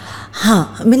 ویسے ہاں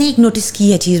میں نے ایک نوٹس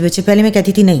کی ہے چیز بچے, پہلے میں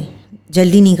کہتی تھی نہیں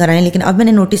جلدی نہیں کرائیں, لیکن اب میں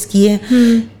نے نوٹس کی ہے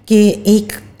کہ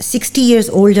ایک 60 years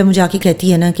old جب مجھے آ کے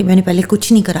کہتی ہے نا کہ میں نے پہلے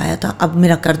کچھ نہیں کرایا تھا, اب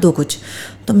میرا کر دو کچھ,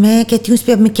 تو میں کہتی ہوں اس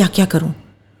پہ اب میں کیا کیا کروں.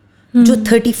 جو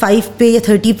 35 پہ یا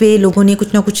 30 پہ لوگوں نے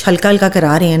کچھ نہ کچھ ہلکا ہلکا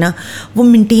کرا رہے ہیں نا, وہ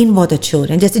مینٹین بہت اچھے ہو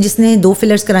رہے ہیں. جیسے جس نے 2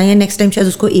 فلرس کرائے ہیں, نیکسٹ ٹائم شاید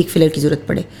اس کو 1 فلر کی ضرورت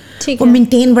پڑے, وہ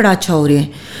مینٹین بڑا اچھا ہو رہے ہیں.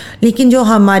 لیکن جو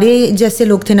ہمارے جیسے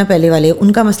لوگ تھے نا پہلے والے,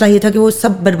 ان کا مسئلہ یہ تھا کہ وہ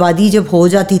سب بربادی جب ہو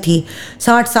جاتی تھی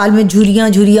 60 سال میں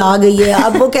جھری آ گئی ہے,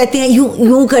 اب وہ کہتے ہیں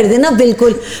یوں کر دیں نا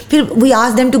بالکل. پھر we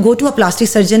ask them to go to a plastic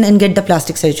surgeon and get the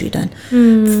plastic surgery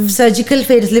done. Surgical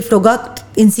face lift ہوگا,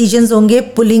 انسیجنز ہوں گے,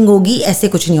 پلنگ ہوگی, ایسے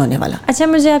کچھ نہیں ہونے والا. اچھا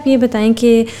مجھے آپ یہ بتائیں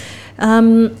کہ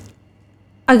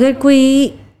اگر کوئی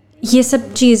یہ سب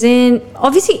چیزیں,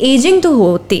 obviously ایجنگ تو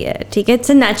ہوتی ہے, ٹھیک ہے, it's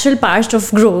a natural part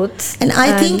of growth, and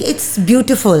I think it's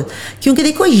beautiful. کیونکہ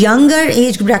دیکھو ینگر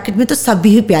ایج بریکٹ میں تو سب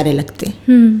بھی پیارے لگتے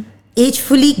ہیں. ایج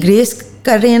فلی گریس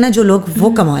کر رہے ہیں نا جو لوگ, وہ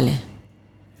کمال ہیں.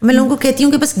 میں لوگوں کو کہتی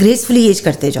ہوں کہ بس گریسفلی ایج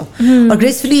کرتے جاؤ. اور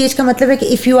گریسفلی ایج کا مطلب ہے کہ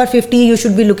if you are 50 you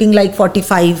should be looking like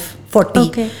 45-40,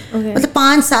 مطلب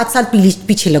 5-7 سال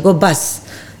پیچھے لگو بس.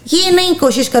 یہ نہیں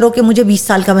کوشش کرو کہ مجھے 20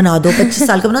 سال کا بنا دو, 25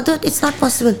 سال کا بنا دو, اٹس ناٹ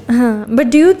پاسبل. ہاں,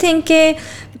 بٹ ڈو یو تھنک کہ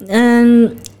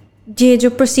یہ جو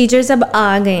پروسیجرز اب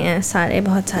آ گئے ہیں سارے,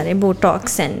 بہت سارے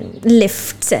Botox and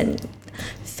lifts and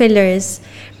fillers,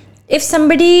 if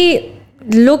somebody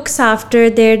looks after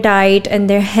their diet and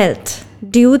their health,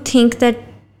 do you think that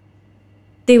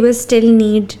they will still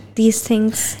need these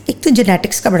things? ایک تو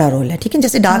جینیٹکس کا بڑا رول ہے, ٹھیک ہے,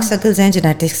 جیسے ڈارک سرکلز ہیں,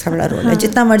 جینیٹکس کا بڑا رول ہے.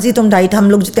 جتنا مرضی تم ڈائٹ, ہم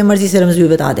لوگ جتنے مرضی سیرمز بھی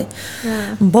بتا دیں,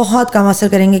 بہت کم اثر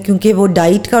کریں گے, کیونکہ وہ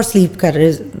ڈائٹ کا اور سلیپ کا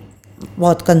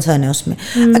بہت کنسرن ہے اس میں.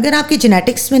 اگر آپ کی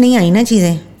جینیٹکس میں نہیں آئی نا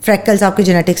چیزیں, فریکلز آپ کے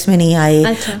جینیٹکس میں نہیں آئے,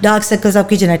 ڈارک سرکلز آپ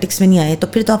کی جینیٹکس میں نہیں آئے, تو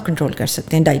پھر تو آپ کنٹرول کر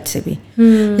سکتے ہیں ڈائٹ سے بھی.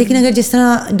 لیکن اگر جس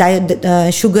طرح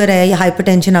شوگر ہے یا ہائپر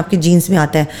ٹینشن آپ کے جینس میں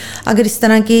آتا ہے, اگر اس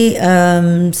طرح کی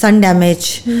sun damage,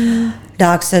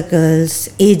 dark circles,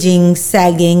 ageing,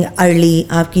 sagging early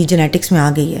آپ کی جینیٹکس میں آ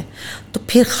گئی ہے, تو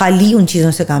پھر خالی ان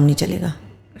چیزوں سے کام نہیں چلے گا.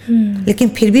 لیکن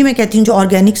پھر بھی میں کہتی ہوں جو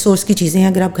آرگینک سورس کی چیزیں ہیں,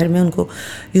 اگر آپ گھر میں ان کو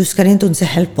یوز کریں تو ان سے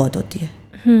ہیلپ بہت ہوتی ہے.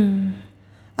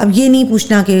 اب یہ نہیں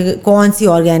پوچھنا کہ کون سی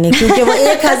آرگینک, کیونکہ وہ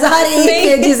 1001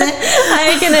 پیجز ہیں,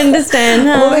 I can understand.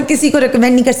 وہ میں کسی کو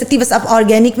ریکمینڈ نہیں کر سکتی. بس اب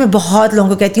آرگینک میں بہت لوگوں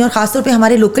کو کہتی ہوں, اور خاص طور پہ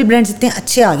ہمارے لوکل برانڈس اتنے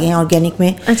اچھے آ گئے ہیں آرگینک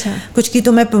میں. اچھا, کچھ کی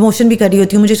تو میں پروموشن بھی کر رہی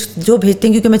ہوتی ہوں, مجھے جو بھیجتے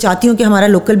ہیں, کیونکہ میں چاہتی ہوں کہ ہمارا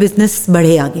لوکل بزنس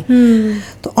بڑھے آگے.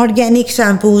 تو آرگینک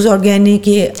شیمپوز, آرگینک,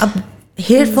 یہ اب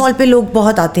ہیئر فال پہ لوگ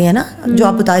بہت آتے ہیں نا, جو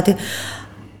آپ بتائے تھے,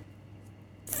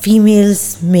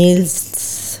 فیمیلز میلز,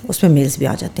 اس میں میلز بھی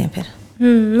آ جاتے ہیں. پھر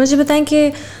مجھے بتائیں کہ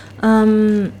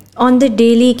آن دا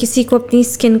ڈیلی کسی کو اپنی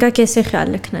اسکن کا کیسے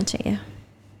خیال رکھنا چاہیے؟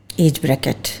 Age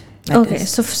bracket. Okay,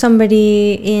 so somebody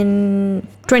in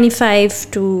 25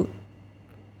 to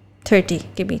 30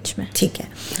 के बीच में. ठीक है.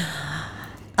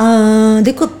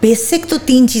 देखो बेसिक तो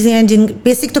 3 चीज़ें हैं जिन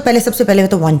बेसिक तो पहले सबसे पहले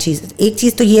तो 1 चीज़, एक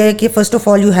चीज़ तो ये है कि first of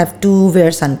all you have to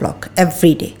wear sunblock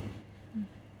every day.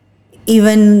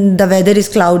 Even the weather is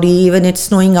cloudy, even it's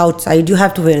snowing outside, you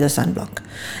have to wear the sunblock.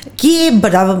 ये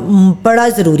बड़ा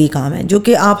ज़रूरी काम है जो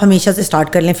कि आप हमेशा से स्टार्ट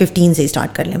कर लें, 15 से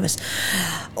स्टार्ट कर लें बस.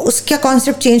 उसका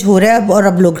कॉन्सेप्ट चेंज हो रहा है और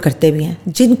अब लोग करते भी हैं.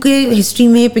 जिनके हिस्ट्री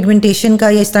में पिगमेंटेशन का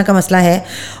या इस तरह का मसला है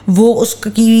वो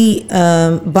उसकी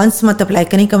वंस मत अप्लाई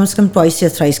करें, कम से कम ट्वाइस या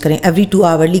थ्राइस करें, एवरी 2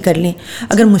 आवरली कर लें.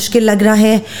 अगर मुश्किल लग रहा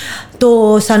है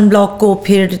तो सन ब्लॉक को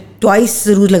फिर ट्वाइस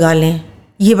ज़रूर लगा लें,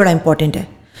 ये बड़ा इम्पॉर्टेंट है.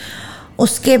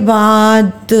 उसके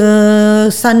बाद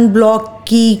सन ब्लॉक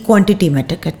की क्वांटिटी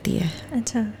मैटर करती है.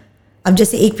 अच्छा. अब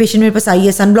जैसे एक पेशेंट मेरे पास आई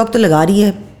है, सन ब्लॉक तो लगा रही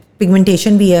है,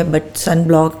 पिगमेंटेशन भी है, बट सन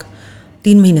ब्लॉक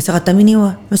 3 महीने से ख़त्म ही नहीं हुआ.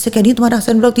 मैं उससे कह रही हूँ तुम्हारा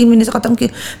सन ब्लॉक 3 महीने से ख़त्म क्यों?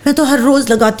 मैं तो हर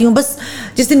रोज़ लगाती हूँ, बस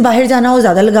जिस दिन बाहर जाना हो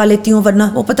ज़्यादा लगा लेती हूँ,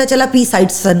 वरना वो पता चला पी साइड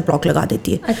सन ब्लॉक लगा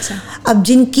देती है. अच्छा. अब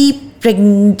जिनकी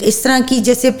इस तरह की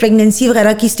जैसे प्रेगनेंसी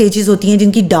वगैरह की स्टेजेस होती हैं,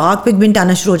 जिनकी डार्क पिगमेंट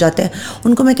आना शुरू हो जाता है,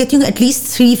 उनको मैं कहती हूँ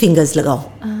एटलीस्ट 3 फिंगर्स लगाओ.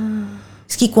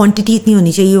 इसकी क्वांटिटी इतनी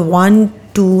होनी चाहिए 1,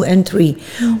 2 and 3.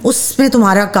 उसमें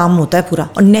तुम्हारा काम होता है पूरा.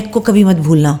 और नेक को कभी मत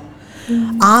भूलना.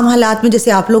 आम हालात में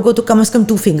जैसे आप लोग हो तो कम से कम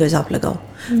 2 फिंगर्स आप लगाओ,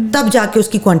 तब जाके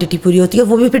उसकी क्वांटिटी पूरी होती है.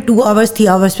 वो भी फिर 2 आवर्स 3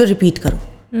 आवर्स पर रिपीट करो.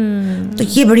 तो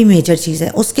ये बड़ी मेजर चीज़ है.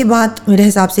 उसके बाद मेरे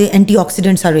हिसाब से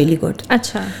एंटीऑक्सीडेंट्स आर रियली गुड.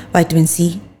 अच्छा.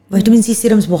 विटामिन सी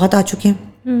सीरम्स बहुत आ चुके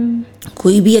हैं,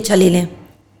 कोई भी अच्छा ले लें.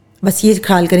 बस ये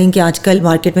ख्याल करें कि आजकल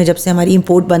मार्केट में जब से हमारी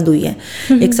इंपोर्ट बंद हुई है,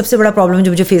 एक सबसे बड़ा प्रॉब्लम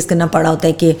जो मुझे फेस करना पड़ा होता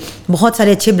है कि बहुत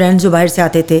सारे अच्छे ब्रांड्स जो बाहर से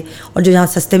आते थे और जो यहाँ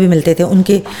सस्ते भी मिलते थे,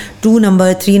 उनके 2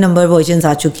 नंबर 3 नंबर वर्जन्स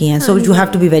आ चुकी हैं. So you have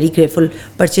to be very careful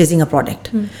purchasing a product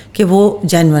कि वो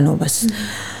जेन्युइन हो. बस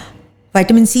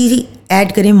विटामिन सी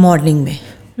ऐड करें मॉर्निंग में.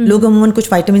 लोग अमूमन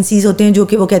कुछ विटामिन सीज होते हैं जो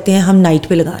कि वो कहते हैं हम नाइट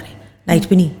पे लगा रहे हैं. नाइट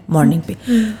पे नहीं, मॉर्निंग पे.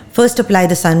 First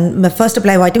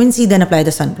apply vitamin C, then apply the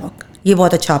sun block. ये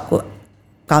बहुत अच्छा आपको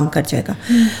काम कर जाएगा.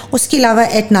 उसके अलावा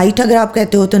एट नाइट अगर आप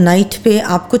कहते हो तो नाइट पे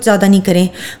आप कुछ ज़्यादा नहीं करें,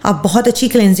 आप बहुत अच्छी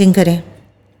क्लेंजिंग करें.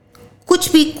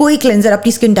 कुछ भी कोई क्लेंजर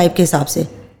अपनी स्किन टाइप के हिसाब से,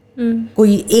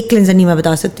 कोई एक क्लेंजर नहीं मैं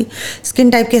बता सकती, स्किन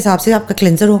टाइप के हिसाब से आपका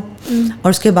क्लेंजर हो. और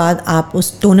उसके बाद आप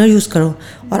उस टोनर यूज़ करो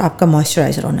और आपका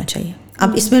मॉइस्चराइज़र होना चाहिए.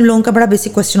 अब इसमें लोगों का बड़ा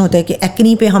बेसिक क्वेश्चन होता है कि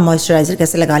एक्नी पे हम मॉइस्चराइज़र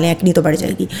कैसे लगा लें, एक्नी तो बढ़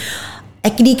जाएगी.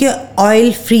 एक्नी के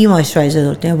ऑयल फ्री मॉइस्चराइज़र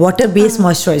होते हैं, वाटर बेस्ड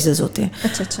मॉइस्चराइज़र्स होते हैं.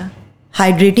 अच्छा.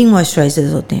 हाइड्रेटिंग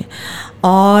मॉइस्चराइज़र्स होते हैं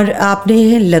और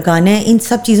आपने लगाना है. इन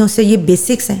सब चीज़ों से ये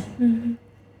बेसिक्स हैं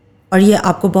और ये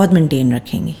आपको बहुत मेंटेन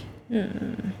रखेंगी.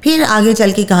 फिर आगे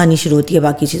चल के कहानी शुरू होती है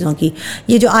बाकी चीज़ों की.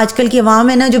 ये जो आजकल की आवाम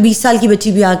है ना, जो 20 साल की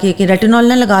बच्ची भी आके कि रेटिनॉल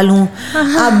ना लगा लूँ,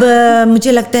 अब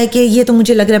मुझे लगता है कि ये तो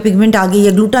मुझे लग रहा है पिगमेंट आ गई,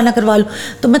 या ग्लूटा ना करवा लूँ,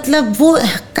 तो मतलब वो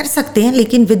कर सकते हैं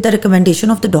लेकिन with the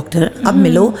recommendation of the doctor. अब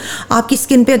मिलो आपकी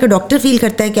स्किन पे, अगर डॉक्टर फील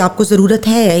करता है कि आपको ज़रूरत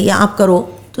है या आप करो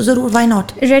तो ज़रूर, वाई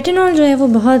नॉट. रेटिनॉल जो है वो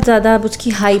बहुत ज़्यादा अब उसकी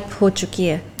हाइप हो चुकी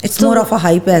है. It's more of a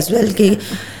hype as well कि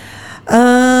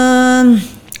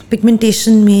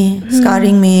पिगमेंटेशन में,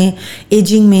 स्कारिंग में,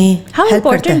 एजिंग में how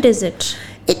important is it?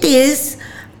 It is,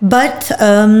 but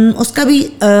उसका भी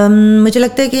मुझे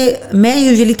लगता है कि मैं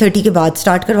यूजुअली 30 के बाद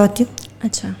स्टार्ट करवाती हूँ.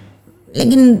 अच्छा.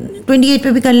 लेकिन 28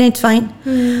 पे भी कर लें, इट्स फाइन.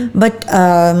 बट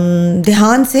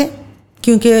ध्यान से,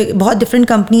 क्योंकि बहुत डिफरेंट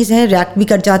कंपनीज़ हैं, रैक भी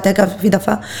कट जाता है काफ़ी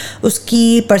दफ़ा.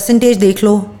 उसकी परसेंटेज देख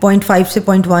लो, 0.5 से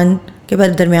 0.1 के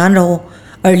बाद दरमियान रहो.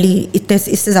 अर्ली इतने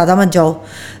इससे ज़्यादा मत जाओ.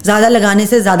 ज़्यादा लगाने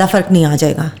से ज़्यादा फ़र्क नहीं आ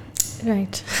जाएगा.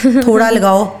 राइट. थोड़ा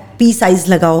लगाओ, पी साइज़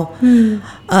लगाओ,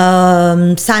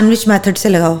 सैंडविच मेथड से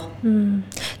लगाओ.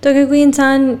 तो अगर कोई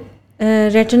इंसान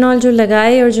रेटिनॉल जो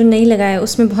लगाए और जो नहीं लगाए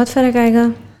उसमें बहुत फ़र्क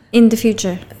आएगा इन द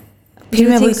फ्यूचर? फिर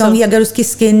मैं वही कहूँगी, अगर उसकी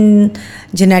स्किन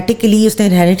जेनेटिकली उसने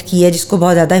इनहेरिट की है, जिसको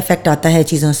बहुत ज़्यादा इफेक्ट आता है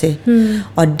चीज़ों से,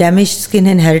 और डैमेज स्किन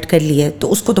इनहेरिट कर ली है, तो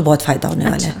उसको तो बहुत फ़ायदा होने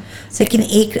वाला है. लेकिन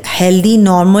एक हेल्दी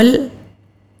नॉर्मल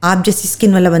आप जैसी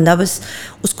स्किन वाला बंदा, बस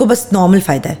उसको बस नॉर्मल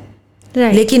फ़ायदा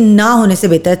है. लेकिन ना होने से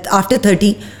बेहतर आफ्टर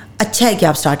 30 अच्छा है कि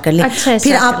आप स्टार्ट कर लें.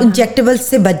 फिर आप इंजेक्टेबल्स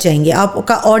से बच जाएंगे.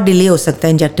 आपका और डिले हो सकता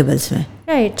है इंजेक्टेबल्स में,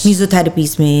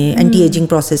 मीजोथेरेपीज में, एंटी एजिंग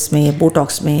प्रोसेस में,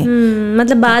 बोटॉक्स में.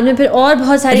 मतलब बाद में फिर और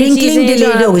बहुत सारी चीजें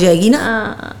डिले हो जाएगी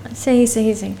ना. सही.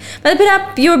 मतलब फिर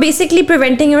आप you are basically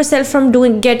preventing yourself from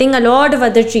doing getting a lot of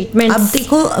other treatments. अब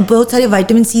देखो बहुत सारे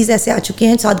विटामिन सीज ऐसे आ चुके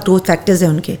हैं, साथ ग्रोथ फैक्टर्स हैं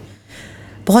उनके.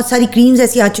 बहुत सारी क्रीम्स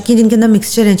ऐसी आ चुकी हैं जिनके अंदर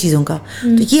मिक्सचर हैं चीज़ों का.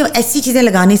 तो ये ऐसी चीज़ें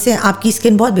लगाने से आपकी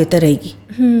स्किन बहुत बेहतर रहेगी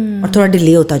और थोड़ा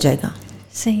डिले होता जाएगा.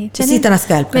 सही. इसी तरह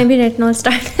स्कैल्प मैं भी retinol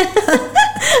start.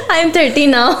 I am 30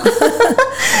 now.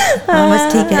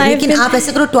 बस ठीक है, लेकिन आप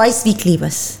ऐसे करो ट्वाइस वीकली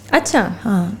बस. अच्छा,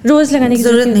 हाँ, रोज लगाने की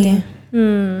जरूरत नहीं है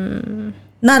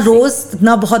ना, रोज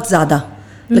ना बहुत ज़्यादा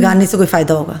लगाने से कोई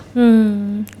फ़ायदा होगा.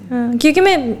 क्योंकि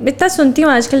मैं इतना सुनती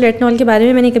हूँ आजकल रेटिनॉल के बारे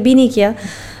में, मैंने कभी नहीं किया.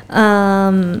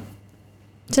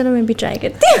 चलो मैं भी ट्राई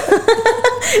करती हूँ.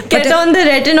 Get on the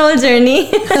retinol journey.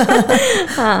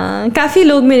 हाँ, काफ़ी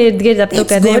लोग मेरे इर्द गिर्द अब तो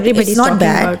कर रहे हैं. Everybody is talking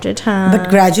about it. हाँ, but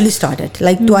gradually start it,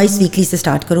 like twice weekly से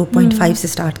स्टार्ट करो, 0.5 से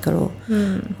स्टार्ट करो,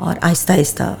 और आहिस्ता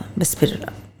आहिस्ता बस फिर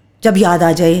जब याद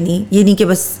आ जाए. ये नहीं कि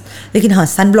बस. लेकिन हाँ,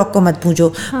 सन ब्लॉक को मत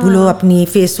भूलो, अपनी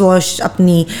फेस वॉश,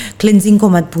 अपनी क्लिनजिंग को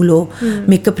मत भूलो.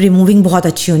 मेकअप रिमूविंग बहुत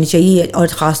अच्छी होनी चाहिए, और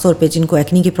ख़ास तौर पे जिनको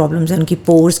एक्नी की प्रॉब्लम्स हैं उनकी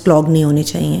पोर्स क्लॉग नहीं होने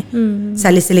चाहिए.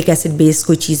 सैलिसिलिक एसिड बेस्ड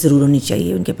कोई चीज़ ज़रूर होनी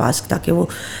चाहिए उनके पास, ताकि वो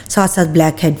साथ साथ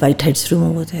black head white heads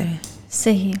remove होते रहें.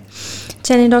 सही.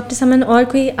 चलिए डॉक्टर समन, और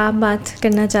कोई आप बात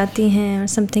करना चाहती हैं, और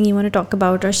something you want to talk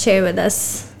about और share with us?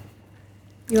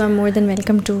 You are more than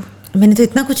welcome to. मैंने तो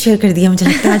इतना कुछ शेयर कर दिया, मुझे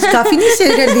लगता है आज काफ़ी नहीं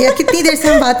शेयर कर दिया. कितनी देर से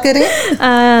हम बात कर रहे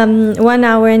हैं? 1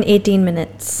 hour and 18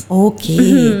 minutes. Okay.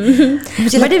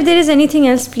 But if there is anything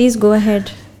else, please go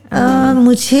ahead.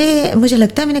 मुझे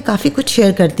लगता है मैंने काफ़ी कुछ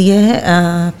शेयर कर दिया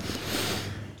है.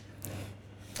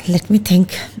 Let me think.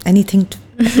 Anything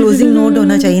closing note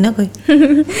होना चाहिए ना कोई.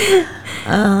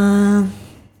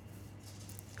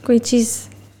 कोई चीज़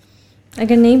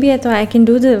अगर नहीं भी है तो आई कैन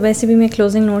डू द. वैसे भी मैं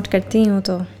क्लोजिंग नोट करती हूँ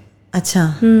तो. अच्छा,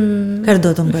 कर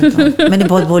दो, तुम कर दो. मैंने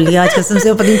बहुत बोल लिया आज कसम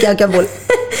से, पता नहीं क्या क्या बोल.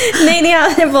 नहीं,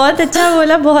 आपने बहुत अच्छा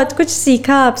बोला, बहुत कुछ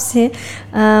सीखा आपसे.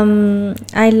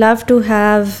 I love to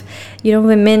have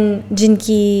women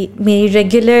जिनकी मेरी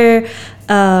रेगुलर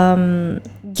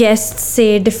गेस्ट से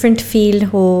डिफरेंट फील्ड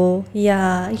हो,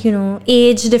 या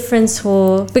एज डिफरेंस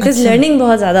हो, बिकॉज लर्निंग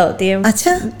बहुत ज़्यादा होती है.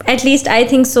 अच्छा, at least I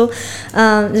think so.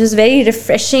 It was very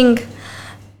refreshing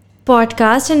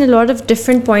podcast and a lot of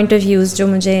different point of views जो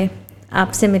मुझे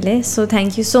आपसे मिले. So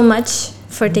thank you so much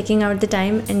for taking out the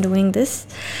time and doing this.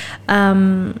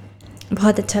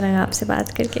 बहुत अच्छा लगा आपसे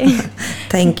बात करके.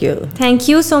 Thank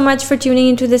you so much for tuning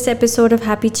into this episode of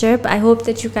Happy Chirp. I hope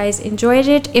that you guys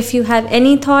enjoyed it. If you have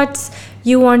any thoughts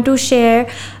you want to share,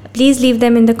 please leave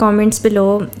them in the comments below.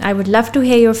 I would love to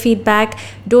hear your feedback.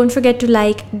 Don't forget to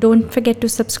like, don't forget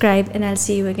to subscribe, and I'll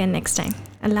see you again next time.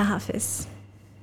 Allah Hafiz.